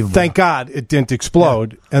was unbelievable. Thank God it didn't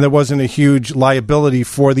explode, and there wasn't a huge liability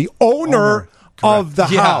for the owner of the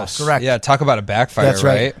house. Correct. Yeah, talk about a backfire, That's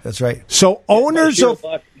right. That's right. So owners of...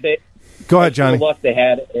 Go ahead, Johnny. Luck, they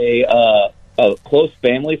had a close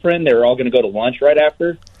family friend. They were all going to go to lunch right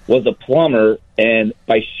after, was a plumber, and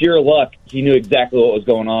by sheer luck, he knew exactly what was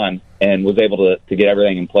going on and was able to get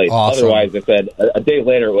everything in place. Awesome. Otherwise, they said a day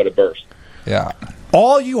later it would have burst. Yeah.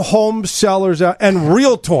 All you home sellers and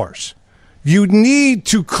realtors, you need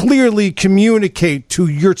to clearly communicate to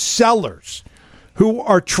your sellers who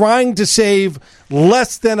are trying to save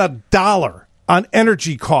less than $1 on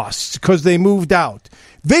energy costs because they moved out.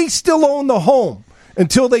 They still own the home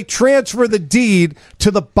until they transfer the deed to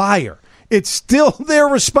the buyer. It's still their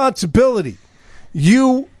responsibility.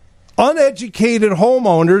 You uneducated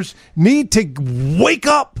homeowners need to wake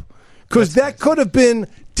up, because that could have been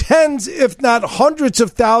tens, if not hundreds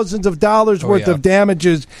of thousands of dollars worth of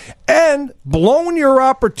damages, and blown your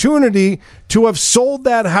opportunity to have sold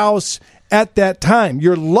that house at that time.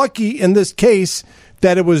 You're lucky in this case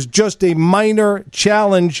that it was just a minor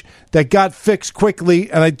challenge that got fixed quickly.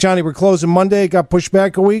 And Johnny, we're closing Monday. It got pushed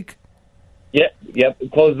back a week. Yep.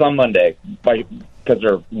 It closes on Monday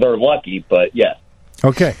because they're lucky, but yes.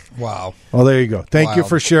 Okay. Wow. Well, there you go. Thank you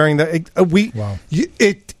for sharing that.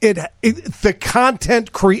 The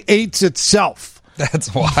content creates itself.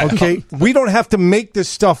 That's wild. Okay. We don't have to make this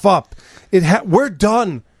stuff up. We're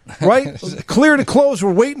done. Right? Clear to close.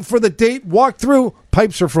 We're waiting for the date. Walk through.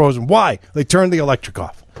 Pipes are frozen. Why? They turned the electric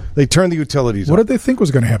off. They turned the utilities off. What did they think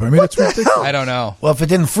was going to happen? I mean, it's ridiculous. I don't know. Well, if it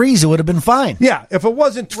didn't freeze, it would have been fine. Yeah, if it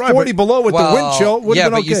wasn't 40 below with the wind chill, it would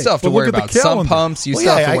have been okay. Yeah, but you still have to worry about some pumps. You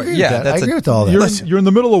still have to worry. Yeah, I agree with all that. You're in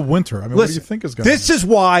the middle of winter. I mean, what do you think is going to happen? This is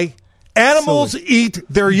why animals eat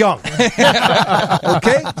their young.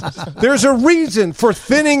 Okay? There's a reason for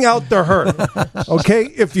thinning out the herd. Okay?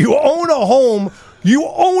 If you own a home, you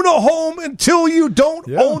own a home until you don't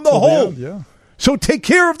own the home. So take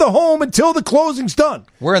care of the home until the closing's done.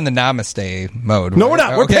 We're in the namaste mode. No, right? we're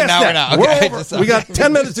not. We're okay, past now that. We're not. We're Okay, over. We got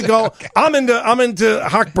 10 minutes to go. Okay. I'm into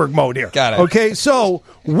Hochberg mode here. Got it. Okay, so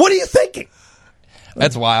what are you thinking?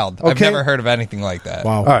 That's wild. I've never heard of anything like that.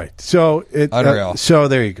 Wow. All right. So Unreal. So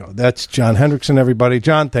there you go. That's John Hendrickson, everybody.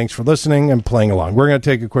 John, thanks for listening and playing along. We're going to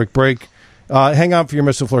take a quick break. Hang on for your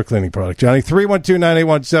Mr. Floor cleaning product. Johnny,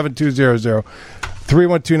 312-981-7200.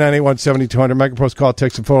 312-981-7200. Megapro's call,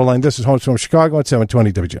 text, and photo line. This is Home Sweet Home Chicago at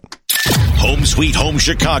 720 WGN. Home Sweet Home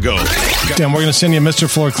Chicago. And we're going to send you a Mr.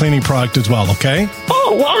 Floor cleaning product as well, okay?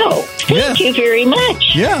 Oh, wow. Thank you very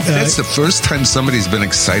much. Yeah. That's the first time somebody's been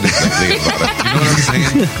excited lately about it. You know what I'm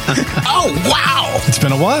saying? Oh, wow. It's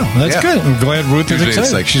been a while. That's good. I'm glad Ruth is Usually it's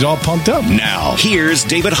excited. like- She's all pumped up. Now, here's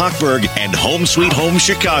David Hochberg and Home Sweet Home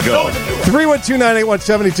Chicago.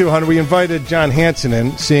 312-981-7200. We invited John Hansen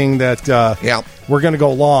in, seeing that we're going to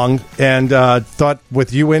go long, and thought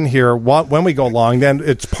with you in here, when we go long, then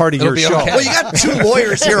it's part of your show. Okay. Well, you got two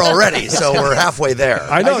lawyers here already, so we're halfway there.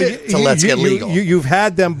 I know. So let's get legal. You've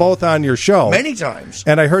had them both on your show. Many times.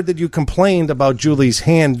 And I heard that you complained about Julie's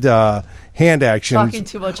hand actions. Talking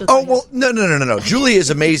too much. Oh, well, no. Julie is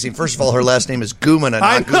amazing. First of all, her last name is Gumina,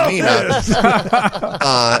 not Gumina.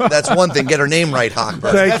 That's one thing. Get her name right,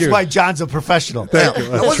 Hochberg. That's why John's a professional. Thank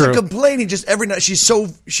you. I wasn't complaining. Just every night,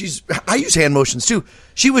 I use hand motions too.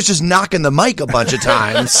 She was just knocking the mic a bunch of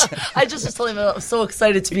times. I just was telling him I was so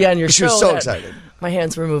excited to be on your show. She was so that excited. My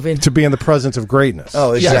hands were moving. To be in the presence of greatness.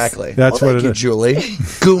 Oh, exactly. Yes. That's what it is. Julie.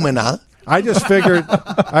 Gumina. I just figured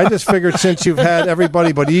since you've had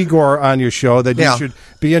everybody but Igor on your show that you should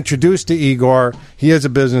be introduced to Igor. He is a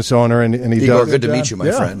business owner, and he Igor, does. good to meet you,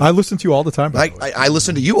 my friend. I listen to you all the time. I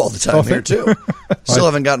listen to you all the time here, too. Still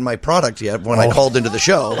haven't gotten my product yet when I called into the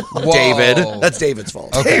show. Whoa. David. That's David's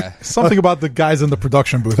fault. Okay. Something about the guys in the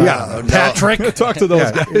production booth. Yeah, Patrick. Talk to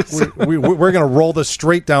those guys. We're going to roll this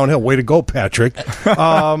straight downhill. Way to go, Patrick.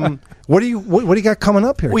 What do you got coming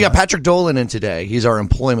up here? We got Patrick Dolan in today. He's our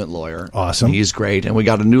employment lawyer. Awesome. He's great. And we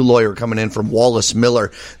got a new lawyer coming in from Wallace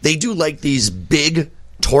Miller. They do like these big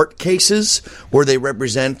tort cases where they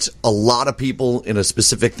represent a lot of people in a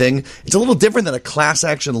specific thing. It's a little different than a class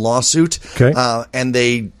action lawsuit. Okay. And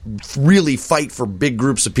they really fight for big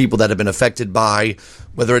groups of people that have been affected by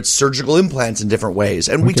whether it's surgical implants in different ways.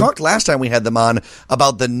 And we talked last time we had them on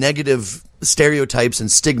about the negative stereotypes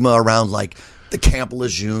and stigma around like the Camp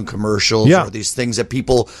Lejeune commercials or these things that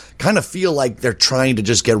people kind of feel like they're trying to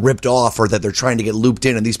just get ripped off or that they're trying to get looped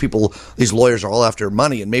in. And these lawyers are all after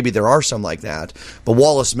money. And maybe there are some like that. But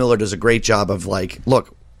Wallace Miller does a great job of like,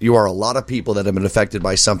 look, you are a lot of people that have been affected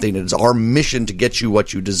by something. It's our mission to get you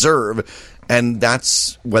what you deserve. And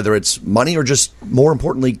that's whether it's money or just more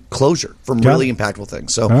importantly, closure from really impactful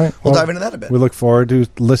things. So we'll dive into that a bit. We look forward to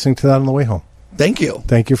listening to that on the way home. Thank you.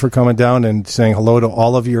 Thank you for coming down and saying hello to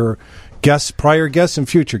all of your guests, prior guests, and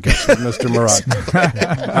future guests with Mr.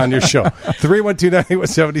 Murokh on your show.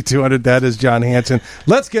 312-981-7200. That is John Hansen.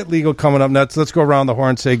 Let's get legal coming up next. Let's go around the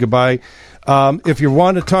horn and say goodbye. If you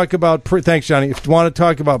want to talk about thanks, Johnny. If you want to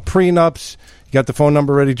talk about prenups, you got the phone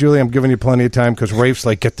number ready, Julie? I'm giving you plenty of time because Rafe's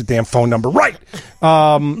like, get the damn phone number right.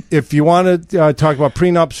 If you want to talk about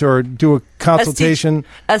prenups or do a consultation.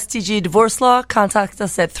 STG Divorce Law, contact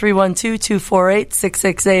us at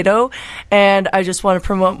 312-248-6680. And I just want to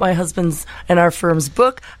promote my husband's and our firm's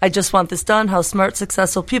book, I Just Want This Done, How Smart,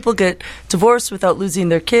 Successful People Get Divorced Without Losing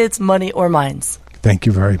Their Kids, Money, or Minds. Thank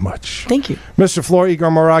you very much. Thank you. Mr. Floor,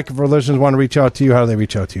 Igor Murokh, if our listeners want to reach out to you, how do they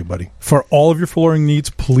reach out to you, buddy? For all of your flooring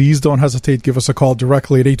needs, please don't hesitate. Give us a call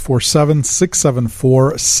directly at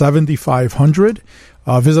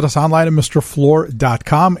 847-674-7500. Visit us online at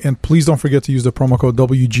MrFloor.com. And please don't forget to use the promo code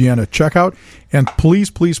WGN at checkout. And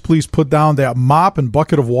please, please, please put down that mop and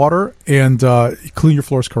bucket of water and clean your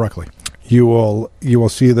floors correctly. You will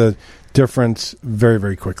see the difference very,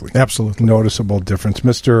 very quickly. Absolutely. Noticeable difference.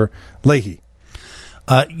 Mr. Leahy.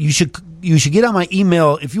 You should get on my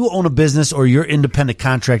email. If you own a business or you're an independent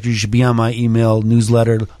contractor, you should be on my email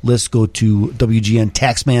newsletter list. Go to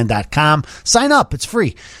WGNTaxman.com. Sign up. It's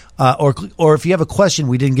free. Or if you have a question,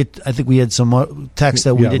 we didn't get. I think we had some text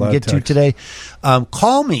that we didn't get to today.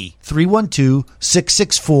 Call me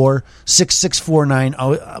 312-664-6649.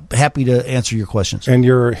 I'm happy to answer your questions. And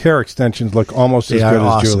your hair extensions look almost as good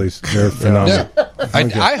as Julie's. They're phenomenal.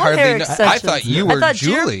 I hardly know. I thought you were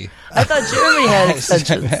Julie. I thought Jeremy had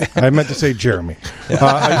extensions. I meant to say Jeremy.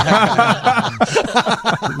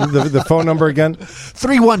 The phone number again?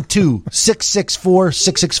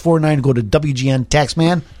 312-664-6649. Go to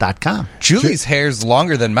WGNTaxman.com. Julie's hair's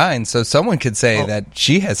longer than mine, so someone could say that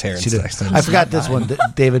she has hair extensions. I forgot this one,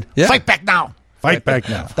 David. Yeah. Fight back now.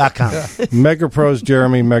 Fightbacknow.com. MegaPros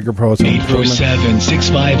Jeremy, MegaPros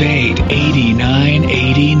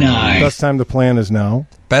 847-658-8989. Best time to plan is now.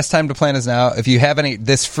 Best time to plan is now. If you have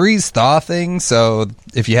this freeze thaw thing, so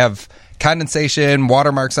if you have condensation,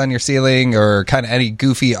 watermarks on your ceiling, or kind of any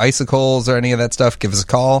goofy icicles or any of that stuff, give us a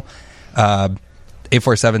call.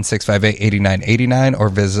 847-658-8989 or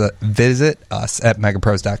visit us at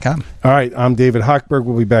megapros.com. All right, I'm David Hochberg.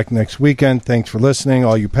 We'll be back next weekend. Thanks for listening.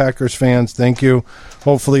 All you Packers fans, thank you.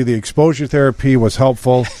 Hopefully the exposure therapy was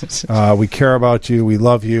helpful. We care about you, we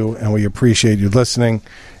love you, and we appreciate you listening.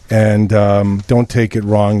 And don't take it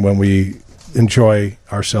wrong when we enjoy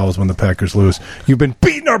ourselves when the Packers lose. You've been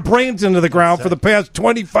beating our brains into the ground for the past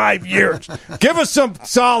 25 years. Give us some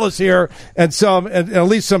solace here and at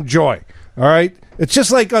least some joy. All right? It's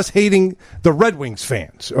just like us hating the Red Wings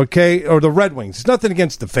fans, okay? Or the Red Wings. It's nothing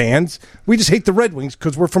against the fans. We just hate the Red Wings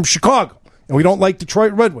because we're from Chicago. And we don't like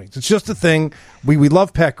Detroit Red Wings. It's just a thing. We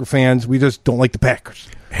love Packer fans. We just don't like the Packers.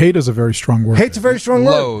 Hate is a very strong word. Hate's a very strong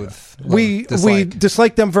word. We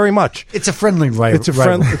dislike them very much. It's a friendly rivalry. It's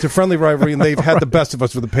a friendly rivalry, and they've had the best of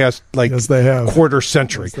us for the past quarter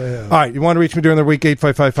century. All right, you want to reach me during the week,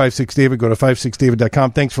 855-56-DAVID. Go to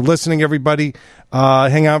 56david.com. Thanks for listening, everybody.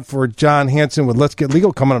 Hang out for John Hansen with Let's Get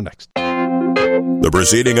Legal coming up next. The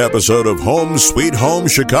preceding episode of Home Sweet Home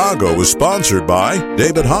Chicago was sponsored by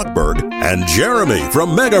David Hochberg and Jeremy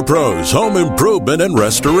from MegaPros Home Improvement and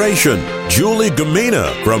Restoration, Juli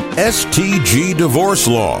Gumina from STG Divorce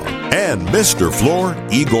Law, and Mr. Floor,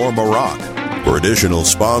 Igor Murokh. For additional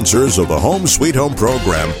sponsors of the Home Sweet Home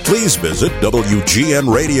program, please visit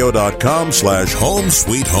WGNradio.com/Home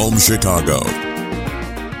Sweet Home Chicago.